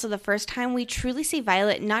is also the first time we truly see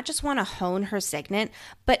Violet not just want to hone her signet,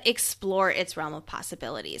 but explore its realm of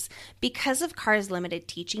possibilities. Because of Carr's limited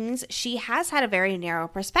teachings, she has had a very narrow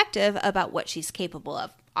perspective about what she's capable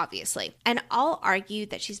of, obviously. And I'll argue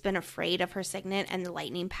that she's been afraid of her signet and the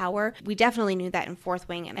lightning power. We definitely knew that in Fourth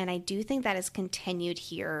Wing, and I do think that is continued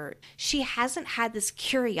here. She hasn't had this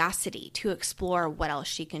curiosity to explore what else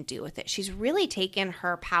she can do with it. She's really taken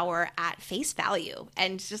her power at face value,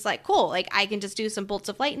 and it's just cool, I can just do some bolts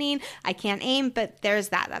of lightning. I can't aim, but there's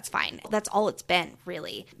that. That's fine. That's all it's been,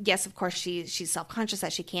 really. Yes, of course, she's self-conscious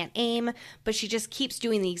that she can't aim, but she just keeps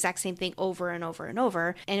doing the exact same thing over and over and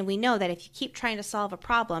over. And we know that if you keep trying to solve a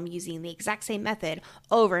problem using the exact same method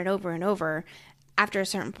over and over and over, after a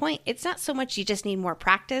certain point, it's not so much you just need more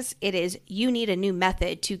practice. It is you need a new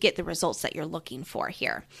method to get the results that you're looking for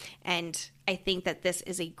here. And I think that this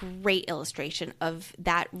is a great illustration of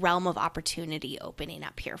that realm of opportunity opening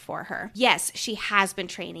up here for her. Yes, she has been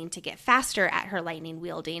training to get faster at her lightning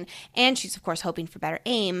wielding, and she's of course hoping for better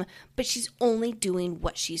aim, but she's only doing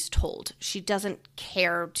what she's told. She doesn't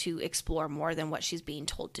care to explore more than what she's being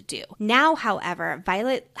told to do. Now, however,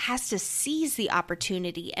 Violet has to seize the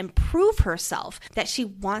opportunity and prove herself that she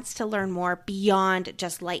wants to learn more beyond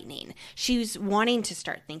just lightning. She's wanting to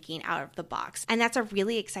start thinking out of the box, and that's a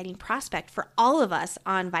really exciting prospect for all of us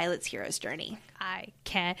on Violet's hero's journey. I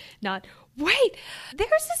cannot wait. There's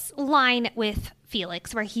this line with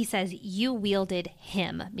Felix where he says, "You wielded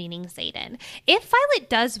him," meaning Xaden. If Violet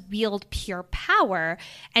does wield pure power,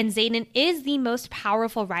 and Xaden is the most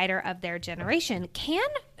powerful rider of their generation, can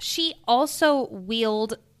she also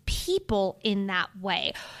wield people in that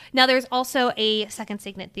way? Now, there's also a second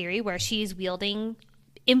signet theory where she's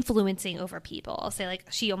influencing over people. I'll say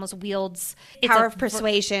she almost wields power of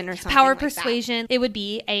persuasion or something. Power of persuasion. It would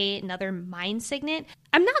be another mind signet.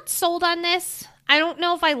 I'm not sold on this. I don't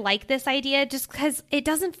know if I like this idea, just because it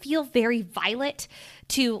doesn't feel very Violet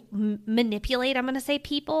to manipulate, I'm going to say,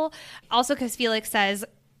 people. Also because Felix says,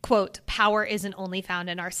 quote, "Power isn't only found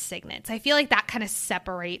in our signets." I feel like that kind of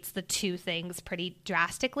separates the two things pretty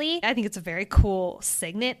drastically. I think it's a very cool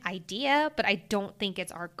signet idea, but I don't think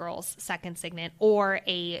it's our girl's second signet or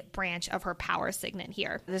a branch of her power signet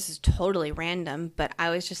here. This is totally random, but I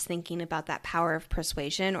was just thinking about that power of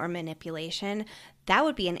persuasion or manipulation. That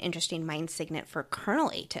would be an interesting mind signet for Colonel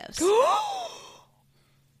Atos.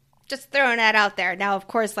 Just throwing that out there. Now, of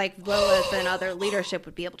course, Lilith and other leadership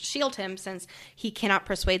would be able to shield him since he cannot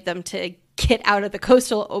persuade them to get out of the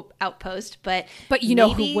coastal outpost. But you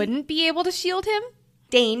know who wouldn't be able to shield him?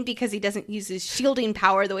 Dane, because he doesn't use his shielding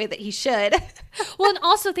power the way that he should. Well, and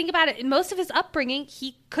also think about it. In most of his upbringing,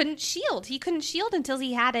 he couldn't shield. He couldn't shield until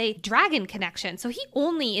he had a dragon connection. So he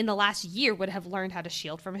only in the last year would have learned how to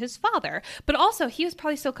shield from his father. But also, he was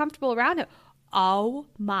probably so comfortable around him. oh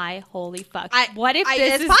my holy fuck. What if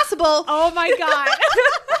this is possible? Oh my God.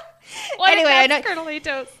 Anyway, I know Colonel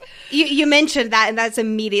Atos. You mentioned that, and that's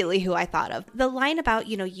immediately who I thought of. The line about,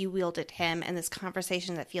 you wielded him, and this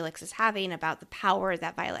conversation that Felix is having about the power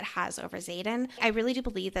that Violet has over Xaden, I really do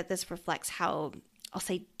believe that this reflects how, I'll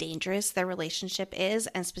say, dangerous their relationship is,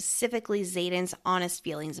 and specifically Xaden's honest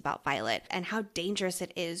feelings about Violet and how dangerous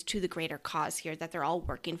it is to the greater cause here that they're all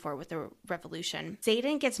working for with the revolution.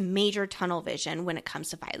 Xaden gets major tunnel vision when it comes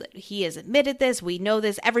to Violet. He has admitted this. We know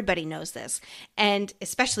this. Everybody knows this. And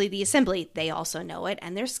especially the Assembly, they also know it,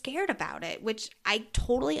 and they're scared about it, which I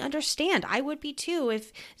totally understand. I would be too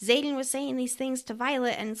if Xaden was saying these things to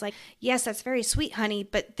Violet, and it's like, yes, that's very sweet, honey,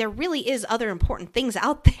 but there really is other important things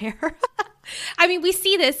out there. I mean, we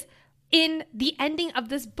see this in the ending of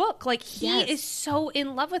this book. Like, he is so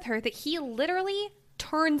in love with her that he literally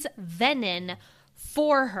turns venom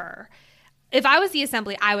for her. If I was the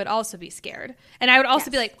Assembly, I would also be scared. And I would also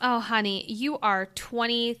be like, oh, honey, you are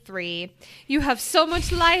 23. You have so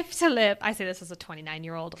much life to live. I say this as a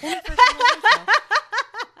 29-year-old.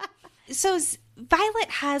 So Violet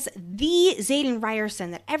has the Xaden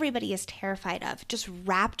Ryerson that everybody is terrified of just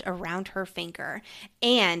wrapped around her finger,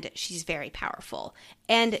 and she's very powerful.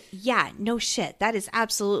 And yeah, no shit, that is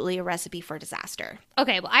absolutely a recipe for disaster.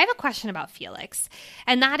 Okay, well, I have a question about Felix,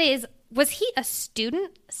 and that is, was he a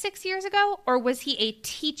student 6 years ago, or was he a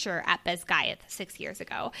teacher at Basgiath 6 years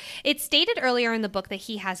ago? It's stated earlier in the book that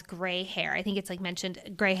he has gray hair. I think it's like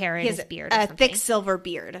mentioned gray hair in his beard. A thick silver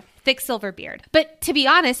beard. Thick silver beard. But to be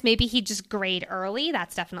honest, maybe he just grayed early.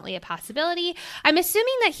 That's definitely a possibility. I'm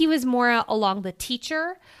assuming that he was more along the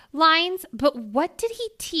teacher lines, but what did he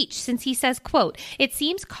teach, since he says, quote, it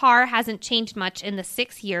seems Carr hasn't changed much in the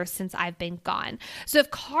 6 years since I've been gone. So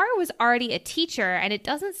if Carr was already a teacher, and it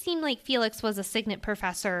doesn't seem like Felix was a Signet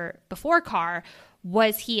professor before Carr,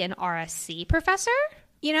 was he an RSC professor?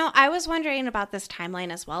 I was wondering about this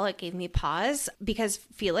timeline as well. It gave me pause because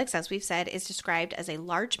Felix, as we've said, is described as a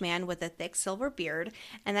large man with a thick silver beard,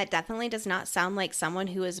 and that definitely does not sound like someone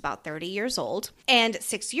who is about 30 years old. And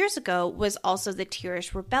 6 years ago was also the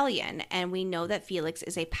Tyrrish Rebellion, and we know that Felix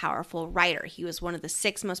is a powerful writer. He was one of the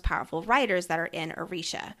 6 most powerful writers that are in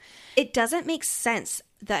Orisha. It doesn't make sense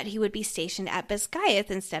that he would be stationed at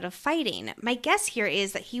Basgiath instead of fighting. My guess here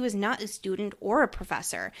is that he was not a student or a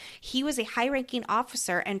professor. He was a high-ranking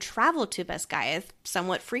officer and traveled to Basgiath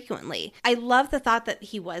somewhat frequently. I love the thought that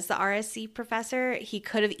he was the RSC professor. He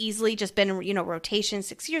could have easily just been, rotation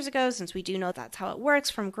 6 years ago, since we do know that's how it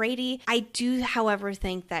works from Grady. I do, however,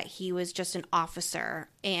 think that he was just an officer,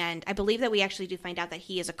 and I believe that we actually do find out that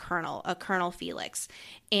he is a Colonel Felix.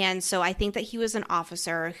 And so I think that he was an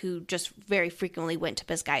officer who just very frequently went to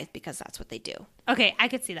Basgiath because that's what they do. Okay, I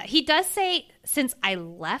could see that. He does say, since I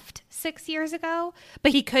left 6 years ago,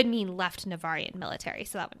 but he could mean left Navarian military,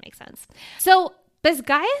 so that would make sense. So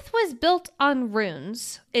Basgiath was built on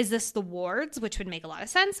runes. Is this the wards, which would make a lot of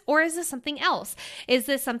sense, or is this something else? Is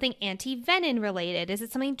this something anti-venin related? Is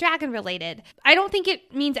it something dragon related? I don't think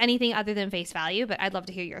it means anything other than face value, but I'd love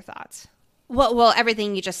to hear your thoughts. Well,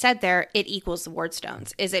 everything you just said there, it equals the ward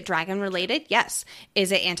stones. Is it dragon related? Yes.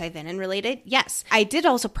 Is it anti-venin related? Yes. I did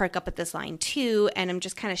also perk up at this line too, and I'm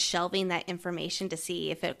just kind of shelving that information to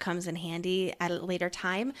see if it comes in handy at a later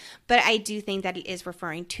time. But I do think that it is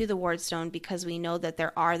referring to the ward stone because we know that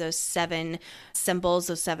there are those 7 symbols,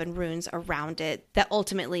 those 7 runes around it that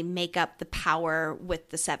ultimately make up the power with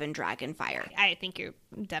the 7 dragon fire. I think you're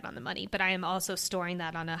dead on the money, but I am also storing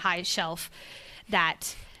that on a high shelf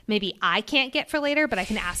that maybe I can't get for later, but I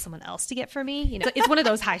can ask someone else to get for me. It's one of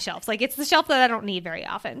those high shelves. Like, it's the shelf that I don't need very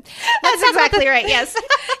often. That's exactly right, yes.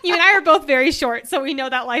 You and I are both very short, so we know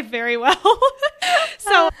that life very well.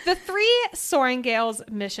 So the 3 Sorrengail's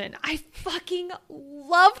mission. I fucking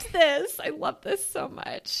loved this. I love this so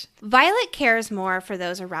much. Violet cares more for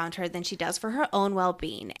those around her than she does for her own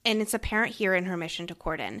well-being, and it's apparent here in her mission to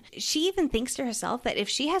Corden. She even thinks to herself that if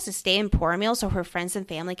she has to stay in Poromiel so her friends and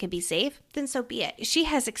family can be safe, then so be it. She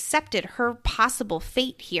has accepted her possible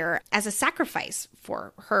fate here as a sacrifice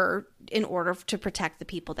for her in order to protect the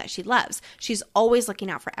people that she loves. She's always looking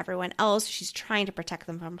out for everyone else. She's trying to protect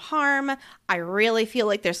them from harm. I really feel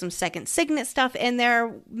like there's some second Signet stuff in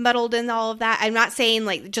there muddled in all of that. I'm not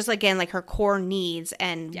saying just again her core needs,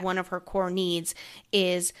 and one of her core needs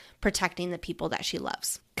is protecting the people that she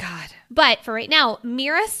loves. God. But for right now,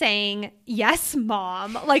 Mira saying, yes,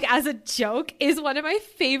 mom, as a joke is one of my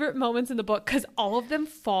favorite moments in the book because all of them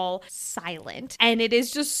fall silent. And it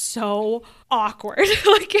is just so awkward.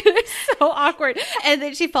 It is so awkward. And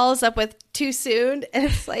then she follows up with too soon. And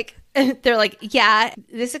it's like, They're like, yeah,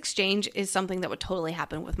 this exchange is something that would totally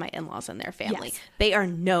happen with my in-laws and their family. Yes. They are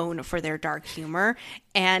known for their dark humor,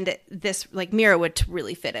 and this, like, Mira would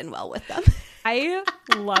really fit in well with them. I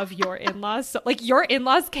love your in-laws. So, like, your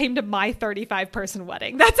in-laws came to my 35-person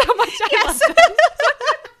wedding. That's how much I love them.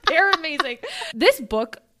 They're amazing. This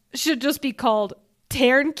book should just be called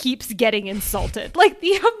Tairn Keeps Getting Insulted. Like,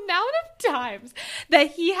 the amount of times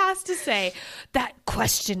that he has to say, that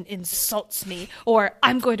question insults me, or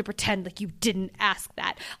I'm going to pretend like you didn't ask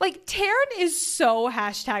that. Like, Tairn is so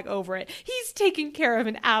hashtag over it. He's taking care of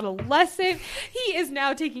an adolescent. He is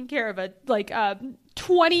now taking care of a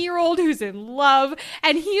 20-year-old who's in love,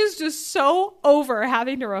 and he is just so over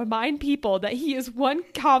having to remind people that he is one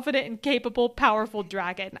confident and capable, powerful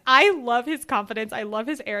dragon. I love his confidence. I love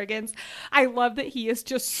his arrogance. I love that he is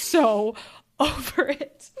just so over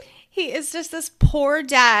it. He is just this poor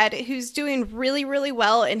dad who's doing really, really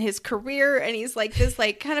well in his career, and he's like this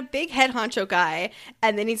like kind of big head honcho guy,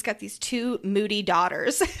 and then he's got these two moody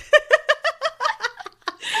daughters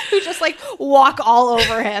who just like walk all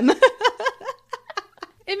over him.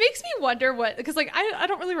 It makes me wonder what, because like I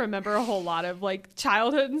don't really remember a whole lot of like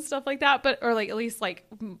childhood and stuff like that, but or like at least like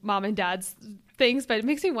mom and dad's things, but it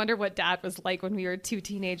makes me wonder what dad was like when we were two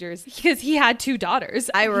teenagers, because he had two daughters.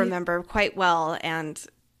 I remember quite well, and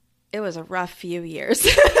it was a rough few years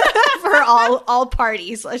for all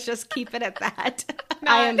parties. Let's just keep it at that.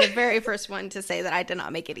 I am the very first one to say that I did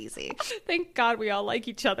not make it easy. Thank God we all like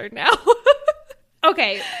each other now.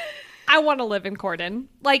 Okay. I want to live in Corden.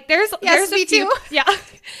 Like, there's me too. Yeah. Like,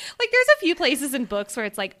 there's a few places in books where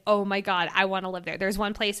it's like, oh my God, I want to live there. There's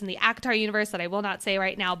one place in the ACOTAR universe that I will not say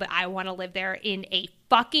right now, but I want to live there in a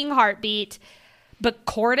fucking heartbeat. But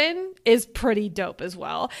Corden is pretty dope as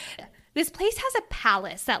well. This place has a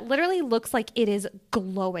palace that literally looks like it is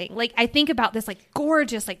glowing. Like, I think about this like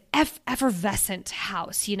gorgeous, like effervescent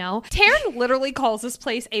house, you know? Tairn literally calls this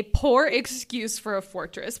place a poor excuse for a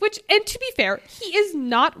fortress, which, and to be fair, he is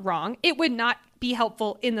not wrong. It would not be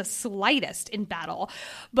helpful in the slightest in battle,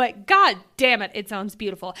 but God damn it, it sounds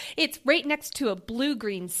beautiful. It's right next to a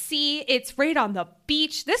blue-green sea. It's right on the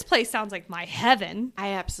beach. This place sounds like my heaven.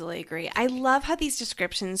 I absolutely agree. I love how these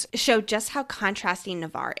descriptions show just how contrasting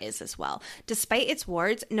Navarre is as well. Despite its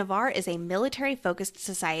wards, Navarre is a military-focused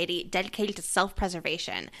society dedicated to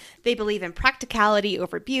self-preservation. They believe in practicality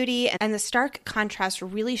over beauty, and the stark contrast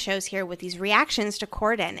really shows here with these reactions to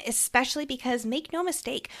Corden, especially because, make no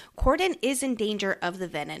mistake, Corden is in danger of the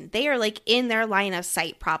Venin. They are like in their line of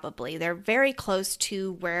sight, probably. They're very close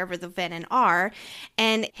to wherever the Venin are,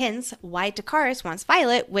 and hence why Takaris wants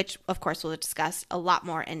Violet, which of course we'll discuss a lot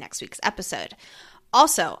more in next week's episode.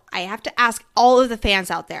 Also, I have to ask all of the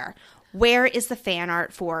fans out there, where is the fan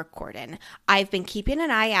art for Corden? I've been keeping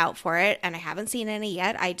an eye out for it, and I haven't seen any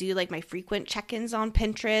yet. I do like my frequent check-ins on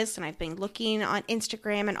Pinterest, and I've been looking on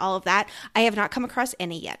Instagram and all of that. I have not come across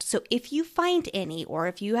any yet. So if you find any, or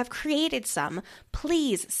if you have created some,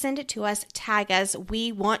 please send it to us, tag us.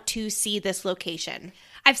 We want to see this location.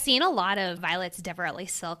 I've seen a lot of Violet's Deverly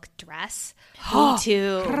silk dress. Me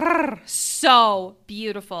too. So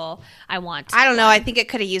beautiful. I don't know. I think it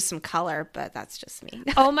could have used some color, but that's just me.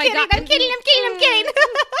 Oh my God. I'm kidding.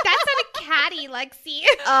 That sounded catty, Lexi.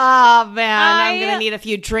 Oh, man. I'm going to need a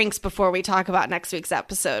few drinks before we talk about next week's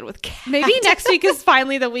episode with Kat. Maybe next week is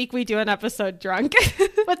finally the week we do an episode drunk.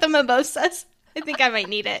 With the mimosas. I think I might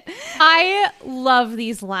need it. I love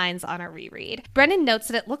these lines on a reread. Brennan notes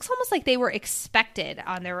that it looks almost like they were expected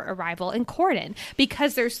on their arrival in Corden,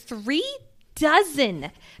 because there's 36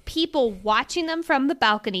 people watching them from the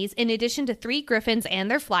balconies, in addition to 3 griffins and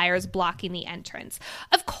their flyers blocking the entrance.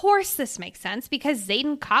 Of course this makes sense, because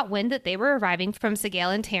Xaden caught wind that they were arriving from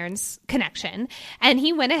Sigale and Tairn's connection, and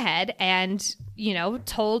he went ahead and, you know,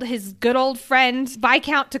 told his good old friend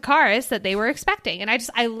Viscount Takaris that they were expecting. And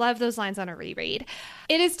I love those lines on a reread.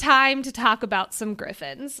 It is time to talk about some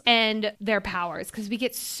griffins and their powers, because we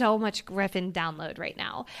get so much griffin download right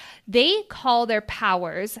now. They call their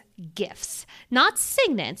powers gifts, not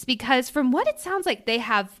signets, because from what it sounds like, they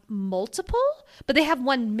have multiple, but they have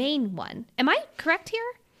one main one. Am I correct here?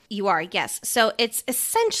 You are, yes. So it's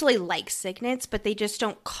essentially like signets, but they just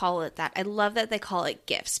don't call it that. I love that they call it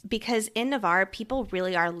gifts, because in Navarre, people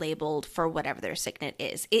really are labeled for whatever their signet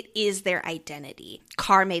is. It is their identity.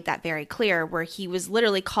 Carr made that very clear, where he was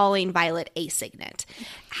literally calling Violet a signet.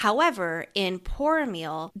 However, in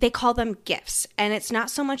Poromiel, they call them gifts, and it's not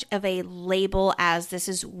so much of a label as this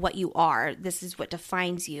is what you are, this is what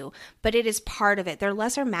defines you, but it is part of it. Their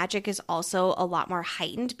lesser magic is also a lot more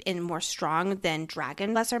heightened and more strong than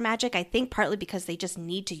dragon lesser magic, I think partly because they just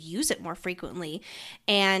need to use it more frequently.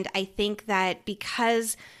 And I think that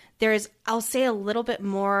because There's, I'll say, a little bit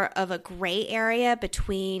more of a gray area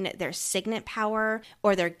between their signet power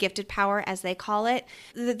or their gifted power, as they call it.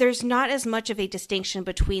 There's not as much of a distinction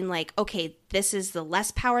between like, okay, this is the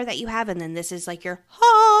less power that you have, and then this is like your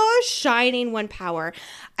shining one power.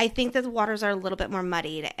 I think that the waters are a little bit more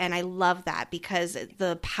muddied, and I love that because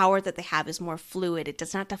the power that they have is more fluid. It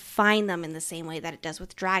does not define them in the same way that it does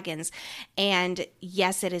with dragons. And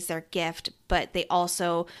yes, it is their gift, but they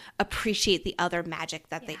also appreciate the other magic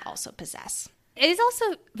that they also possess. It is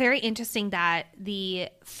also very interesting that the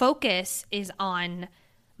focus is on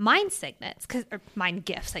mind signets, or mind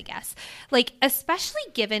gifts, I guess. Like, especially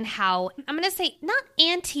given how, I'm going to say, not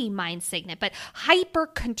anti-mind signet, but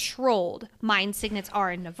hyper-controlled mind signets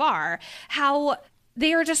are in Navarre, how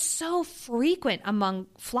they are just so frequent among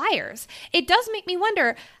flyers. It does make me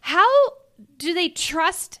wonder, how do they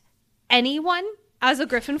trust anyone as a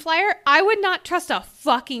Griffin flyer? I would not trust a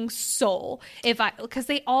fucking soul because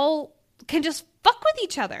they all can just fuck with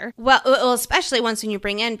each other. Well, especially once when you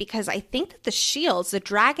bring in, because I think that the shields, the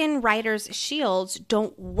dragon riders' shields,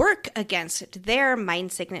 don't work against their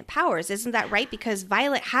mind signet powers. Isn't that right? Because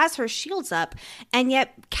Violet has her shields up, and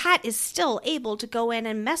yet Kat is still able to go in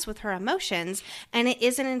and mess with her emotions. And it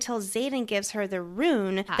isn't until Xaden gives her the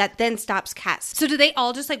rune that then stops Kat. So do they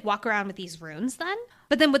all just like walk around with these runes then?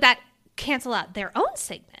 But then would that cancel out their own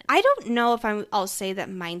signet? I don't know if I'll say that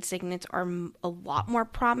mind signets are a lot more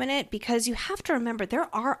prominent, because you have to remember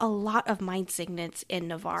there are a lot of mind signets in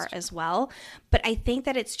Navarre as well. But I think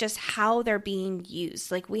that it's just how they're being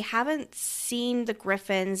used. Like, we haven't seen the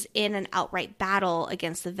Griffins in an outright battle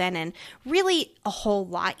against the Venin really a whole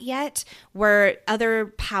lot yet, where other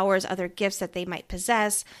powers, other gifts that they might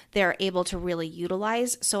possess, they're able to really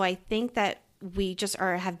utilize. So I think that we just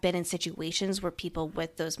have been in situations where people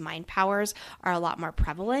with those mind powers are a lot more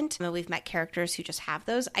prevalent. I mean, we've met characters who just have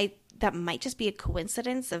those. That might just be a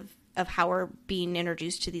coincidence of how we're being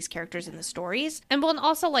introduced to these characters in the stories. And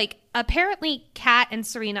also, like, apparently Kat and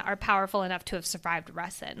Serena are powerful enough to have survived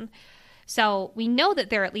Resin. So we know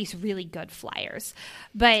that they're at least really good flyers.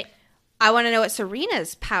 But I want to know what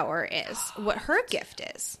Serena's power is, what her gift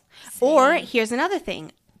is. Or here's another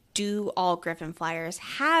thing. Do all Griffin flyers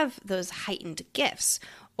have those heightened gifts?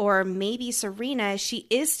 Or maybe Serena, she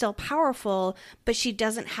is still powerful, but she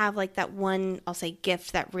doesn't have like that one, I'll say,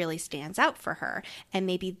 gift that really stands out for her. And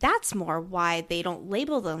maybe that's more why they don't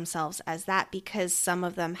label themselves as that, because some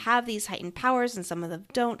of them have these heightened powers and some of them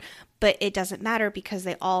don't. But it doesn't matter because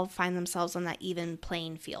they all find themselves on that even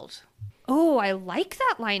playing field. Oh, I like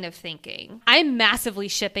that line of thinking. I'm massively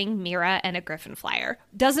shipping Mira and a Griffin flyer.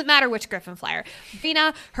 Doesn't matter which Griffin flyer.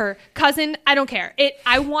 Vina, her cousin, I don't care.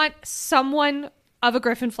 I want someone of a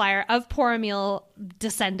Griffin flyer, of Poromil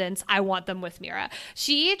descendants. I want them with Mira.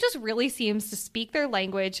 She just really seems to speak their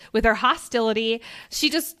language with her hostility.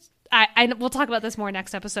 She just... we'll talk about this more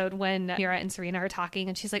next episode when Mira and Serena are talking,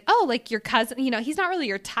 and she's like, oh, like your cousin, he's not really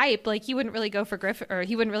your type. Like, he wouldn't really go for Griffin, or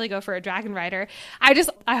he wouldn't really go for a dragon rider.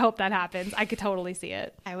 I hope that happens. I could totally see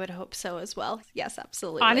it. I would hope so as well. Yes,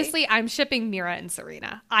 absolutely. Honestly, I'm shipping Mira and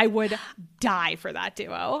Serena. I would die for that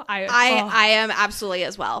duo. I am absolutely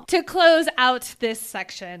as well. To close out this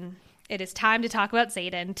section, it is time to talk about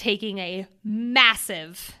Xaden taking a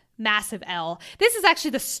massive L. This is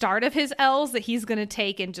actually the start of his L's that he's going to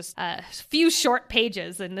take in just a few short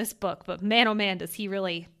pages in this book. But man, oh man, does he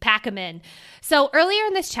really pack them in. So earlier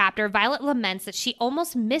in this chapter, Violet laments that she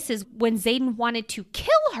almost misses when Xaden wanted to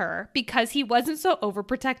kill her because he wasn't so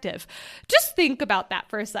overprotective. Just think about that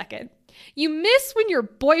for a second. You miss when your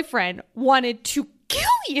boyfriend wanted to kill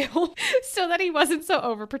you so that he wasn't so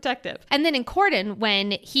overprotective. And then in Corden,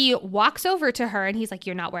 when he walks over to her and he's like,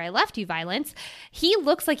 you're not where I left you, Violence, he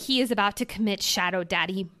looks like he is about to commit Shadow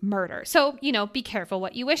Daddy murder. So, be careful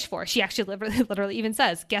what you wish for. She actually literally even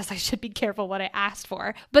says, guess I should be careful what I asked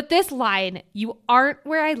for. But this line, you aren't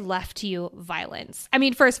where I left you, Violence. I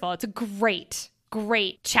mean, first of all, it's a great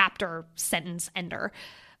chapter sentence ender.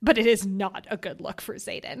 But it is not a good look for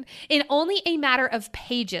Xaden. In only a matter of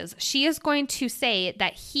pages, she is going to say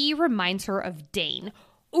that he reminds her of Dane.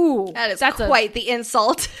 Ooh, that's quite the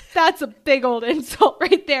insult. That's a big old insult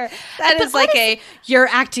right there. That is like you're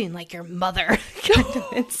acting like your mother kind of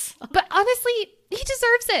insult. But honestly, he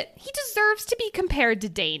deserves it. He deserves to be compared to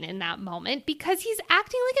Dane in that moment because he's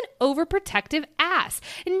acting like an overprotective ass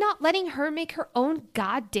and not letting her make her own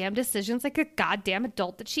goddamn decisions like a goddamn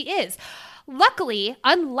adult that she is. Luckily,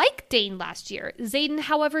 unlike Dane last year, Xaden,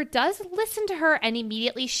 however, does listen to her and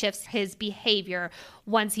immediately shifts his behavior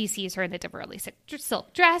once he sees her in the Diverly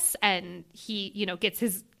silk dress and he, gets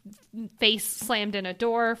his face slammed in a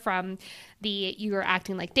door from the "you are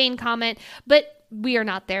acting like Dane" comment. But we are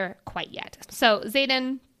not there quite yet. So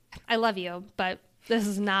Xaden I love you, but this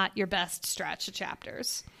is not your best stretch of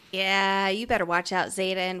chapters. Yeah, you better watch out,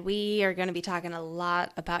 Xaden. We are going to be talking a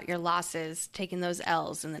lot about your losses, taking those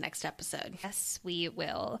L's in the next episode. Yes, we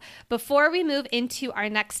will. Before we move into our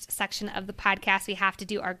next section of the podcast, we have to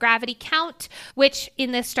do our gravity count, which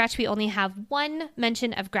in this stretch, we only have one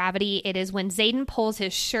mention of gravity. It is when Xaden pulls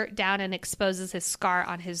his shirt down and exposes his scar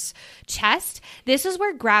on his chest. This is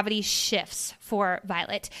where gravity shifts for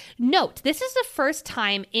Violet. Note, this is the first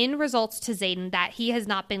time in results to Xaden that he has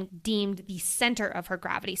not been deemed the center of her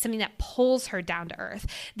gravity, something that pulls her down to earth.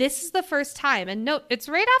 This is the first time, and note, it's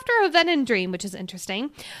right after a Venom dream, which is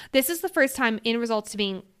interesting. This is the first time in results to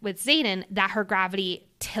being with Xaden that her gravity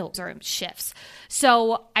tilts or shifts.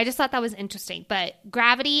 So I just thought that was interesting. But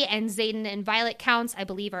gravity and Xaden and Violet counts, I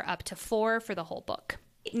believe, are up to 4 for the whole book.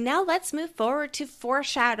 Now let's move forward to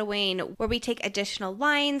foreshadowing, where we take additional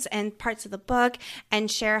lines and parts of the book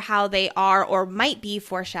and share how they are or might be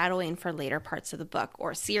foreshadowing for later parts of the book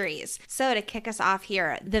or series. So to kick us off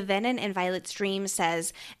here, the Venom in Violet's dream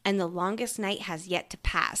says, "And the longest night has yet to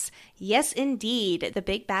pass." Yes, indeed. The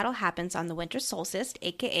big battle happens on the winter solstice,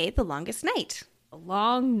 aka the longest night. A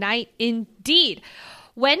long night indeed.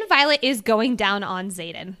 When Violet is going down on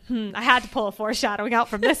Xaden, I had to pull a foreshadowing out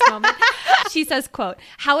from this moment. She says, quote,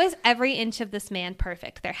 "How is every inch of this man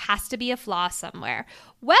perfect? There has to be a flaw somewhere."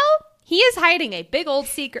 Well, he is hiding a big old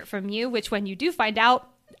secret from you, which when you do find out,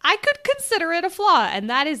 I could consider it a flaw. And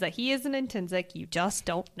that is that he is an intrinsic. You just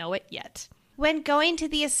don't know it yet. When going to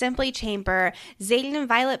the assembly chamber, Xaden and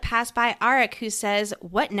Violet pass by Arik, who says,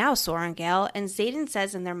 "What now, Sorengale?" And Xaden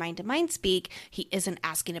says in their mind-to-mind speak, he isn't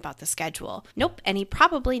asking about the schedule. Nope, and he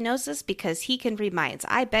probably knows this because he can read minds.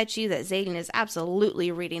 I bet you that Xaden is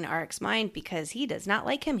absolutely reading Arik's mind because he does not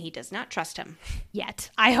like him. He does not trust him.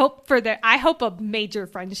 Yet. I hope a major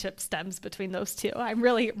friendship stems between those two. I'm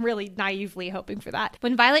really, really naively hoping for that.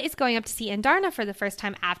 When Violet is going up to see Andarna for the first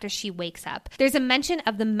time after she wakes up, there's a mention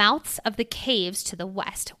of the mouths of the caves to the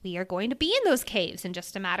west. We are going to be in those caves in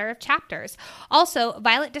just a matter of chapters. Also,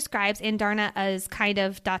 Violet describes Andarna as kind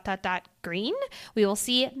of ... green. We will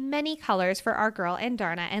see many colors for our girl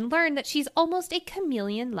Andarna and learn that she's almost a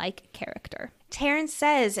chameleon-like character. Terrence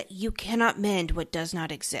says, "You cannot mend what does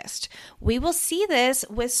not exist." We will see this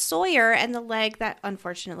with Sawyer and the leg that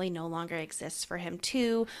unfortunately no longer exists for him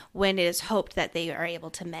too, when it is hoped that they are able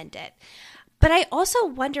to mend it. But I also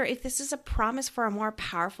wonder if this is a promise for a more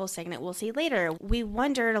powerful segment we'll see later. We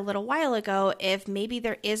wondered a little while ago if maybe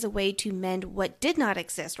there is a way to mend what did not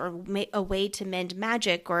exist, or a way to mend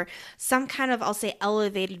magic, or some kind of, I'll say,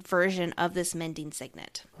 elevated version of this mending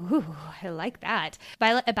signet. Ooh, I like that.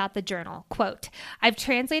 Violet about the journal, quote, "I've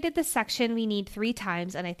translated the section we need 3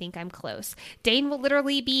 times and I think I'm close. Dane will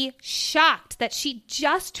literally be shocked that she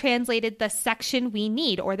just translated the section we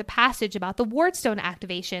need, or the passage about the Wardstone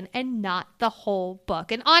activation, and not the whole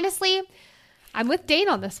book." And honestly, I'm with Dane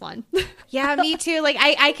on this one. Yeah, me too. Like,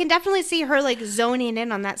 I can definitely see her like zoning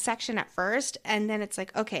in on that section at first, and then it's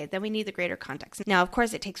like, okay, then we need the greater context. Now, of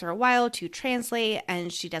course, it takes her a while to translate,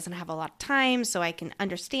 and she doesn't have a lot of time, so I can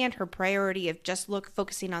understand her priority of just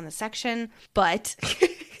focusing on the section, but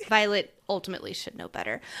Violet ultimately should know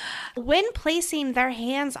better. When placing their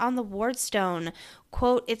hands on the Wardstone,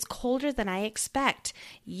 quote, "It's colder than I expect."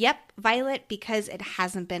 Yep, Violet, because it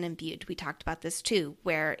hasn't been imbued. We talked about this too,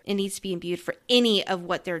 where it needs to be imbued for any of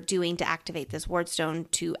what they're doing to activate this Wardstone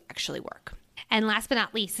to actually work. And last but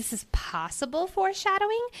not least, this is possible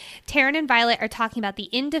foreshadowing. Taryn and Violet are talking about the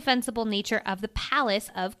indefensible nature of the palace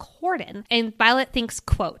of Corden. And Violet thinks,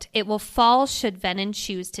 quote, "It will fall should Venom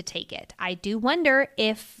choose to take it. I do wonder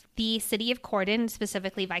if the city of Corden,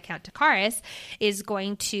 specifically Viscount Takaris, is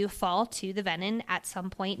going to fall to the Venom at some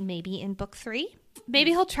point, maybe in book 3.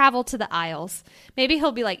 Maybe he'll travel to the Isles. Maybe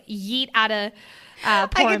he'll be like, yeet out of I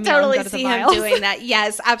can totally see him doing that.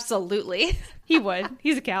 Yes, absolutely. He would.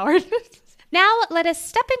 He's a coward. Now, let us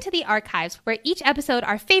step into the archives, where each episode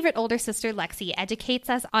our favorite older sister Lexi educates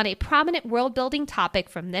us on a prominent world-building topic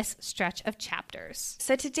from this stretch of chapters.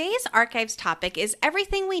 So today's archives topic is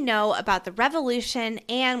everything we know about the Revolution,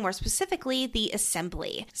 and more specifically, the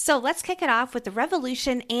Assembly. So let's kick it off with the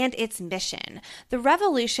Revolution and its mission. The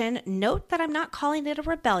Revolution, note that I'm not calling it a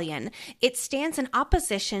rebellion. It stands in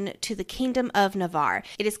opposition to the Kingdom of Navarre.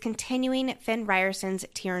 It is continuing Finn Ryerson's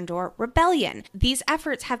Tyrrendor Rebellion. These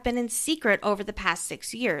efforts have been in secret over the past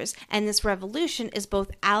 6 years, and this revolution is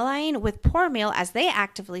both allying with Poromiel as they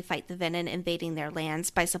actively fight the Venin invading their lands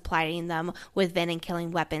by supplying them with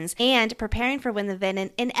Venin-killing weapons, and preparing for when the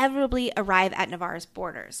Venin inevitably arrive at Navarre's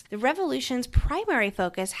borders. The revolution's primary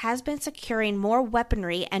focus has been securing more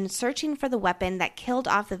weaponry and searching for the weapon that killed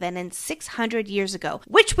off the Venin 600 years ago,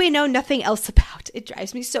 which we know nothing else about. It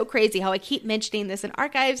drives me so crazy how I keep mentioning this in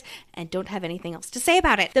archives and don't have anything else to say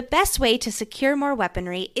about it. The best way to secure more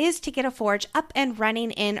weaponry is to get a forge up and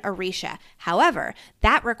running in Orisha. However,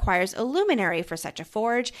 that requires a luminary for such a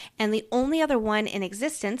forge, and the only other one in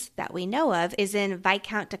existence that we know of is in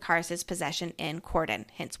Viscount Dakaris' possession in Corden,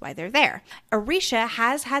 hence why they're there. Orisha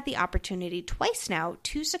has had the opportunity twice now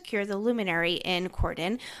to secure the luminary in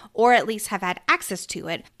Corden, or at least have had access to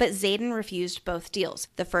it, but Xaden refused both deals.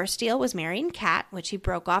 The first deal was marrying Kat, which he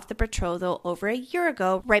broke off the betrothal over a year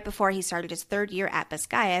ago, right before he started his third year at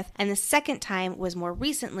Basgiath, and the second time was more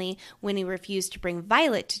recently when he refused to bring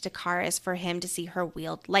Violet to Dakaris for him to see her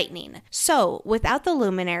wield lightning. So, without the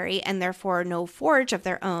luminary and therefore no forge of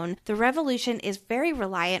their own, the revolution is very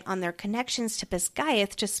reliant on their connections to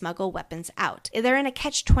Basgiath to smuggle weapons out. They're in a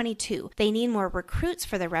catch-22. They need more recruits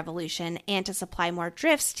for the revolution and to supply more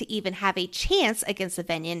drifts to even have a chance against the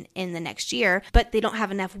Venin in the next year, but they don't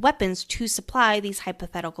have enough weapons to supply these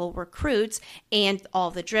hypothetical recruits and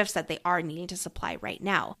all the drifts that they are needing to supply right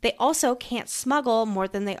now. They also can't smuggle more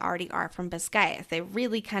than they already are from Basgiath. They're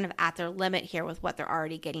really kind of at their limit here with what they're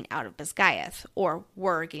already getting out of Basgiath, or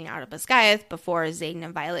were getting out of Basgiath before Xaden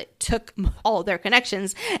and Violet took all their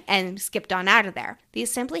connections and skipped on out of there. The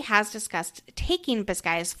Assembly has discussed taking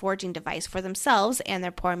Basgiath's forging device for themselves and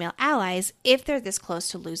their Poromiel allies if they're this close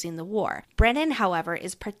to losing the war. Brennan, however,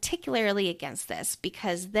 is particularly against this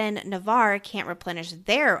because then Navarre can't replenish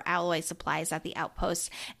their alloy supplies at the outposts,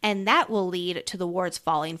 and that will lead to the wards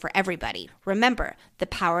falling for everybody. Remember, the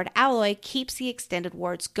powered alloy keeps the extended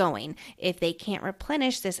wards going. If they can't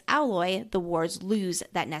replenish this alloy, the wards lose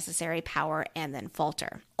that necessary power and then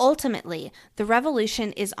falter. Ultimately, the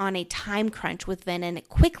revolution is on a time crunch with Venin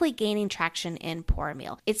quickly gaining traction in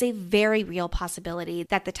Poromiel. It's a very real possibility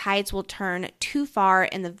that the tides will turn too far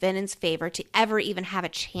in the Venin's favor to ever even have a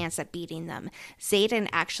chance at beating them. Xaden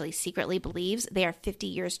actually secretly believes they are 50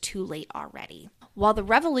 years too late already. While the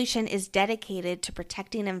revolution is dedicated to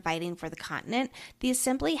protecting and fighting for the continent, the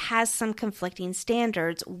Assembly has some conflicting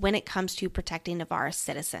standards when it comes to protecting Navarre's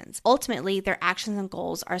citizens. Ultimately, their actions and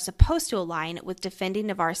goals are supposed to align with defending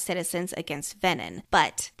Navarre's citizens against Venin,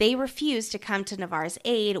 but they refuse to come to Navarre's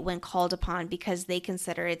aid when called upon because they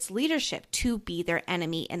consider its leadership to be their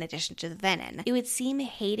enemy in addition to the Venin. It would seem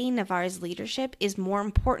hating Navarre's leadership is more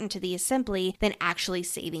important to the Assembly than actually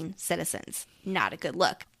saving citizens. Not a good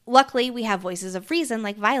look. Luckily, we have voices of reason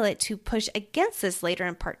like Violet to push against this later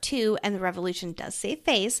in part 2, and the revolution does save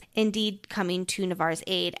face, indeed coming to Navarre's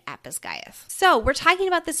aid at Basgiath. So, we're talking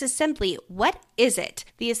about this Assembly. What is it?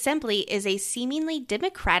 The Assembly is a seemingly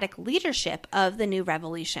democratic leadership of the new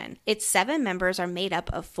revolution. Its 7 members are made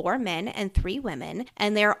up of 4 men and 3 women,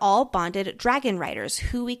 and they're all bonded dragon riders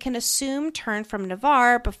who we can assume turned from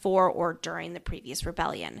Navarre before or during the previous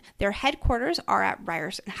rebellion. Their headquarters are at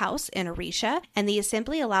Ryerson House in Orisha, and the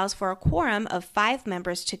Assembly allows for a quorum of 5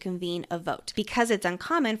 members to convene a vote, because it's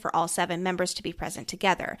uncommon for all 7 members to be present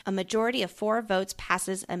together. A majority of 4 votes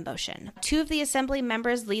passes a motion. 2 of the Assembly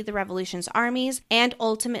members lead the revolution's armies, and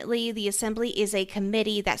ultimately the Assembly is a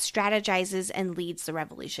committee that strategizes and leads the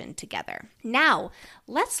revolution together. Now,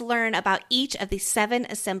 let's learn about each of the 7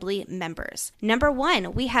 Assembly members. Number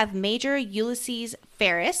 1, we have Major Ulysses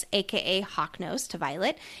Ferris, aka Hawknose to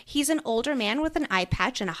Violet. He's an older man with an eye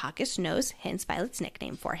patch and a hawkish nose, hence Violet's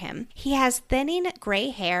nickname for him. He has thinning gray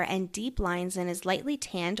hair and deep lines in his lightly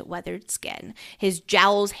tanned, weathered skin. His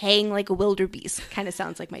jowls hang like a wildebeest. Kind of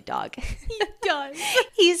sounds like my dog. He does.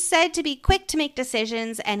 He's said to be quick to make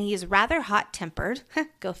decisions, and he's rather hot-tempered.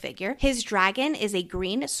 Go figure. His dragon is a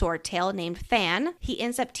green swordtail named Fan. He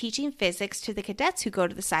ends up teaching physics to the cadets who go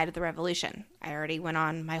to the side of the revolution. I already went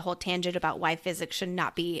on my whole tangent about why physics should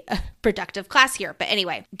not be a productive class here. But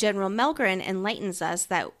anyway, General Melgren enlightens us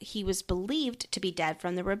that he was believed to be dead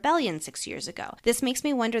from the rebellion 6 years ago. This makes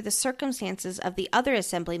me wonder the circumstances of the other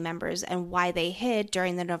Assembly members and why they hid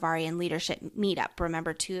during the Navarrian leadership meetup.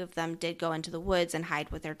 Remember, 2 of them did go into the woods and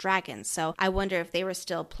hide with their dragons. So I wonder if they were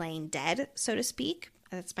still playing dead, so to speak.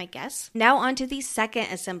 That's my guess. Now on to the second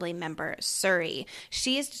assembly member, Suri.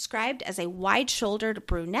 She is described as a wide-shouldered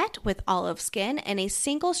brunette with olive skin and a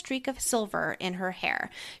single streak of silver in her hair.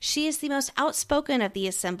 She is the most outspoken of the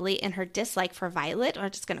assembly in her dislike for Violet, or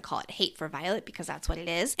I'm just going to call it hate for Violet because that's what it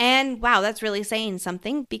is. And wow, that's really saying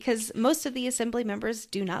something because most of the assembly members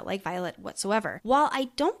do not like Violet whatsoever. While I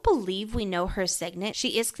don't believe we know her signet,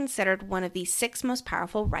 she is considered one of the 6 most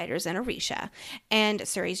powerful riders in Orisha, and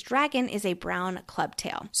Suri's dragon is a brown club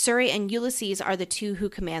tail. Suri and Ulysses are the 2 who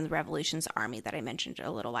command the Revolution's army that I mentioned a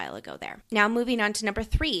little while ago there. Now moving on to number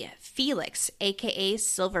 3, Felix, aka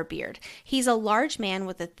Silverbeard. He's a large man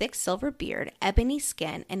with a thick silver beard, ebony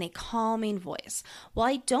skin, and a calming voice. While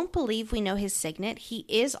I don't believe we know his signet, he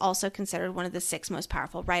is also considered one of the 6 most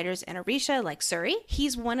powerful riders in Orisha, like Suri.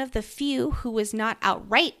 He's one of the few who was not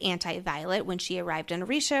outright anti-Violet when she arrived in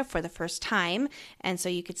Orisha for the first time, and so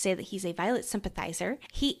you could say that he's a Violet sympathizer.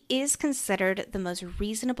 He is considered the most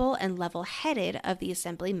reasonable and level-headed of the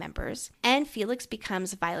assembly members, and Felix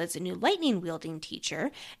becomes Violet's new lightning-wielding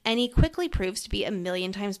teacher, and he quickly proves to be a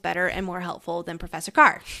million times better and more helpful than Professor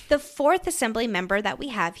Carr. The 4th assembly member that we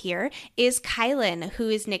have here is Kylan, who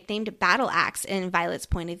is nicknamed Battle Axe in Violet's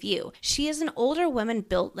point of view. She is an older woman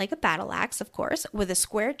built like a battle axe, of course, with a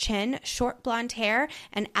square chin, short blonde hair,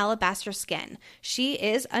 and alabaster skin. She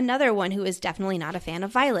is another one who is definitely not a fan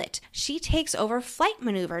of Violet. She takes over flight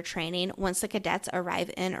maneuver training once the cadets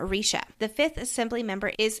arrive in Orisha. The 5th assembly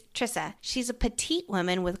member is Trissa. She's a petite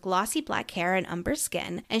woman with glossy black hair and umber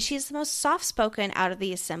skin, and she's the most soft-spoken out of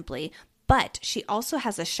the assembly, but she also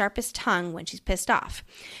has the sharpest tongue when she's pissed off.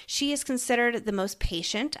 She is considered the most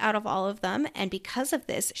patient out of all of them, and because of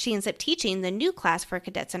this, she ends up teaching the new class for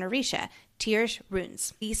cadets in Orisha, Tirish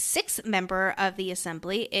Runes. The 6th member of the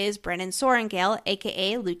assembly is Brennan Sorengale,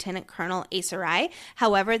 aka Lieutenant Colonel Aserai.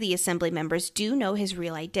 However, the assembly members do know his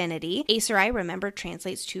real identity. Aserai, remember,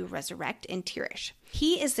 translates to resurrect in Tirish.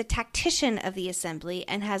 He is the tactician of the assembly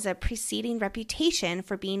and has a preceding reputation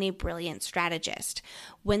for being a brilliant strategist.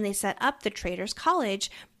 When they set up the Traders College,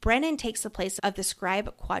 Brennan takes the place of the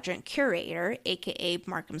Scribe Quadrant Curator, aka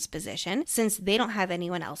Markham's position, since they don't have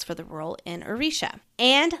anyone else for the role in Orisha.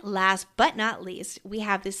 And last but not least, we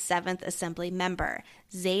have the 7th assembly member,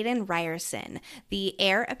 Xaden Ryerson, the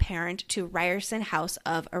heir apparent to Ryerson House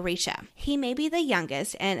of Orisha. He may be the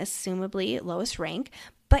youngest and assumably lowest rank,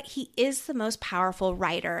 but he is the most powerful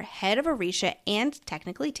rider, head of Orisha and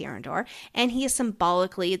technically Tyrrendor, and he is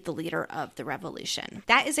symbolically the leader of the revolution.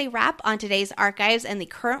 That is a wrap on today's archives and the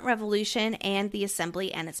current revolution and the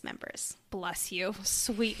assembly and its members. Bless you,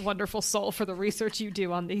 sweet, wonderful soul, for the research you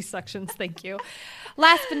do on these sections. Thank you.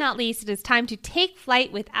 Last but not least, it is time to take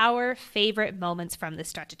flight with our favorite moments from this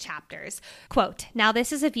stretch of chapters. Quote, "Now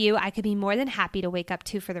this is a view I could be more than happy to wake up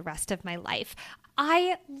to for the rest of my life."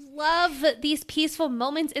 I love these peaceful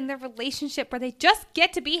moments in their relationship where they just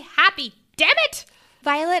get to be happy. Damn it!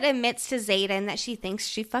 Violet admits to Xaden that she thinks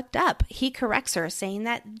she fucked up. He corrects her, saying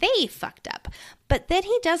that they fucked up. But then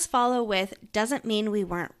he does follow with, "doesn't mean we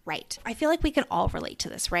weren't right." I feel like we can all relate to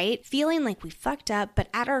this, right? Feeling like we fucked up, but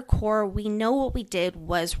at our core, we know what we did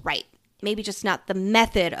was right. Maybe just not the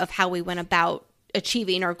method of how we went about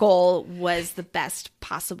achieving our goal was the best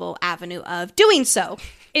possible avenue of doing so.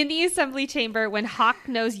 In the assembly chamber, when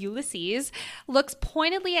Hawk-Nosed Ulysses looks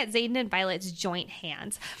pointedly at Xaden and Violet's joint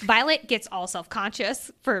hands, Violet gets all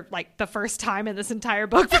self-conscious for like the first time in this entire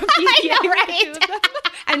book. From I know, right?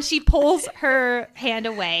 And she pulls her hand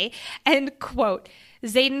away and, quote,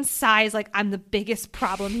 Xaden sighs like I'm the biggest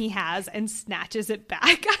problem he has and snatches it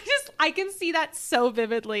back. I can see that so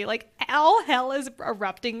vividly. Like all hell is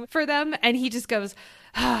erupting for them and he just goes,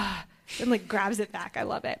 and like grabs it back. I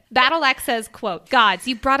love it. Battle Axe says, quote, "Gods,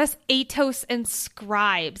 you brought us Atos and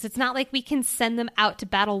scribes. It's not like we can send them out to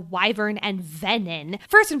battle Wyvern and Venin."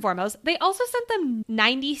 First and foremost, they also sent them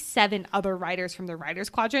 97 other riders from the Riders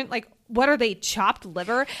Quadrant. Like, what are they, chopped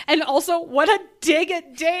liver? And also, what a dig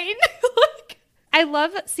at Dane. I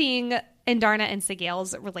love seeing Andarna and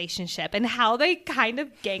Sigale's relationship and how they kind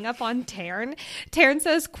of gang up on Tarn. Tarn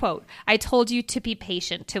says, quote, "I told you to be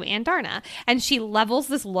patient," to Andarna, and she levels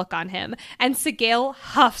this look on him, and Sigale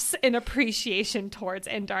huffs in appreciation towards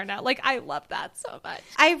Andarna. Like, I love that so much.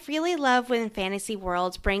 I really love when fantasy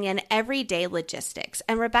worlds bring in everyday logistics,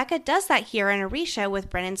 and Rebecca does that here in Orisha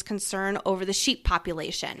with Brennan's concern over the sheep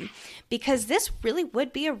population, because this really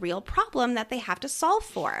would be a real problem that they have to solve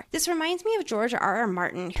for. This reminds me of George R.R.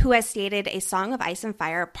 Martin, who has stated A Song of Ice and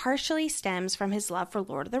Fire partially stems from his love for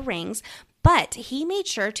Lord of the Rings, but he made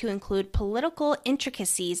sure to include political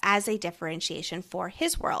intricacies as a differentiation for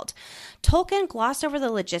his world. Tolkien glossed over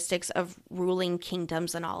the logistics of ruling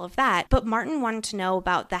kingdoms and all of that, but Martin wanted to know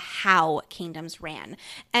about the how kingdoms ran.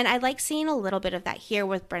 And I like seeing a little bit of that here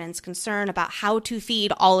with Brennan's concern about how to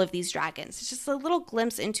feed all of these dragons. It's just a little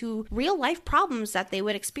glimpse into real life problems that they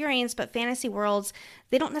would experience, but fantasy worlds,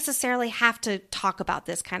 they don't necessarily have to talk about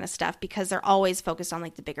this kind of stuff because they're always focused on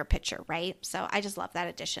like the bigger picture, right? So I just love that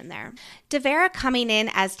addition there. Devera coming in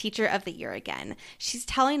as teacher of the year again. She's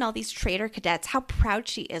telling all these traitor cadets how proud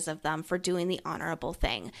she is of them for doing the honorable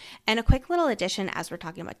thing. And a quick little addition as we're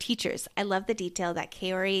talking about teachers. I love the detail that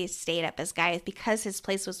Kaori stayed at Basgiath because his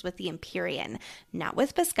place was with the Empyrean, not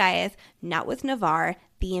with Basgiath, not with Navarre,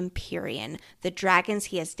 the Empyrean, the dragons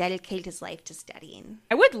he has dedicated his life to studying.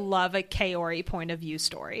 I would love a Kaori point of view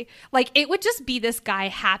story. Like, it would just be this guy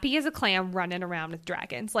happy as a clam running around with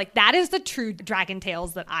dragons. Like, that is the true Dragon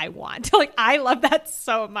Tales that I want. Like, I love that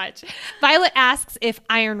so much. Violet asks if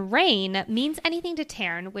Iron Rain means anything to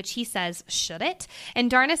Tairn, which he says, should it?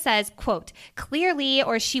 And Darna says, quote, clearly,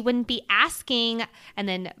 or she wouldn't be asking. And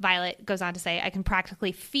then Violet goes on to say, I can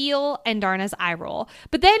practically feel Andarna's eye roll.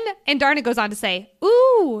 But then Andarna goes on to say,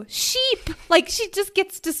 ooh, sheep. Like, she just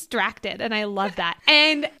gets distracted, and I love that.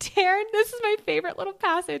 And Tairn, this is my favorite little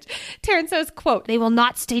passage. Tairn says, quote, they will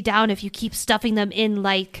not stay down if you keep stuffing them in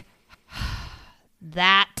like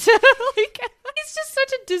that. Like, he's just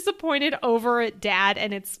such a disappointed over it dad,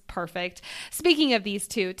 and it's perfect. Speaking of these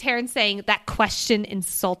two, Tairn's saying that question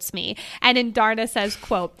insults me. And Andarna says,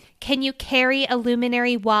 quote, can you carry a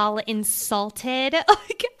luminary while insulted?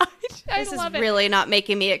 Like, I this love is it. really not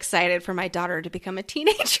making me excited for my daughter to become a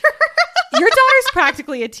teenager. Your daughter's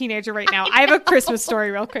practically a teenager right now. I have a Christmas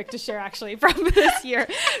story real quick to share actually from this year.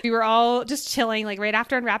 We were all just chilling like right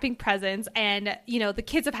after unwrapping presents, and you know, the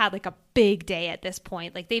kids have had like a big day at this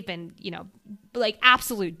point. Like, they've been, you know, like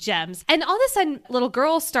absolute gems. And all of a sudden little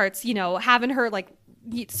girl starts, you know, having her like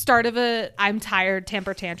start of a I'm tired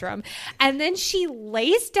temper tantrum, and then she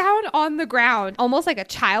lays down on the ground almost like a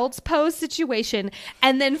child's pose situation,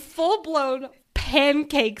 and then full blown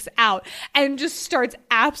pancakes out and just starts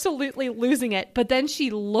absolutely losing it. But then she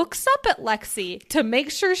looks up at Lexi to make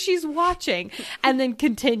sure she's watching, and then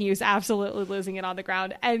continues absolutely losing it on the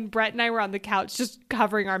ground. And Brett and I were on the couch just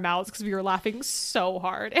covering our mouths because we were laughing so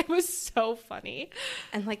hard. It was so funny.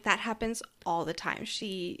 And like, that happens all the time.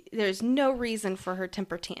 There's no reason for her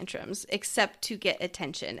temper tantrums except to get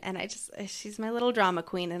attention. And she's my little drama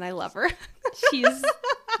queen, and I love her. She's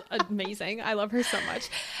amazing. I love her so much.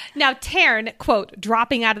 Now, Tairn, quote,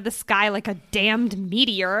 dropping out of the sky like a damned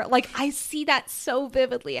meteor. Like, I see that so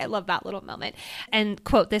vividly. I love that little moment. And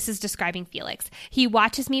quote, this is describing Felix. He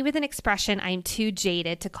watches me with an expression I'm too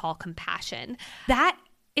jaded to call compassion. That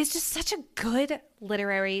is just such a good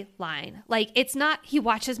literary line. Like, it's not he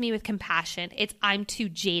watches me with compassion, it's I'm too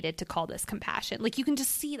jaded to call this compassion. Like, you can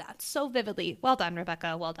just see that so vividly. Well done,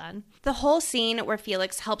 Rebecca. Well done. The whole scene where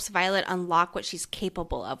Felix helps Violet unlock what she's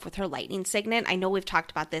capable of with her lightning signet. I know we've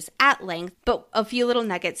talked about this at length, but a few little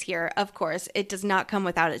nuggets here. Of course, it does not come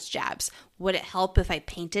without its jabs. Would it help if I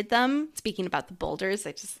painted them? Speaking about the boulders,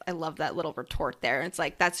 I love that little retort there. It's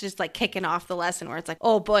like, that's just like kicking off the lesson where it's like,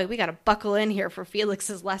 oh boy, we got to buckle in here for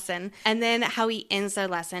Felix's lesson. And then how he ends their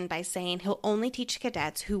lesson by saying he'll only teach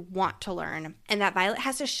cadets who want to learn, and that Violet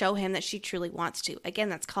has to show him that she truly wants to. Again,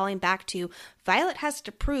 that's calling back to Violet has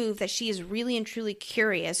to prove that she is really and truly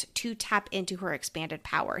curious to tap into her expanded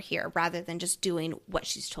power here, rather than just doing what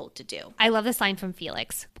she's told to do. I love this line from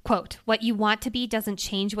Felix. Quote, what you want to be doesn't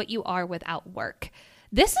change what you are without work.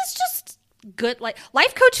 This is just good, like,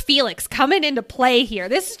 life coach Felix coming into play here.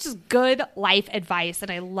 This is just good life advice,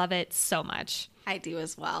 and I love it so much. I do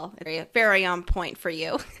as well. Very, very on point for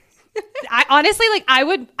you. I honestly, like,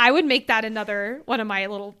 I would make that another one of my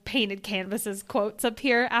little painted canvases quotes up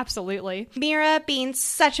here. Absolutely. Mira being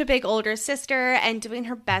such a big older sister and doing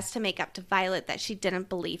her best to make up to Violet that she didn't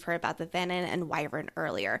believe her about the Venin and Wyvern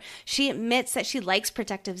earlier. She admits that she likes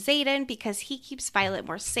protective Xaden because he keeps Violet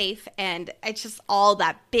more safe, and it's just all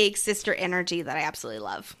that big sister energy that I absolutely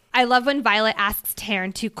love. I love when Violet asks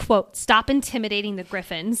Tairn to, quote, stop intimidating the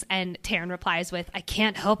Griffins, and Tairn replies with, I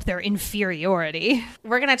can't help their inferiority.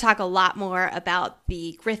 We're going to talk a lot more about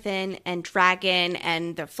the Griffin and Dragon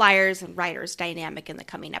and the Flyers and Riders dynamic in the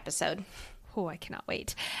coming episode. Oh, I cannot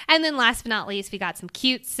wait. And then last but not least, we got some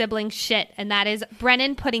cute sibling shit, and that is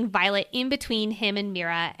Brennan putting Violet in between him and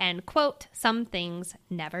Mira and, quote, some things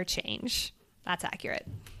never change. That's accurate.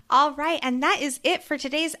 All right, and that is it for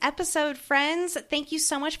today's episode, friends. Thank you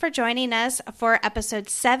so much for joining us for episode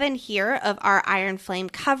 7 here of our Iron Flame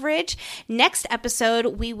coverage. Next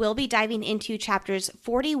episode, we will be diving into chapters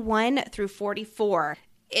 41 through 44.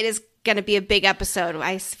 It is going to be a big episode.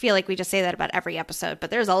 I feel like we just say that about every episode, but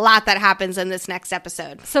there's a lot that happens in this next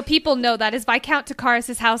episode. So people know that is Viscount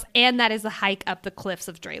Takaris' house, and that is the hike up the cliffs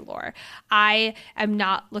of Draelor. I am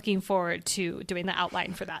not looking forward to doing the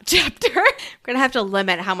outline for that chapter. We're going to have to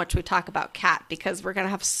limit how much we talk about Kat because we're going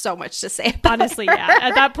to have so much to say about Honestly, her. yeah.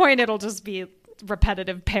 At that point, it'll just be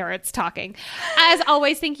repetitive parrots talking. As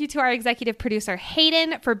always, thank you to our executive producer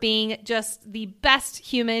Hayden for being just the best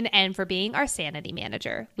human and for being our sanity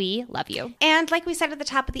manager. We love you. And like we said at the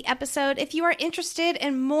top of the episode, if you are interested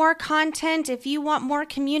in more content, if you want more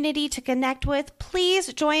community to connect with,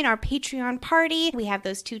 please join our Patreon party. We have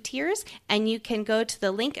those 2 tiers, and you can go to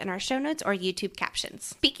the link in our show notes or YouTube captions.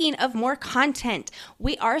 Speaking of more content,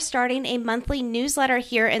 we are starting a monthly newsletter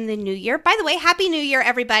here in the new year. By the way, Happy New Year,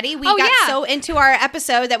 everybody. We got so into our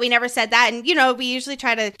episode that we never said that. And, you know, we usually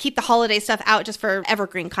try to keep the holiday stuff out just for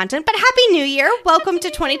evergreen content. But Happy New Year. Welcome to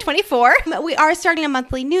 2024. We are starting a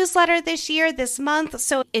monthly newsletter this month.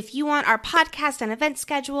 So if you want our podcast and event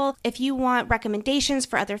schedule, if you want recommendations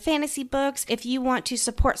for other fantasy books, if you want to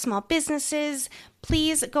support small businesses,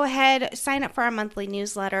 please go ahead, sign up for our monthly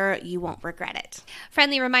newsletter. You won't regret it.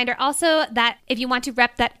 Friendly reminder also that if you want to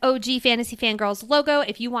rep that OG Fantasy Fangirls logo,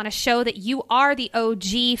 if you want to show that you are the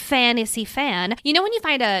OG fantasy fan, you know when you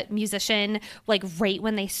find a musician like right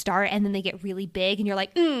when they start and then they get really big and you're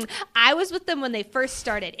like, I was with them when they first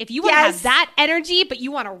started. If you want to have that energy, but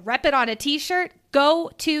you want to rep it on a t-shirt,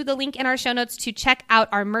 go to the link in our show notes to check out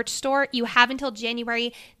our merch store. You have until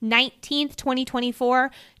January 19th,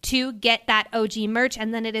 2024 to get that OG merch,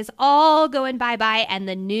 and then it is all going bye-bye, and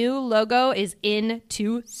the new logo is in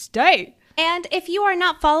to stay. And if you are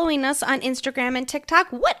not following us on Instagram and TikTok,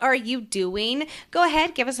 what are you doing? Go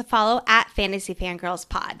ahead, give us a follow at Fantasy Fangirls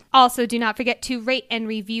Pod. Also, do not forget to rate and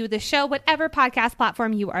review the show, whatever podcast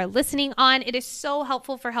platform you are listening on. It is so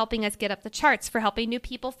helpful for helping us get up the charts, for helping new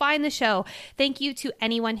people find the show. Thank you to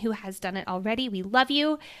anyone who has done it already. We love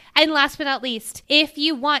you. And last but not least, if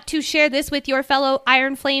you want to share this with your fellow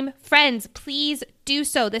Iron Flame friends, please do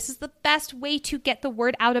so. This is the best way to get the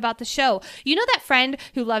word out about the show. You know that friend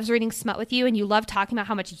who loves reading smut with you and you love talking about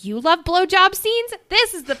how much you love blowjob scenes?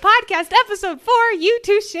 This is the podcast episode for you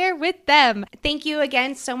to share with them. Thank you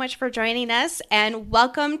again so much for joining us, and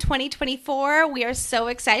welcome 2024. We are so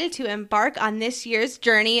excited to embark on this year's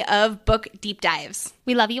journey of book deep dives.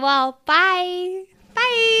 We love you all. Bye.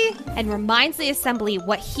 Bye. And reminds the assembly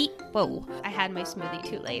what he... Whoa, I had my smoothie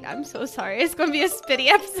too late. I'm so sorry. It's going to be a spitty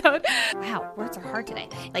episode. Wow, words are hard today.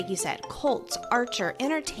 Like you said, cults, archer,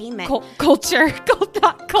 entertainment. Culture.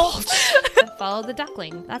 Cult. Follow the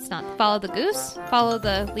duckling. That's not. Follow the goose. Follow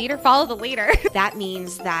the leader. Follow the leader. That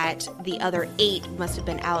means that the other 8 must have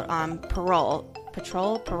been out on parole.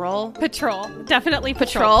 Patrol. Definitely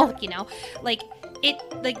patrol. You know, like...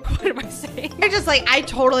 what am I saying? You're just like, I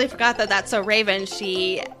totally forgot that that's so Raven.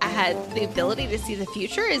 She had the ability to see the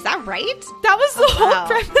future. Is that right? That was the whole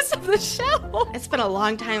premise of the show. It's been a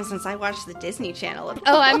long time since I watched the Disney Channel.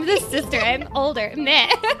 Oh, I'm the sister. I'm older. Meh.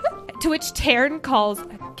 To which Taryn calls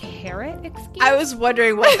a carrot excuse. I was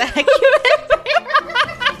wondering what the heck you meant there.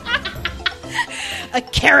 A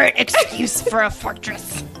carrot excuse for a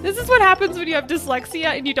fortress. This is what happens when you have dyslexia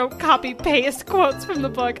and you don't copy paste quotes from the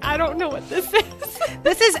book. I don't know what this is.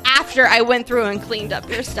 This is after I went through and cleaned up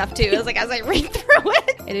your stuff too. It was like as I read through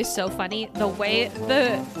it. It is so funny the way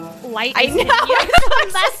the light I is know. in you.